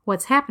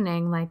what's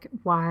happening. Like,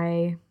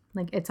 why?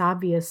 Like, it's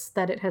obvious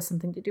that it has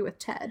something to do with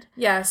Ted.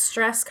 Yeah,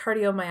 stress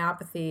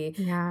cardiomyopathy.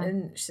 Yeah.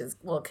 And she says,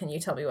 well, can you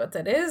tell me what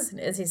that is? And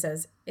Izzy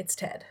says, it's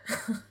Ted.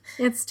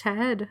 It's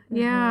Ted.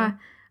 Yeah.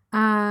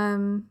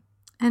 And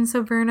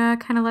so Verna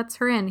kind of lets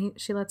her in.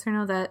 She lets her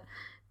know that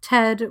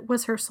Ted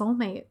was her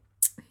soulmate.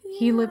 Yeah.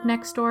 He lived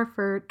next door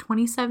for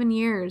 27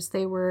 years.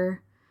 They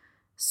were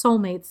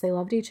soulmates. They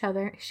loved each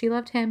other. She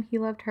loved him. He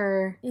loved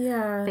her.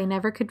 Yeah. They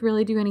never could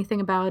really do anything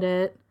about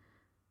it.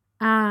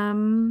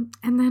 And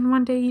then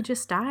one day he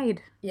just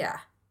died.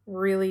 Yeah.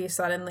 Really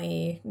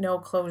suddenly, no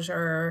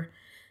closure.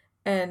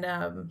 And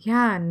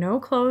yeah, no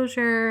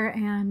closure,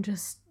 and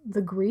just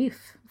the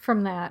grief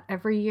from that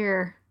every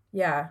year.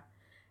 Yeah.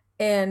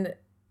 And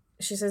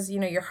she says, you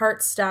know, your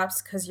heart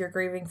stops because you're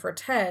grieving for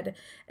Ted.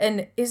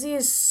 And Izzy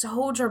is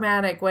so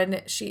dramatic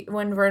when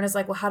Verna's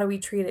like, well, how do we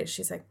treat it?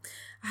 She's like,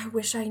 I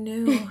wish I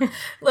knew.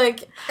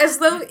 Like, as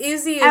though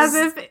Izzy is... As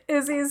if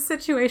Izzy's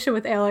situation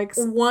with Alex...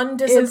 one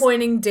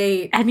disappointing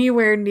date...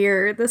 anywhere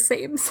near the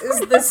same is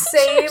the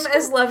same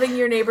as loving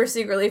your neighbor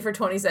secretly for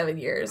 27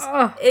 years.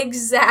 Oh.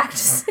 Exact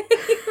same.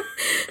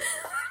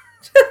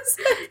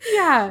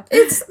 Yeah.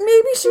 It's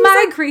maybe she's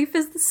my grief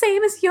is the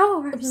same as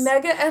yours.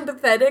 Mega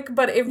empathetic,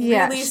 but it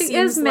really she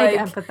seems is mega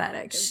like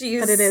empathetic.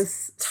 She's but it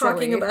is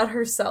talking silly. about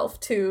herself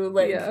too.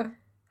 Like, yeah.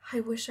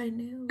 I wish I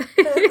knew.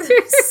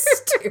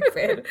 That's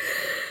stupid.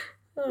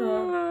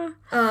 So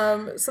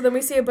then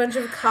we see a bunch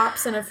of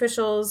cops and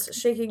officials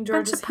shaking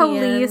George's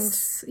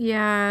police. hand.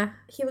 Yeah.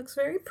 He looks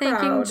very proud.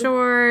 Thanking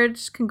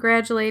George,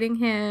 congratulating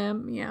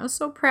him. Yeah,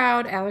 so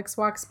proud. Alex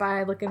walks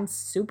by looking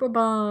super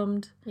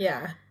bummed.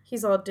 Yeah.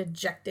 He's all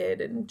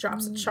dejected and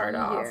drops a chart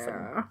off.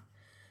 Yeah.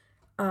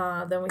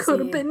 And, then we could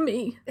have been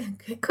me.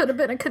 Could have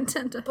been a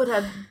contender.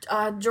 But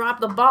I dropped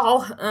the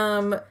ball.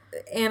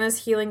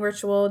 Anna's healing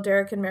ritual.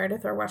 Derek and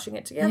Meredith are watching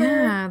it together.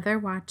 Yeah, they're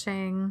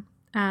watching.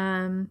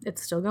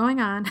 It's still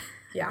going on.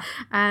 Yeah.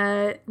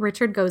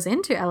 Richard goes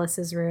into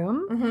Ellis's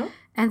room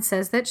and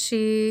says that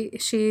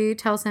she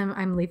tells him,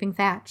 I'm leaving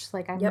Thatch.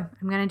 Like, I'm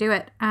going to do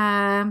it.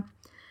 And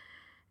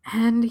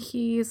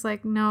he's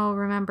like, no,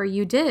 remember,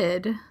 you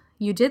did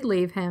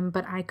leave him,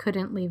 but I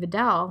couldn't leave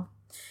Adele.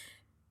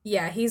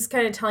 Yeah, he's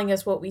kind of telling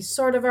us what we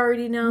sort of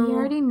already know. We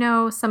already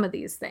know some of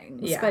these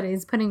things, but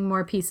he's putting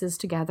more pieces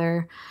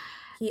together.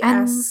 He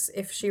asks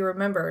if she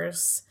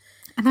remembers.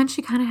 And then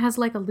she kind of has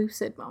like a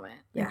lucid moment.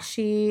 Yeah. Like,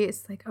 she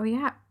is like, oh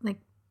yeah, like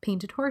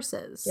painted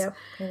horses. Yep,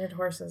 painted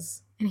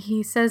horses. And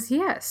he says,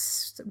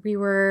 yes, we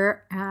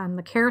were on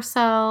the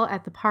carousel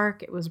at the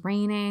park. It was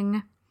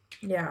raining.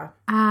 Yeah.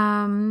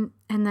 And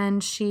then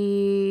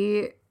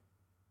she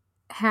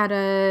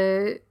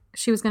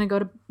was going to go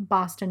to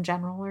Boston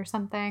General or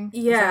something.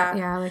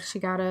 Yeah. Like she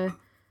got a...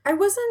 I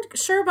wasn't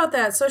sure about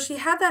that. So she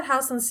had that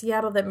house in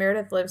Seattle that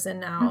Meredith lives in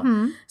now.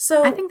 Mm-hmm.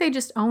 So I think they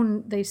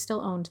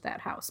still owned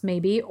that house,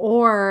 maybe.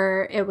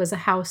 Or it was a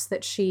house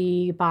that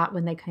she bought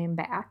when they came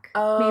back.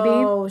 Maybe.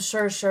 Oh,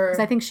 sure. Because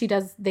I think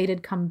they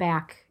did come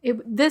back.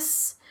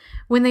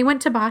 When they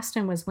went to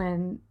Boston was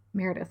when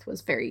Meredith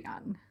was very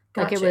young.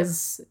 Gotcha. Like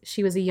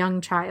she was a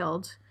young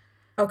child.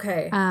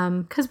 Okay.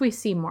 Because we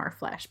see more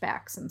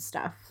flashbacks and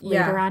stuff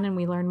later on, and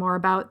we learn more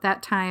about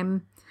that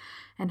time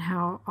and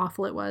how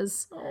awful it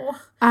was. Oh.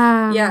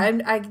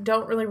 I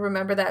don't really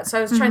remember that. So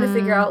I was trying to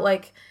figure out,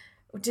 like,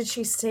 did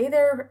she stay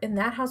there in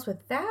that house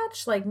with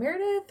Thatch, like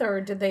Meredith, or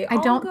did they all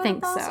I don't go think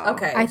to Boston? so.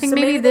 Okay. I think so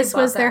maybe this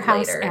was their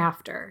house later.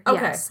 after.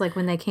 Okay. Yes, like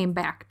when they came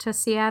back to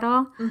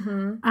Seattle.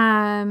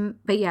 Mm-hmm.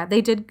 But yeah,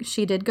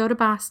 she did go to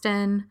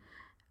Boston.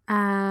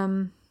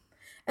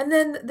 And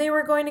then they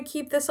were going to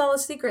keep this all a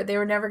secret. They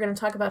were never going to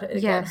talk about it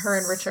again, her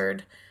and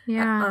Richard.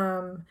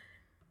 Yeah.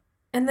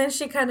 And then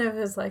she kind of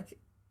is like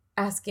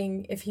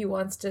asking if he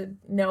wants to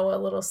know a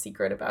little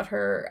secret about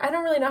her. I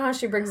don't really know how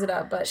she brings it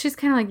up, but she's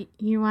kind of like,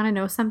 you want to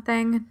know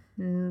something?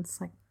 And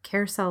it's like,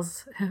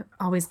 carousels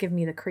always give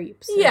me the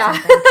creeps. Yeah.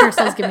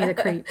 Carousels give me the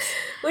creeps.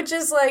 Which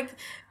is like,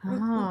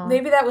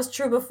 maybe that was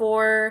true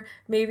before.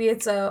 Maybe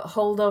it's a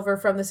holdover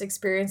from this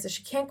experience that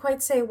she can't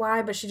quite say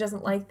why, but she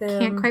doesn't like them.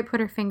 Can't quite put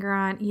her finger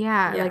on.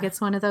 Yeah. Like it's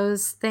one of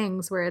those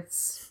things where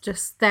it's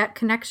just that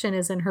connection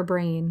is in her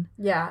brain.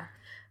 Yeah.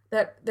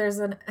 That there's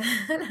an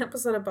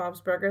episode of Bob's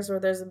Burgers where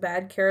there's a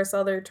bad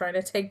carousel they're trying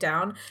to take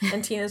down,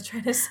 and Tina's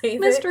trying to save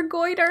Mr. it.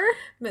 Goiter.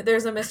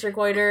 There's a Mr.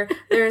 Goiter.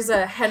 There's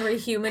a Henry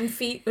Human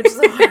Feet, which is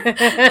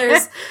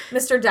there's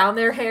Mr. Down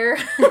There Hair.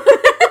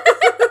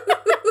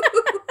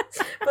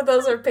 But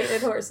those are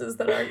painted horses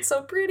that aren't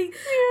so pretty.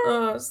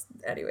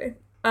 Anyway.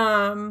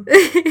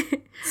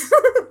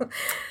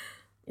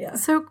 Yeah.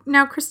 So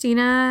now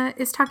Christina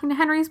is talking to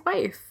Henry's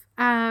wife.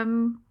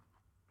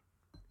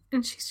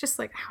 And she's just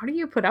like, how do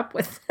you put up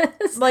with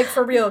this? Like,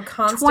 for real,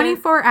 constant.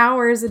 24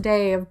 hours a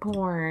day of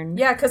porn.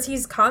 Yeah, because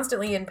he's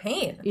constantly in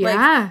pain.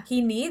 Yeah. Like, he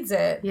needs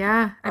it.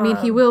 Yeah. I mean,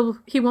 he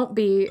won't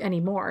be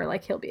anymore.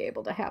 Like, he'll be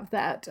able to have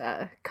that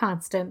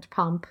constant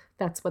pump.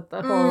 That's what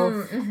the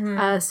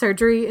whole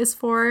surgery is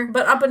for.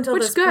 But up until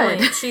Which this good.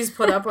 point, she's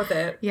put up with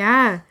it.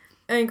 Yeah.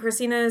 And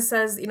Christina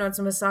says, you know, it's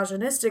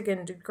misogynistic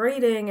and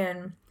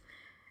degrading,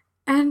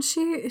 and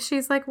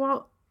she's like,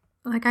 well,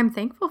 like, I'm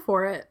thankful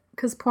for it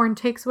because porn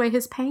takes away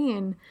his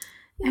pain.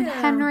 Yeah. And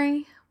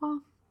Henry,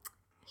 well,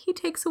 he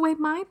takes away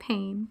my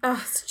pain. Ugh,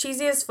 it's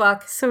cheesy as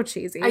fuck. So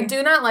cheesy. I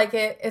do not like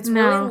it. It's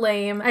really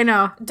lame. I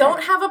know.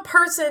 Don't have a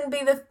person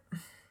be the...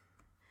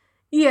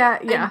 Yeah.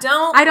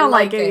 I don't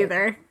like it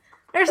either.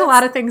 There's a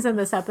lot of things in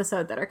this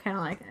episode that are kind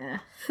of like,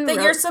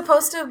 you're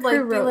supposed to,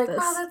 like, be like, this?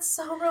 wow, that's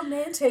so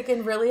romantic.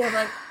 And really, I'm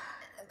like,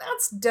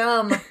 that's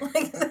dumb.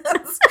 Like,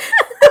 that's...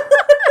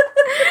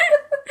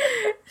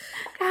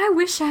 I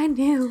wish I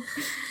knew.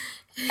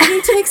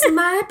 He takes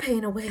my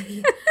pain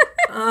away.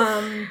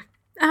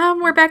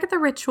 We're back at the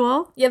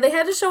ritual. Yeah, they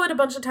had to show it a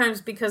bunch of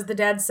times because the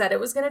dad said it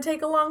was going to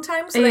take a long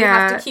time, so they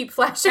have to keep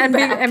flashing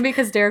back. And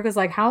because Derek was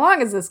like, how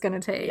long is this going to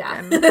take?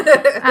 Yeah.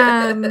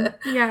 And,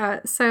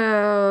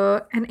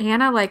 so, and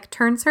Anna, like,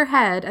 turns her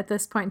head at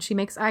this point, and she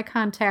makes eye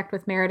contact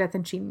with Meredith,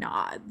 and she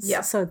nods.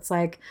 Yeah. So it's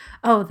like,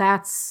 oh,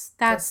 that's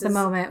the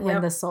moment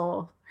when her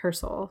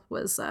soul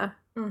was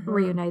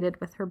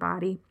reunited with her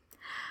body.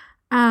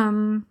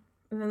 And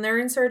then they're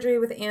in surgery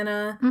with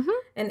Anna,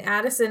 and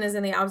Addison is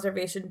in the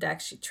observation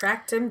deck. She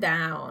tracked him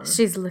down.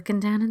 She's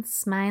looking down and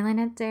smiling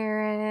at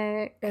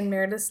Derek. And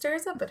Meredith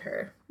stares up at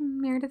her.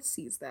 Meredith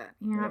sees that.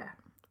 Yeah.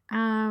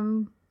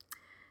 And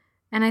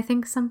I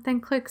think something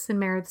clicks in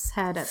Meredith's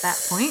head at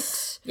that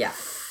point. Yeah.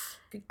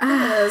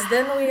 Because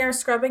then we are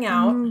scrubbing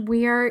out.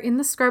 We are in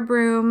the scrub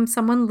room.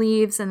 Someone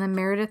leaves, and then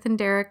Meredith and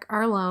Derek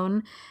are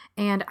alone.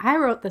 And I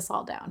wrote this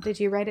all down. Did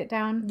you write it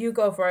down? You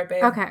go for it,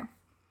 babe. Okay.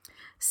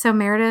 So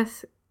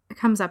Meredith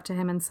comes up to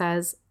him and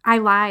says, I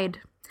lied.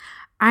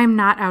 I'm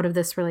not out of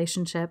this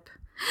relationship.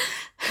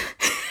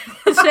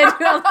 Should I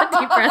do all the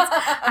deep breaths?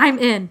 I'm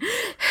in.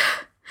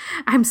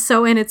 I'm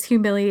so in, it's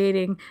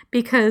humiliating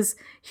because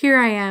here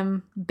I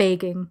am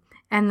begging.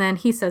 And then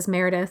he says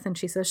Meredith, and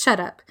she says, shut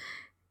up.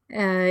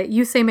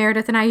 You say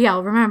Meredith, and I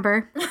yell,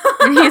 remember?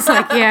 And he's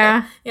like,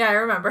 yeah. Yeah, I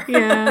remember.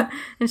 Yeah.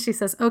 And she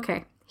says,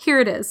 okay, here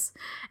it is.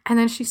 And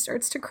then she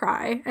starts to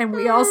cry, and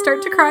we all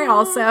start to cry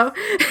also.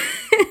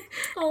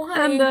 Oh,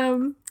 honey.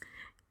 And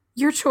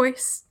your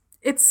choice.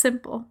 It's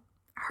simple.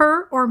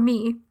 Her or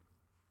me.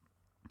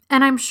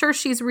 And I'm sure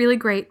she's really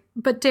great.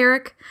 But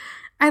Derek,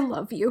 I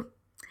love you.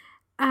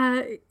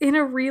 In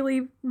a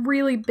really,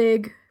 really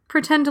big,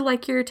 pretend to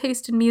like your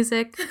taste in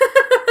music,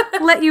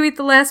 let you eat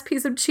the last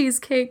piece of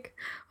cheesecake,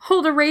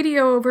 hold a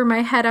radio over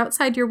my head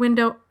outside your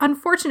window,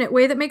 unfortunate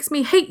way that makes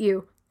me hate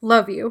you,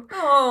 love you.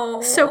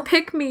 Oh. So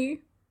pick me,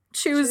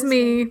 choose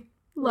me,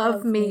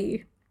 love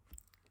me.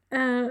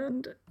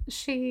 And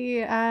she,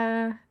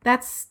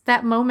 that's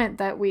that moment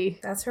that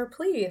that's her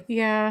plea.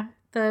 Yeah,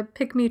 the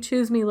pick me,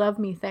 choose me, love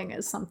me thing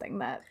is something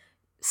that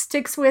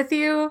sticks with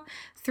you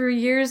through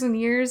years and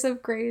years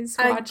of Grey's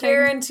watching. I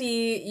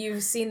guarantee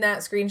you've seen that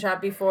screenshot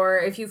before.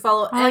 If you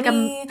follow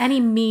any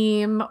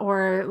meme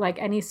or like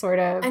any sort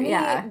of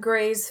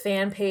Grey's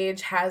fan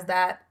page has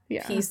that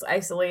piece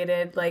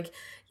isolated. Like,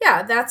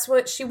 yeah, that's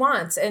what she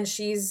wants, and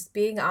she's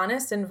being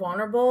honest and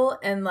vulnerable,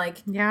 and like,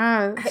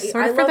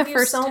 sort of for the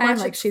first time,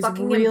 like she's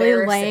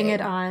really laying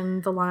it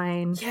on the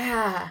line.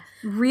 Yeah,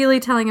 really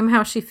telling him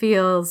how she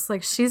feels.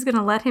 Like she's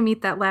gonna let him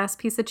eat that last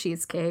piece of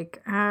cheesecake.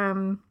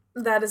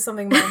 That is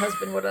something my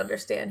husband would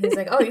understand. He's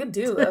like, oh, you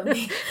do love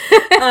me.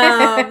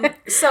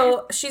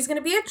 So she's going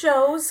to be at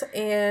Joe's,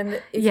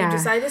 and if you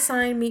decide to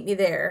sign, meet me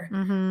there.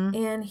 Mm-hmm.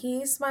 And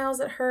he smiles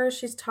at her.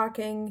 She's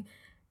talking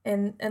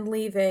and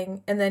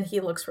leaving, and then he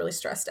looks really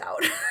stressed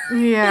out.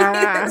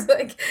 Yeah. He's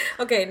like,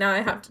 okay, now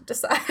I have to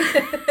decide.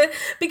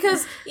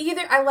 Because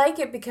I like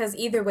it because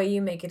either way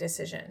you make a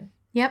decision.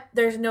 Yep.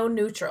 There's no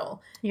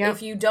neutral. Yep.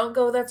 If you don't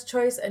go, that's a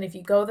choice, and if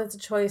you go, that's a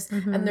choice,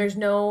 and there's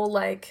no,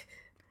 like,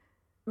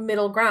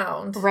 middle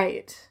ground.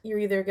 Right. You're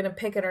either going to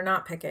pick it or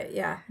not pick it.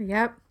 Yeah.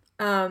 Yep.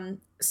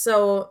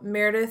 So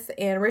Meredith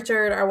and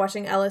Richard are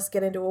watching Ellis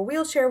get into a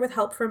wheelchair with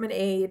help from an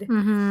aide.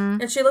 Mm-hmm.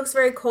 And she looks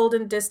very cold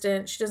and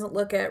distant. She doesn't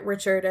look at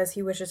Richard as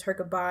he wishes her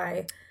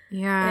goodbye.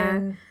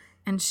 Yeah.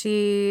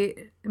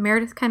 And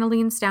Meredith kind of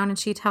leans down and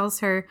she tells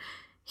her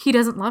he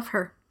doesn't love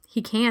her.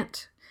 He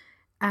can't.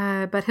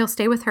 But he'll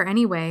stay with her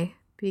anyway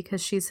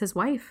because she's his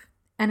wife.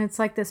 And it's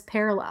like this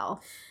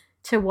parallel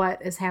to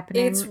what is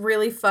happening. It's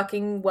really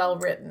fucking well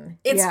written.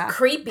 It's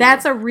creepy.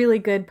 That's a really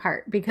good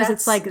part because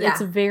it's like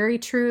it's very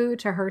true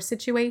to her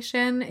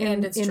situation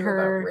and it's true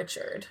about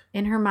Richard.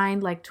 In her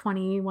mind, like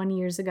 21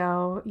 years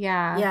ago.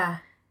 Yeah. Yeah.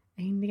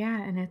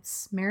 And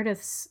it's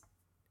Meredith's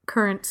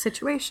current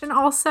situation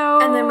also.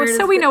 And then Meredith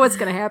so we know what's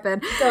gonna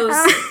happen. Goes,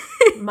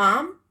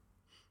 Mom,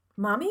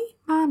 Mommy?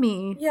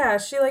 Mommy. Yeah,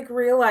 she like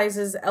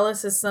realizes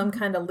Ellis is some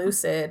kind of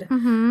lucid.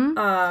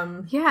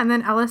 Mm-hmm. Yeah, and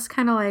then Ellis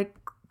kind of like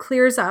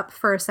clears up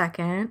for a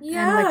second.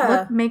 Yeah. And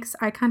like makes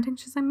eye contact.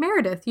 She's like,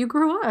 Meredith, you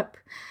grew up.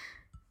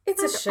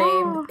 It's a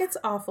shame. It's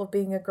awful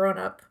being a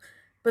grown-up.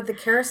 But the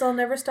carousel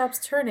never stops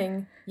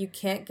turning. You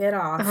can't get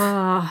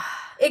off.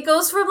 It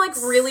goes from like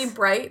really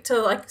bright to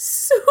like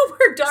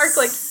super dark,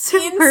 like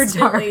super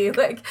instantly. Dark.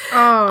 Like,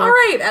 all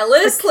right,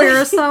 Ellis. The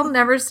carousel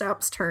never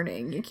stops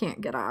turning. You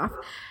can't get off.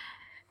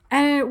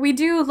 And we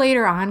do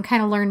later on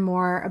kind of learn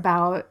more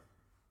about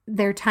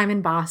their time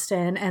in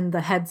Boston and the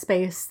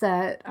headspace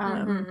that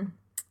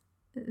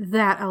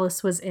that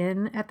Ellis was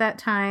in at that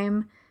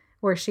time,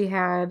 where she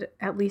had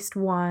at least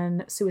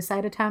one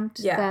suicide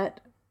attempt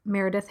that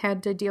Meredith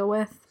had to deal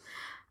with.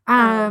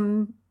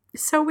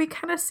 So we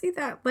kind of see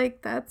that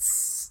like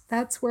that's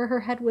where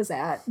her head was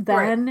at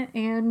then,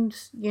 and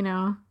you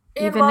know,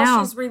 and even while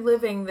now she's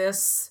reliving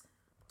this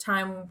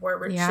time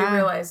where she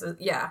realizes,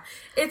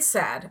 it's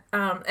sad.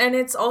 And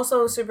it's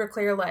also super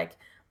clear, like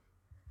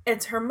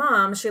it's her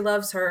mom. She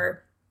loves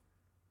her.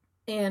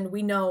 And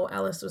we know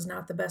Ellis was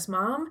not the best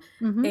mom.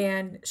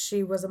 And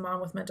she was a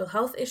mom with mental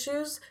health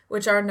issues,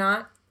 which are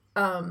not,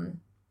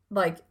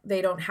 like,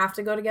 they don't have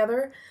to go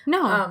together.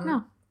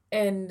 No.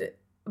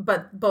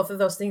 But both of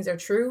those things are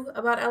true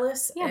about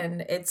Ellis. Yeah.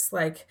 And it's,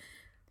 like,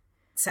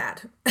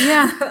 sad.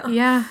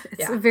 Yeah.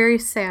 It's a very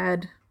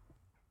sad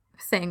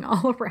thing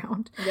all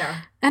around.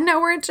 Yeah. And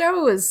now we're at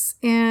Joe's.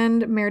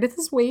 And Meredith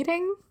is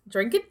waiting.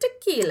 Drinking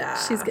tequila.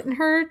 She's getting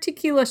her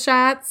tequila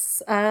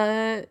shots.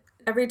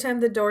 Every time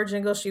the door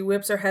jingles, she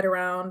whips her head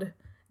around.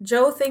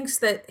 Joe thinks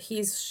that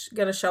he's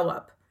gonna show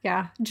up.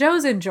 Yeah,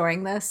 Joe's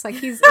enjoying this. Like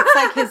it's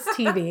like his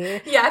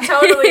TV. Yeah,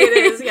 totally it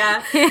is.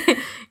 Yeah.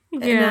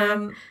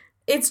 And,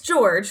 it's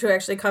George who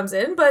actually comes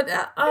in, but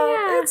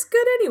it's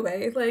good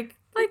anyway. Like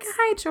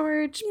hi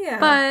George.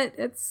 Yeah, but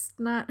it's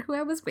not who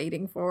I was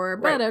waiting for.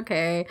 But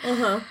okay.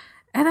 And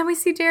then we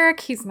see Derek.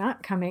 He's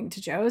not coming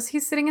to Joe's.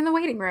 He's sitting in the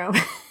waiting room,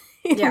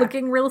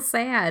 looking real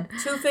sad.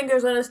 2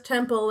 fingers on his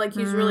temple, like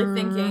he's really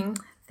thinking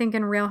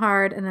real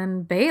hard. And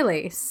then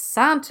Bailey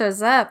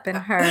saunters up in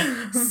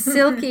her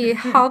silky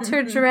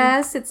halter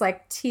dress. It's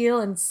like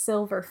teal and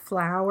silver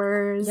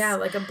flowers. Yeah,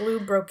 like a blue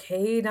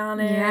brocade on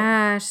it.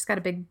 Yeah, she's got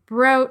a big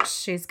brooch.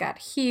 She's got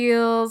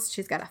heels.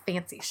 She's got a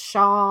fancy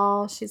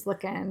shawl. She's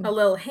looking... a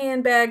little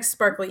handbag,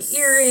 sparkly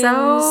earrings.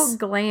 So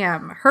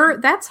glam.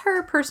 That's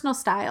her personal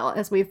style,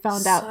 as we've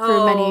found out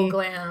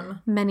through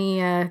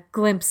many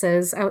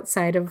glimpses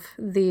outside of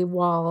the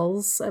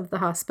walls of the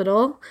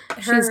hospital.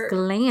 She's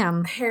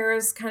glam. Hair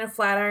is kind of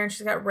flat iron.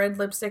 She's got red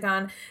lipstick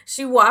on.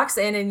 She walks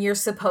in and you're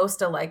supposed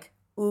to like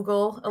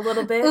oogle a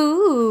little bit.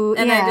 Ooh,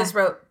 and I just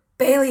wrote,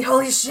 Bailey,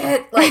 holy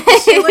shit. Like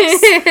she went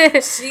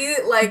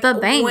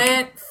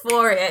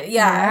for it.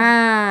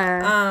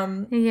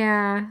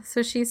 Yeah.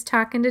 So she's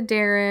talking to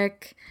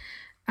Derek.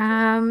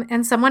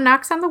 And someone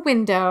knocks on the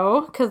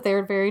window because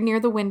they're very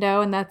near the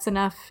window, and that's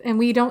enough. And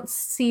we don't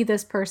see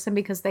this person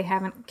because they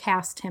haven't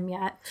cast him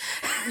yet.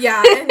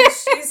 Yeah, and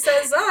she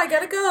says, I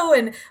gotta go.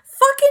 And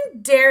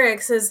fucking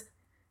Derek says,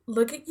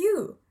 look at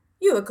you.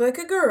 You look like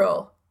a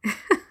girl.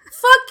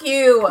 Fuck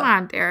you. Come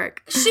on,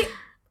 Derek.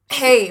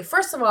 Hey,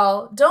 first of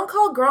all, don't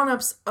call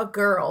grown-ups a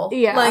girl.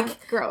 Yeah,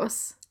 like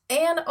gross.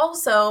 And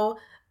also,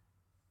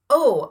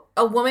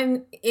 a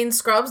woman in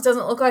scrubs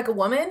doesn't look like a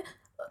woman?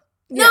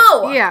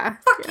 No! Yeah.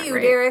 Fuck you,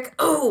 right. Derek.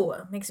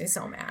 Oh, makes me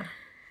so mad.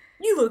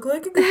 You look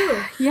like a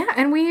girl. Yeah,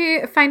 and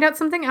we find out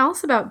something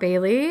else about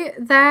Bailey,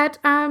 that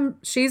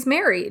she's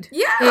married.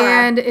 Yeah.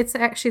 And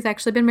she's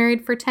actually been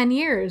married for 10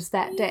 years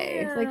that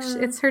day. Like,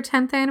 it's her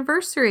 10th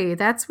anniversary.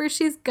 That's where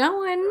she's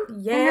going.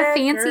 Yeah, on her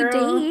fancy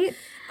date.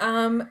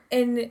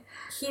 And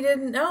he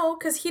didn't know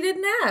because he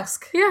didn't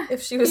ask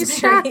if she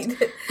was married.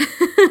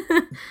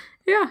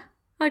 Yeah.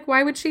 Like,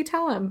 why would she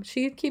tell him?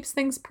 She keeps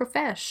things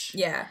profesh.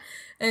 Yeah.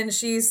 And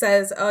she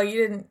says, oh,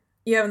 you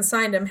haven't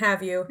signed him,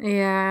 have you?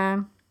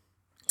 Yeah.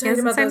 He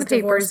hasn't signed the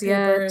papers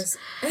yet.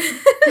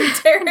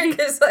 Derek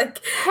is like...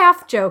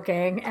 half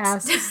joking,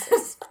 asks...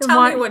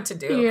 Tell me what to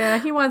do. Yeah,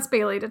 he wants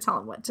Bailey to tell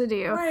him what to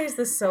do. Why is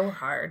this so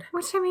hard?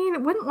 Which, I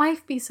mean, wouldn't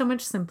life be so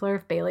much simpler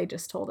if Bailey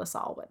just told us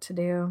all what to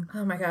do?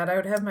 Oh my god, I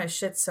would have my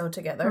shit sewed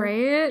together.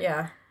 Right?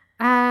 Yeah.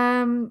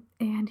 And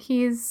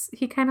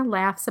he kind of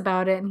laughs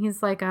about it, and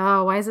he's like,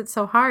 oh, why is it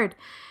so hard?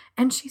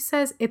 And she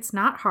says, it's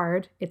not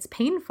hard, it's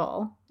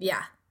painful.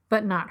 Yeah.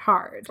 But not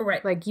hard.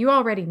 Right. Like, you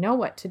already know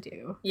what to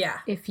do. Yeah.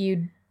 If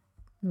you...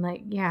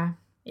 Like, yeah.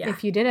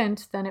 If you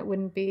didn't, then it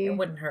wouldn't be... It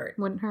wouldn't hurt.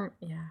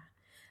 Yeah.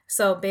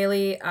 So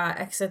Bailey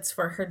exits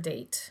for her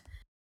date.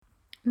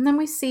 And then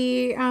we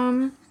see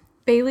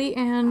Bailey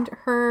and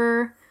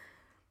her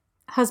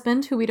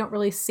husband, who we don't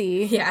really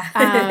see.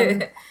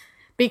 Yeah.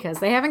 Because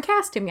they haven't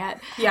cast him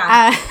yet.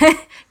 Yeah.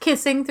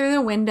 Kissing through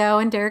the window,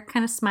 and Derek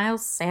kind of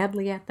smiles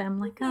sadly at them,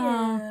 like,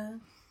 oh.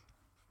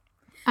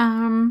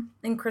 Yeah.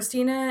 And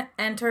Christina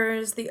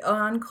enters the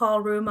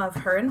on-call room of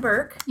her and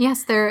Burke.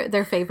 Yes,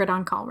 their favorite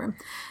on-call room.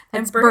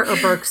 And It's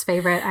Burke- Burke's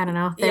favorite. I don't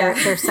know.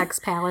 Their sex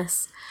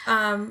palace.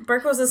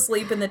 Burke was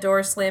asleep and the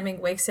door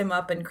slamming wakes him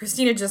up, and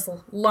Christina just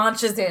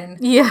launches in.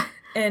 Yeah.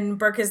 And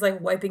Burke is like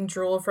wiping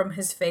drool from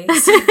his face.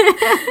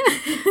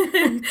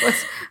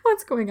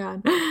 What's going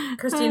on?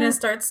 Christina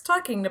starts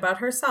talking about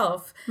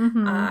herself.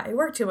 I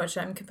work too much.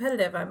 I'm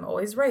competitive. I'm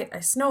always right. I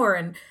snore.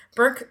 And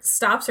Burke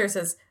stops her and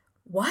says,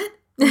 "What?"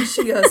 And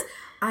she goes,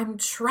 "I'm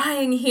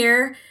trying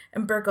here."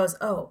 And Burke goes,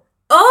 "Oh,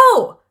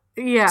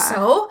 Yeah.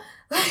 so?"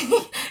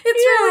 It's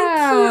really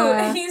cute.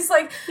 And he's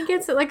like, he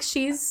gets it. Like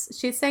she's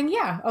saying,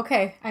 "Yeah,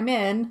 okay, I'm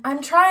in.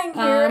 "I'm trying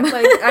here."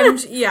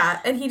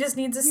 Yeah. And he just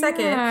needs a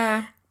second.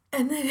 Yeah.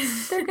 And then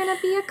They're gonna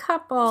be a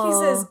couple." he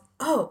says,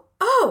 "Oh,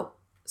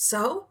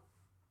 so?"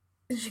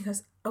 And she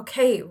goes,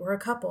 "Okay, we're a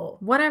couple."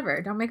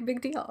 "Whatever. Don't make a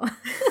big deal."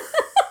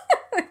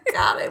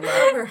 God, I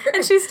love her.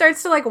 And she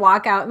starts to like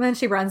walk out, and then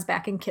she runs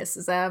back and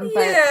kisses him.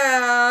 But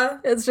Yeah.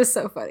 it's just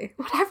so funny.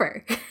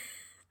 Whatever.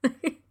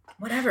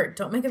 Whatever.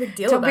 Don't make a big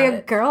deal Don't about be a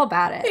it. girl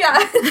about it.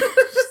 Yeah.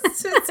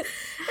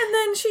 And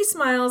then she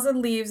smiles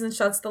and leaves and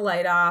shuts the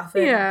light off.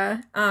 And,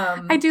 Yeah.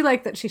 I I do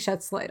like that she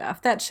shuts the light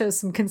off. That shows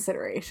some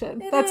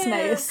consideration. That's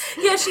nice.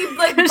 Yeah, she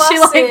like busts She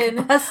like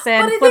in. busts in.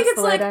 But I think flips it's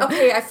the like, light on.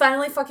 okay, I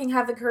finally fucking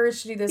have the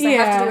courage to do this. I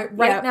have to do it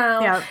right now.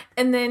 Yeah.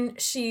 And then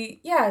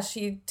she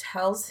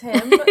tells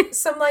him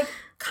some like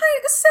kind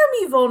of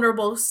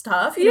semi-vulnerable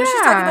stuff. You know, she's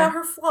talking Yeah. about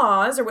her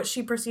flaws or what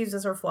she perceives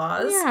as her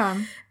flaws. Yeah.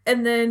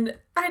 And then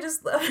I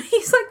just love,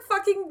 he's like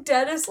fucking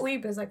dead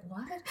asleep. He's like,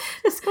 "What?"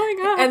 What's going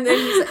on? And then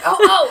he's like,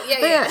 oh,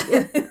 yeah.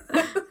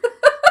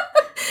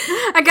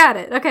 I got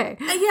it. Okay.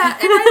 Yeah,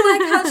 and I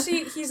like how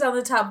he's on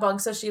the top bunk,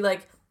 so she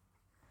like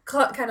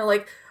kind of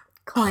like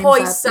Climbs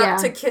hoists up yeah.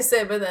 to kiss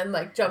him and then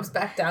like jumps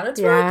back down. It's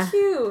Yeah. really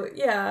cute.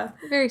 Yeah.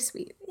 Very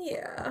sweet.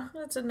 Yeah.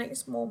 That's a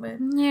nice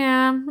moment.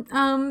 Yeah.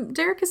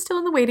 Derek is still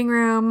in the waiting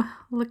room,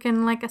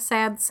 looking like a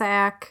sad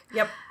sack.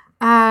 Yep.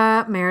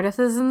 Meredith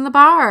is in the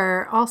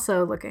bar,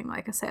 also looking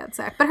like a sad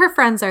sack. But her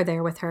friends are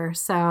there with her,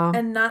 so.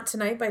 And Not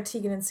Tonight by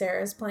Tegan and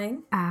Sarah is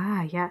playing.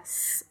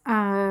 Yes.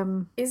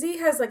 Izzy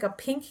has like a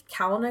pink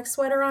cowl neck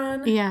sweater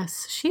on.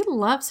 Yes. She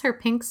loves her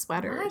pink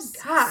sweaters.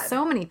 My God.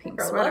 So many pink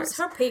Girl sweaters.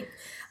 loves her pink.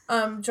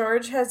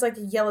 George has like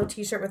a yellow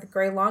t-shirt with a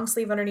gray long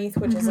sleeve underneath,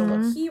 which is a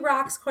look he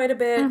rocks quite a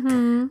bit.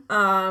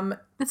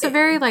 It's a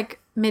very like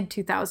mid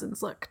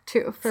 2000s look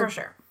too. For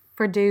sure.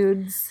 For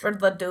dudes. For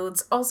the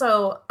dudes.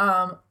 Also,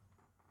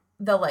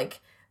 the like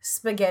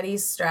spaghetti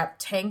strap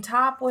tank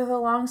top with a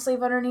long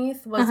sleeve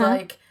underneath was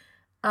like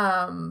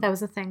That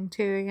was a thing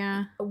too,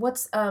 yeah.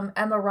 what's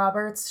Emma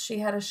Roberts, she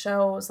had a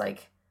show, it was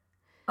like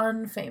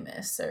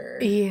Unfamous or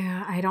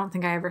Yeah, I don't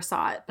think I ever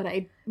saw it, but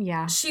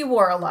she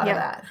wore a lot of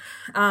that.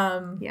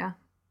 Yeah.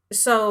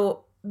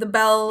 So the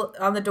bell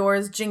on the door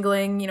is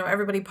jingling, you know,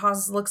 everybody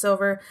pauses, looks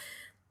over.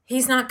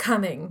 "He's not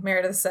coming,"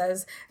 Meredith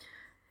says.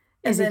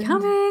 Is he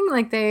coming?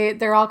 Like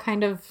they're all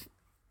kind of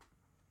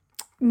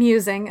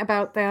musing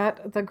about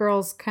that. The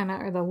girls kind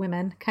of, or the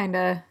women kind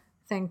of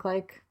think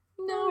like,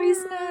 "No,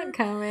 he's not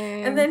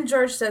coming." And then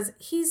George says,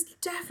 "He's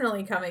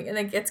definitely coming," and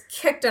then gets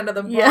kicked under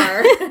the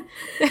bar.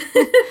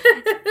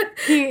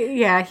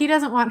 Yeah. He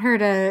doesn't want her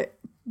to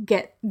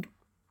get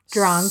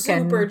drunk.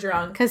 Super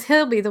drunk. Because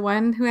he'll be the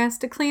one who has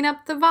to clean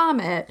up the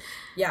vomit.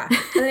 Yeah.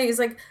 And then he's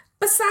like,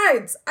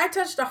 "Besides, I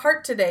touched a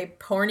heart today,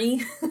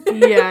 porny."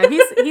 Yeah,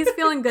 he's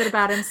feeling good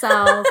about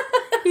himself.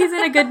 He's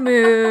in a good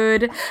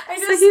mood.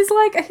 So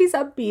he's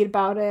upbeat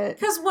about it.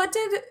 Because what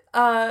did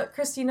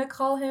Christina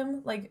call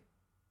him? Like,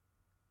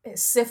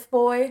 Sif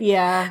boy?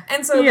 Yeah.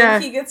 And so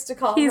then he gets to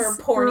call her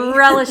porny.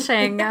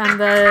 relishing on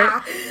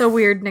the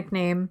weird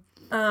nickname.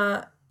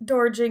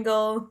 Door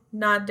jingle,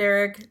 not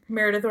Derek.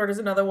 Meredith orders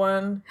another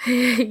one.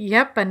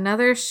 Yep,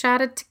 another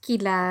shot of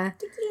tequila.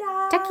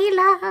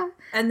 Tequila.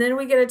 And then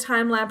we get a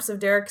time lapse of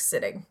Derek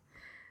sitting.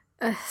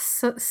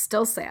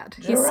 Still sad.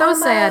 He's so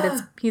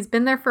sad. He's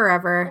been there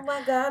forever. Oh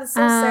my God, it's so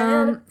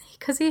sad.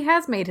 Because he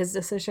has made his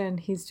decision.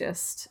 He's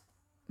just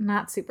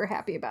not super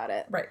happy about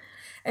it. Right.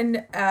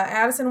 And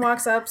Addison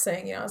walks up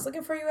saying, you know, "I was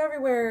looking for you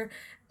everywhere.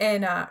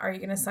 And are you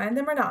going to sign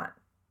them or not?"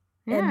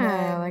 Yeah, And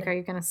then like, are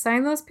you going to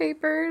sign those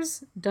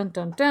papers? Dun,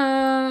 dun,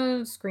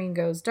 dun. Screen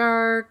goes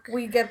dark.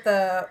 we get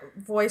the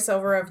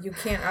voiceover of "You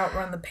can't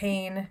outrun the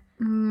pain."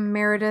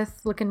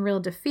 Meredith looking real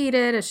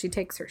defeated as she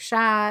takes her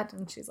shot.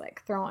 And she's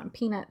like throwing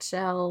peanut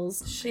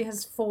shells. She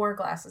has 4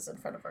 glasses in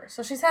front of her.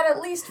 So she's had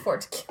at least 4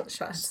 tequila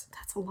shots.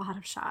 That's a lot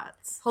of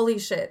shots. Holy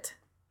shit.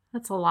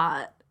 That's a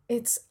lot.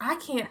 I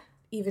can't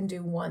even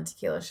do 1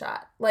 tequila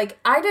shot. Like,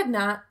 I did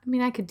not. I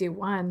mean, I could do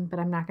one, but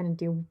I'm not going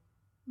to do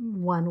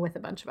one with a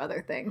bunch of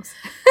other things.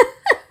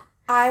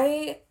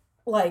 There's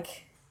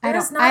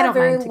not I a don't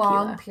very mind tequila.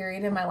 long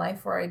period in my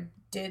life where I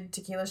did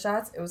tequila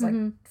shots, it was like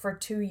for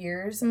 2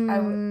 years.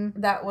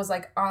 That was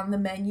like on the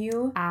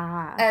menu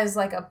as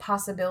like a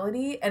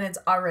possibility, and it's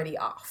already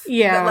off.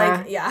 Yeah. But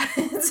like, yeah.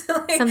 It's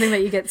like, something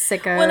that you get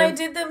sick of. when I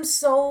did them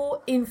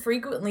so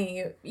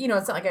infrequently, you know,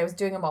 it's not like I was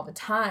doing them all the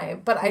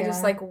time, but I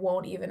just like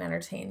won't even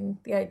entertain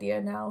the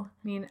idea now.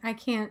 I mean, I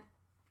can't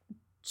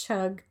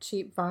chug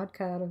cheap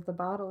vodka out of the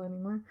bottle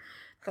anymore,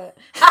 but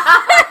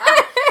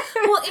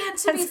well, and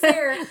to be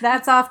fair,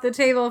 that's off the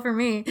table for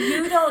me.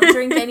 You don't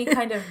drink any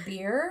kind of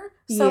beer,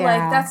 so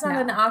like that's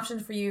not an option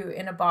for you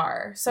in a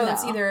bar. So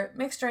it's either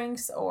mixed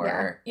drinks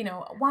or you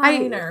know,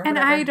 wine or whatever. And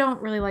I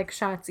don't really like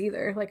shots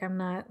either. Like I'm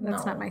not.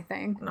 That's not my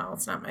thing. No,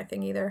 it's not my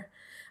thing either.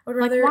 I would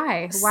rather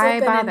like why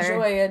bother? And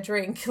enjoy a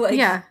drink. Like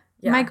yeah.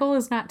 My goal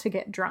is not to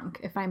get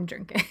drunk if I'm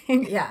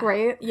drinking. Yeah.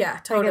 Right? Yeah,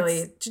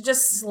 totally. Like to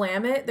just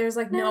slam it, there's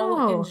like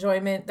no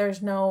enjoyment.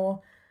 There's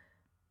no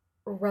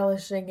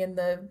relishing in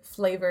the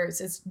flavors.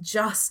 It's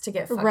just to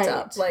get fucked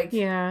up. Like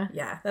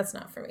yeah, that's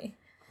not for me.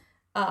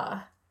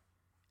 But,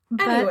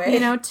 anyway, you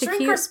know,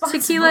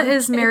 tequila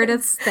is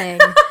Meredith's thing.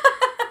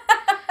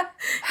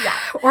 Yeah.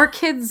 Or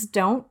kids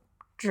don't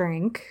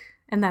drink,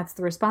 and that's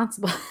the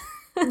responsible.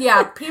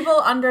 Yeah, people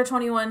under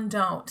 21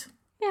 don't.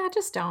 Yeah,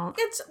 just don't.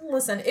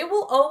 Listen, it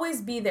will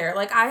always be there.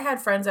 Like, I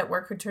had friends at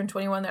work who turned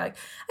 21. They're like,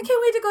 I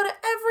can't wait to go to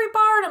every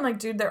bar. And I'm like,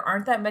 dude, there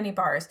aren't that many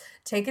bars.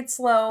 Take it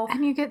slow.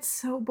 And you get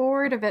so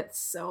bored of it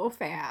so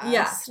fast.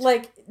 Yeah.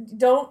 Like,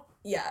 don't,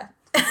 yeah.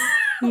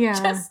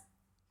 Yeah.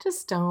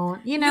 Just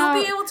don't. You know,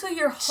 you'll be able to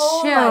your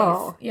whole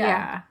chill. Life.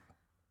 Yeah.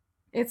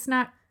 It's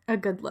not a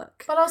good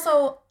look. But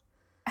also,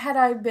 had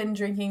I been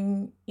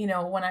drinking, you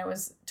know, when I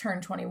was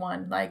turned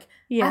 21, like,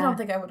 I don't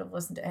think I would have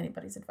listened to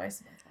anybody's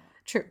advice about that.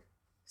 True.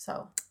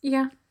 So,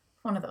 yeah.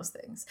 One of those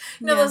things.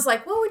 You know, those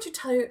like, what would you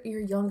tell your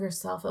younger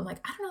self? I'm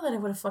like, I don't know that I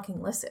would have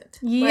fucking listened.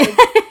 Yeah. Like,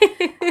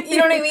 you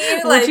know what I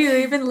mean? Like, would you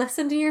even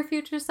listen to your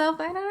future self?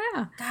 I don't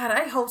know. God,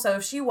 I hope so.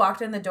 If she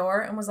walked in the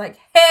door and was like,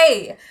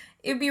 hey,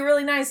 it'd be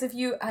really nice if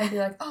you, I'd be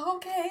like, oh,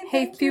 okay.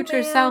 Hey,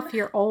 future self,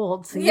 you're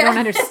old, so you don't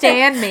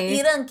understand me.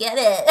 You don't get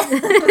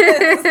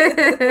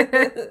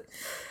it.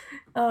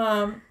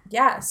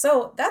 Yeah,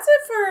 so that's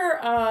it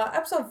for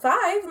episode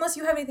 5, unless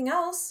you have anything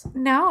else.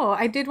 No,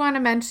 I did want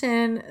to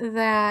mention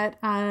that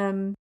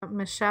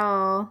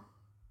Michelle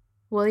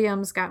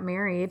Williams got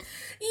married.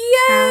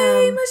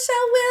 Yay,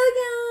 Michelle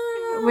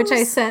Williams! Which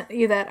I sent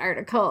you that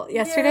article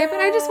yesterday, but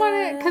I just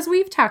wanted, because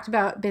we've talked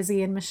about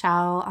Busy and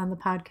Michelle on the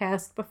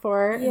podcast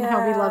before and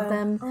how we love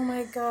them. Oh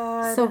my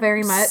God. So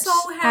very much. So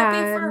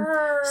happy for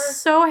her.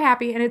 So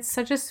happy. And it's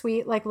such a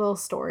sweet, like, little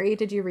story.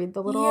 Did you read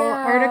the little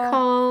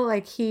article?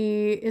 Like,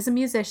 he is a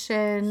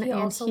musician. He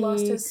also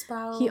lost his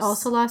spouse. He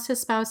also lost his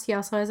spouse. He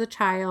also has a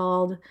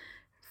child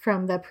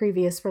from the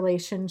previous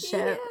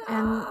relationship.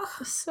 Yeah.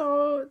 And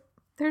so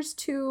there's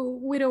 2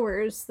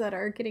 widowers that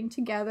are getting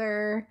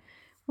together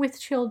with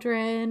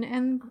children,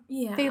 and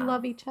they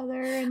love each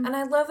other. And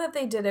I love that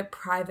they did it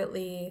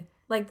privately.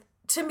 Like,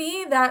 to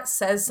me, that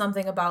says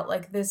something about,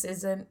 like, this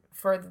isn't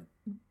for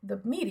the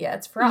media.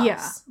 It's for us.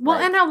 Yeah. Well,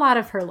 like, and a lot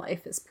of her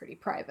life is pretty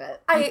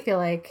private. I feel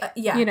like,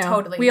 you know,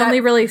 totally. We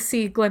only really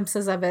see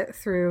glimpses of it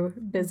through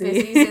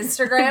Busy's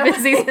Instagram.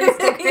 Busy's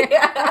Instagram.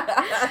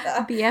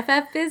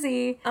 BFF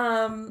Busy.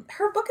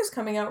 Her book is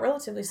coming out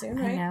relatively soon,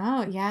 right? I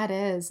know. Yeah, it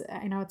is.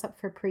 I know it's up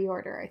for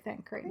pre-order, I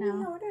think, right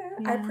now.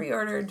 I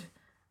pre-ordered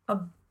a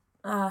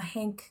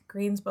Hank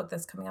Green's book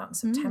that's coming out in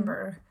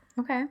September.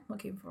 Okay.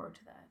 Looking forward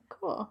to that.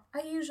 Cool.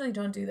 I usually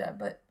don't do that,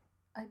 but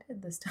I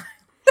did this time.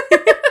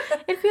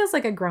 It feels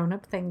like a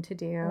grown-up thing to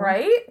do.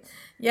 Right?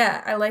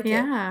 Yeah, I like it.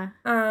 Yeah.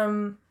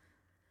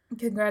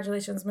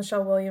 Congratulations,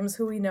 Michelle Williams,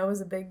 who we know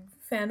is a big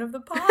fan of the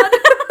pod.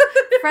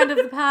 Friend of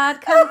the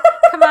pod. Come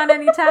on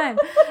anytime.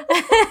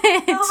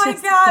 Oh my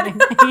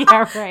God.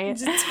 Yeah, right.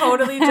 Just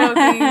totally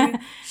joking.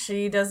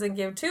 She doesn't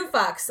give 2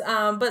 fucks.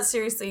 But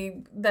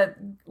seriously, that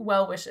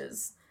well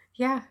wishes.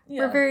 Yeah.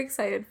 We're very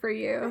excited for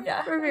you.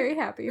 Yeah. We're very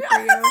happy for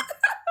you.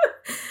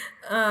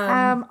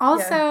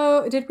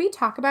 Also, did we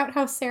talk about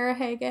how Sarah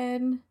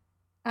Hagen,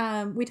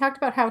 we talked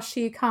about how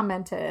she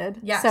commented.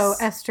 Yes. So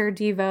Esther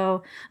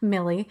Devo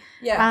Millie.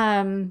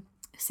 Yeah.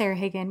 Sarah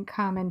Hagen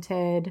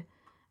commented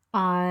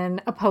on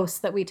a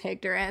post that we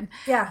tagged her in.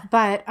 Yeah.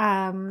 But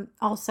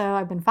also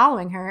I've been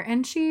following her,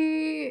 and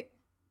she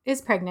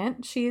is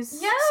pregnant. So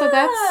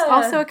that's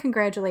also a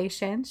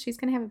congratulations. She's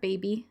gonna have a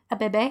baby. A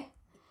bebe.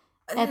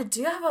 Do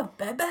you have a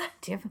bebe?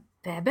 Do you have a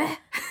bebe?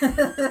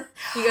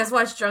 You guys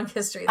watch Drunk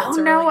History. That's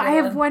I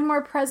have one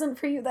more present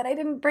for you that I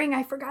didn't bring.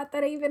 I forgot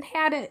that I even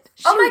had it.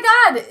 Shoot. Oh my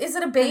God. Is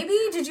it a baby?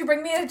 Did you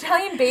bring me an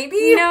Italian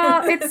baby?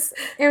 No, it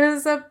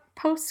was a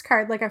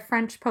postcard, like a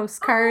French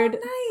postcard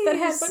that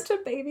had a bunch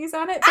of babies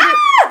on it.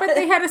 But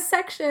they had a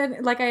section,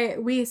 like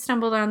we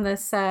stumbled on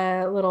this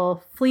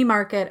little flea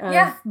market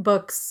of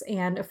books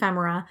and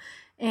ephemera.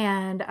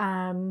 And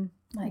God,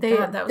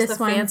 that was the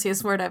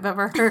fanciest word I've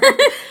ever heard.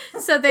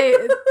 So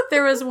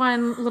there was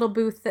one little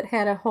booth that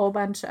had a whole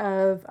bunch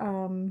of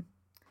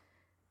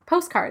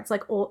postcards,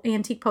 like old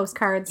antique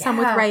postcards, some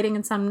with Yeah. writing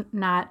and some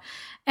not.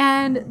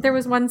 And there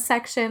was one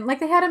section, like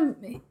he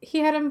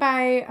had him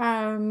by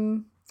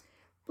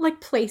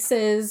like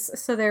places.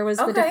 So there was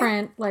the Okay.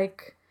 different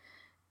like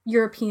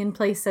European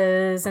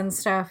places and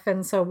stuff.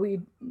 And so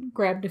we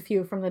grabbed a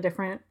few from the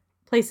different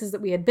places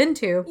that we had been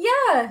to.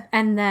 Yeah.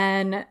 And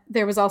then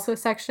there was also a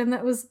section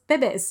that was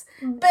bibis.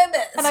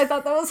 Bibis. And I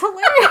thought that was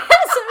hilarious.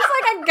 I was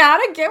like, I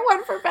gotta get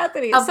one for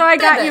Bethany. A So I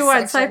got bibis you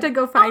one, so I have to section.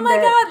 go find Oh my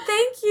it. God,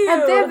 thank you. A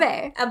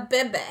bibe A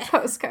bibe.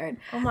 postcard.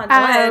 Oh my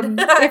God.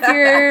 If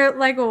you're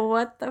like,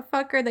 what the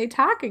fuck are they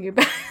talking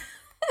about?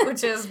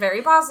 Which is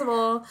very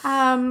possible.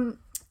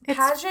 It's,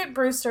 Paget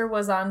Brewster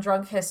was on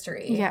Drunk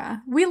History. yeah,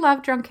 we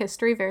love Drunk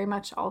History very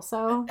much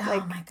also.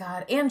 Like, Oh my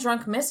God. And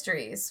Drunk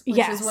Mysteries, which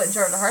Yes. is what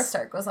Jordan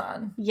Hardstark was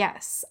on.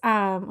 yes.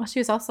 Well, she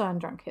was also on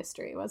Drunk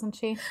History, wasn't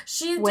she?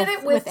 She With- did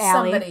it with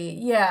Allie. somebody.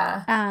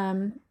 Yeah.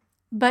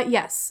 But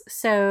yes,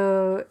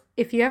 so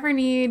if you ever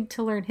need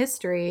to learn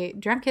history,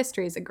 Drunk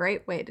History is a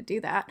great way to do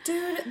that.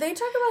 Dude, they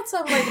talk about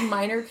some like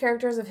minor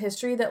characters of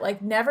history that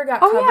like never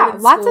got Oh covered yeah,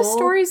 in lots of school.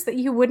 stories that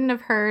you wouldn't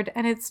have heard,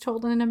 and it's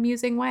told in an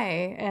amusing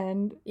way,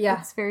 and Yeah.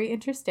 it's very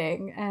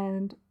interesting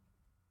and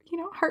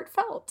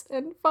heartfelt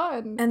and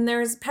fun. And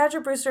there's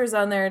Paget Brewster is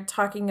on there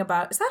talking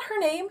about, is that her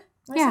name?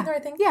 Am I saying the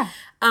right thing? Yeah,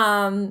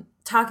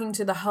 Talking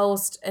to the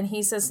host, and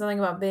he says something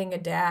about being a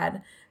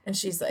dad, and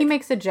she's like, he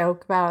makes a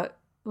joke about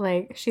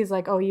like she's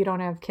like, oh, you don't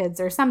have kids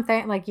or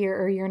something, like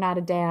you're not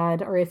a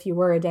dad, or if you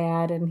were a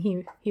dad, and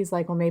he's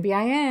like, well, maybe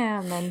I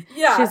am, and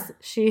Yeah.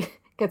 she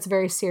gets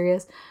very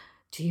serious.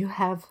 Do you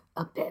have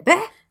a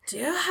baby? do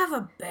you have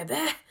a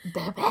baby?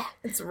 Baby.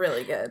 It's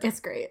really good. It's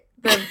great.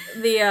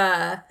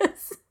 The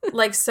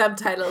like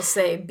subtitles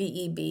say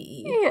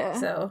BEBE. Yeah.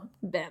 So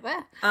Baby.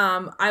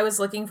 I was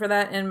looking for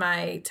that in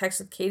my text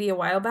with Katie a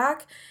while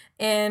back,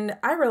 and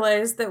I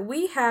realized that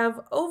we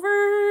have over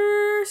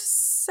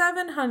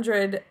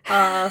 700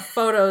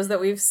 photos that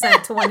we've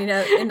sent to one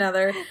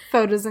another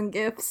Photos and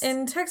gifts.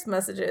 in text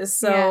messages.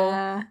 So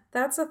yeah.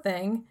 that's a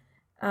thing.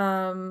 So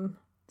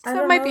I it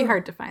don't might be know.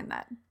 hard to find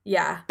that.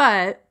 Yeah.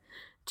 But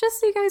just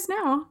so you guys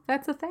know,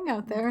 that's a thing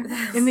out there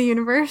in the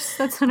universe.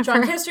 That's one of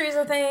Drunk our history is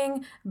a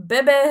thing.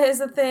 Bebe is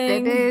a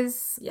thing.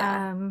 babies.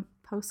 Yeah.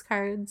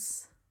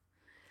 Postcards.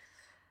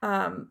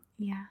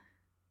 Yeah.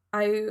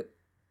 I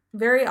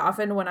very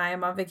often when I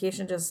am on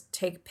vacation just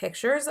take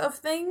pictures of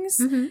things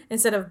Mm-hmm.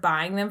 instead of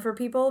buying them for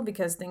people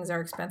because things are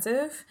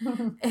expensive.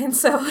 And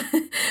so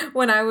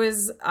when I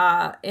was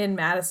in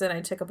Madison, I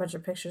took a bunch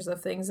of pictures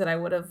of things that I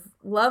would have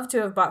loved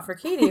to have bought for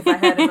Katie if I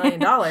had $1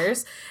 million.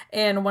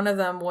 And one of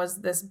them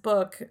was this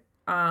book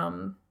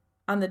on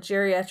the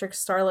geriatric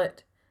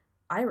starlet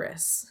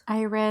Iris.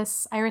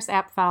 Iris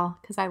Apfel,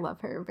 because I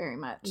love her very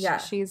much. Yeah.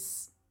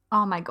 She's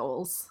all my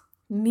goals.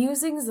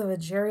 Musings of a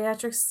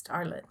Geriatric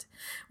Starlet,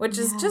 which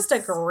is just a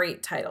Yes.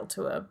 great title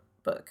to a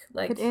book.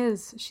 Like, It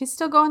is. She's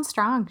still going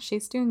strong.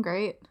 She's doing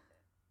great.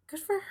 good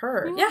for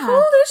her. Yeah. Yeah, how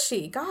old is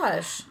she?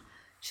 Gosh.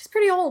 She's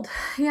pretty old.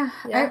 Yeah.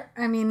 Yeah.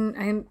 I mean,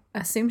 I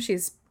assume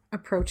she's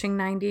approaching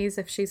 90s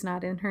if she's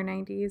not in her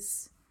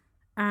 90s.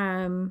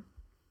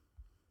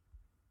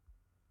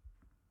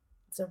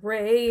 It's a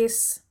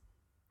race.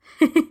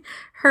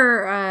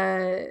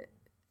 Her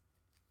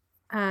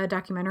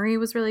documentary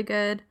was really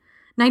good.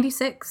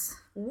 96.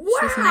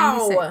 She's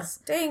Wow. 96.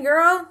 Dang,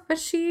 girl. But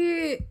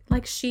she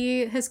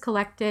has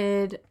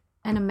collected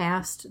and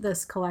amassed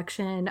this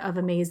collection of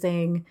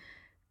amazing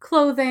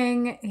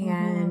clothing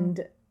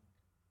and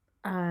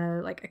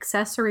like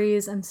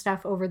accessories and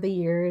stuff over the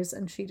years,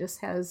 and she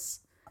just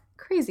has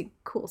crazy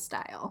cool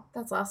style.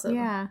 That's awesome.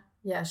 Yeah.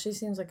 Yeah, she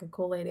seems like a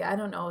cool lady. I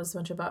don't know as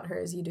much about her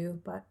as you do,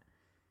 but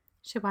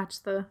Should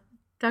watch the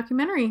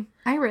documentary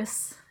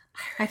Iris.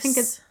 I think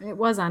it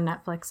was on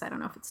Netflix. I don't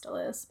know if it still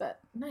is, but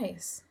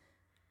nice.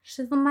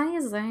 she's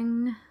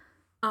amazing.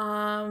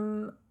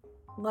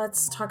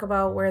 Let's talk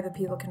about where the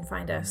people can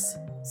find us.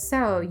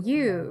 So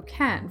you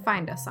can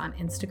find us on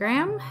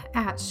Instagram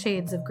at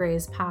Shades of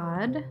Grays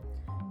Pod.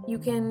 You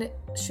can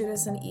shoot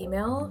us an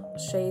email,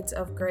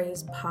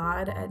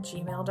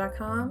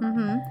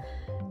 shadesofgrayspod@gmail.com.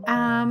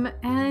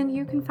 And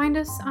you can find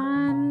us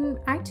on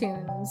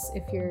iTunes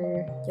if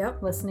you're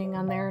Yep. listening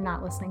on there or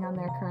not listening on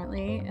there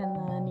currently.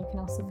 And then you can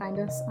also find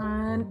us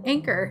on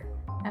Anchor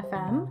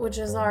FM. Which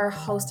is our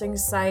hosting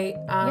site.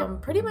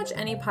 Yep. Pretty much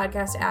any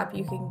podcast app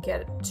you can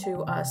get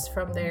to us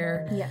from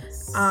there.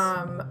 Yes.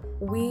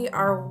 We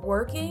are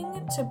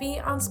working to be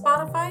on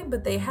Spotify,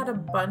 but they had a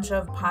bunch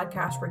of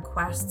podcast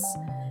requests.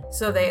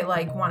 So they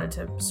wanted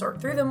to sort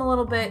through them a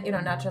little bit,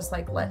 not just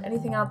let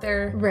anything out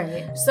there.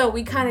 Right. So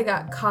we kind of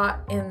got caught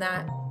in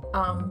that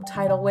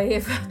tidal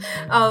wave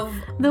of,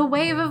 The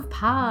wave of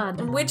pod.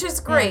 which is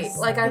great.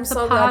 Yes, I'm it's a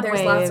so glad pod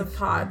there's lots wave. of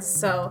pods.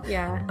 So,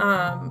 Yeah.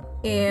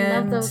 and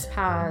Love those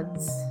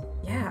pods.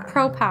 yeah,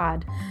 Pro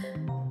pod.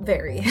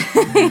 very.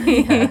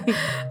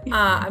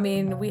 I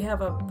mean, we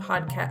have a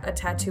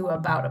tattoo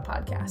about a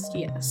podcast.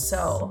 Yes.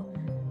 So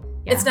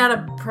Yeah. it's not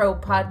a pro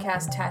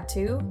podcast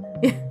tattoo,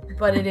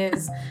 but it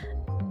is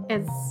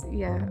It's,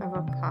 of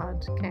a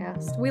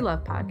podcast. We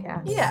love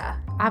podcasts. Yeah.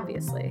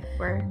 Obviously.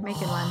 We're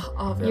making one.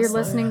 Obviously. You're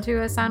listening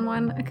to us on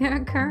one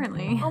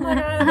currently. Oh my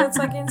god, that's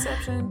like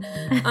Inception.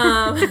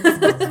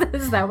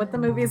 Is that what the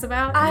movie's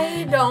about?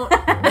 I don't...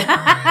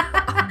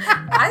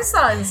 I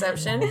saw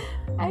Inception.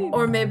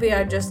 Or maybe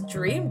I just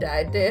dreamed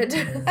I did.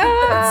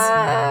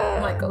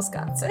 Michael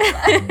Scott said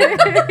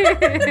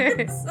that.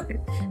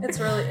 It's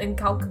really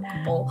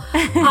incalculable.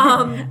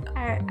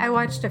 I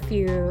watched a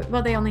few.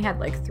 Well, they only had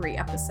like 3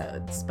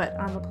 episodes, but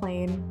on the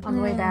plane on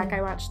the way back,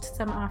 I watched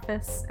some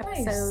Office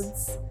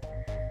episodes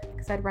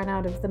because I'd run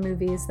out of the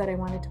movies that I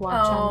wanted to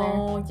watch on there.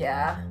 Oh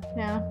yeah.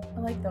 Yeah. I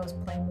like those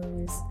plane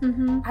movies.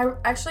 Mm-hmm. I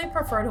actually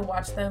prefer to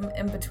watch them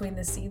in between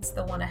the seats,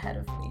 the one ahead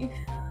of me.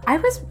 I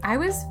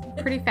was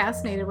pretty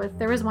fascinated with.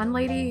 There was one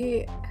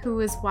lady who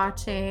was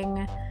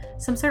watching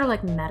some sort of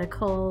like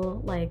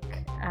medical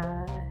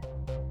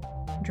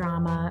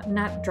drama,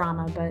 not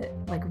drama, but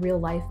like real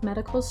life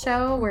medical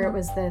show where it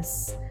was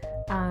this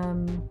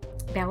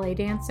ballet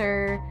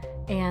dancer,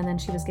 and then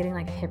she was getting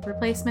like a hip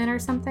replacement or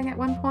something at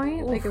one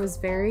point. Oof. Like it was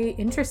very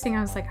interesting.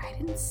 I was like, I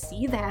didn't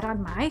see that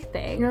on my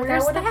thing. You're like,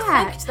 Where's I would have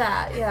that? clicked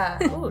that. Yeah.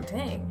 Ooh,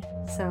 dang.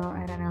 So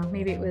I don't know.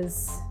 Maybe it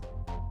was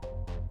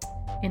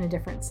in a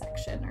different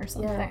section or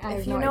something. Yeah. I If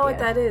have you no know idea. what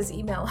that is,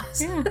 email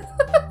us. Yeah.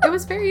 It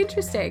was very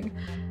interesting.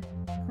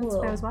 That's what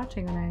I Cool. was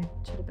watching when I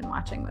should have been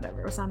watching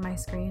whatever was on my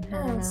screen. I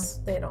don't know.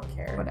 They don't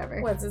care.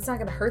 Whatever. It's not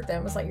going to hurt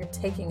them. It's like you're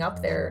taking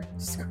up their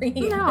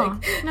screen. No,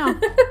 no.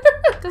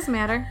 Doesn't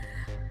matter.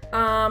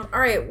 All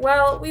right.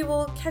 Well, we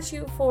will catch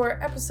you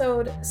for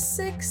episode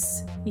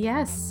 6.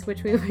 Yes,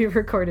 which we will be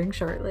recording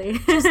shortly.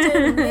 Just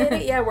in a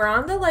minute. Yeah, we're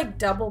on the like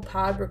double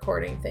pod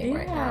recording thing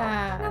right now.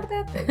 Yeah. Not a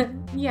bad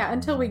thing. Yeah,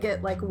 until we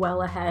get like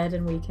well ahead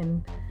and we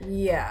can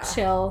Yeah.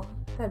 chill.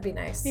 That'd be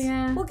nice.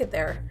 Yeah. We'll get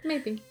there.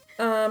 Maybe.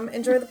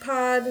 Enjoy the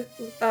pod,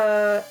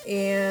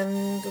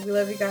 and we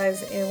love you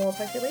guys, and we'll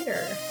talk to you later.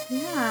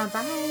 Yeah,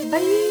 bye.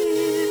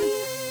 Bye.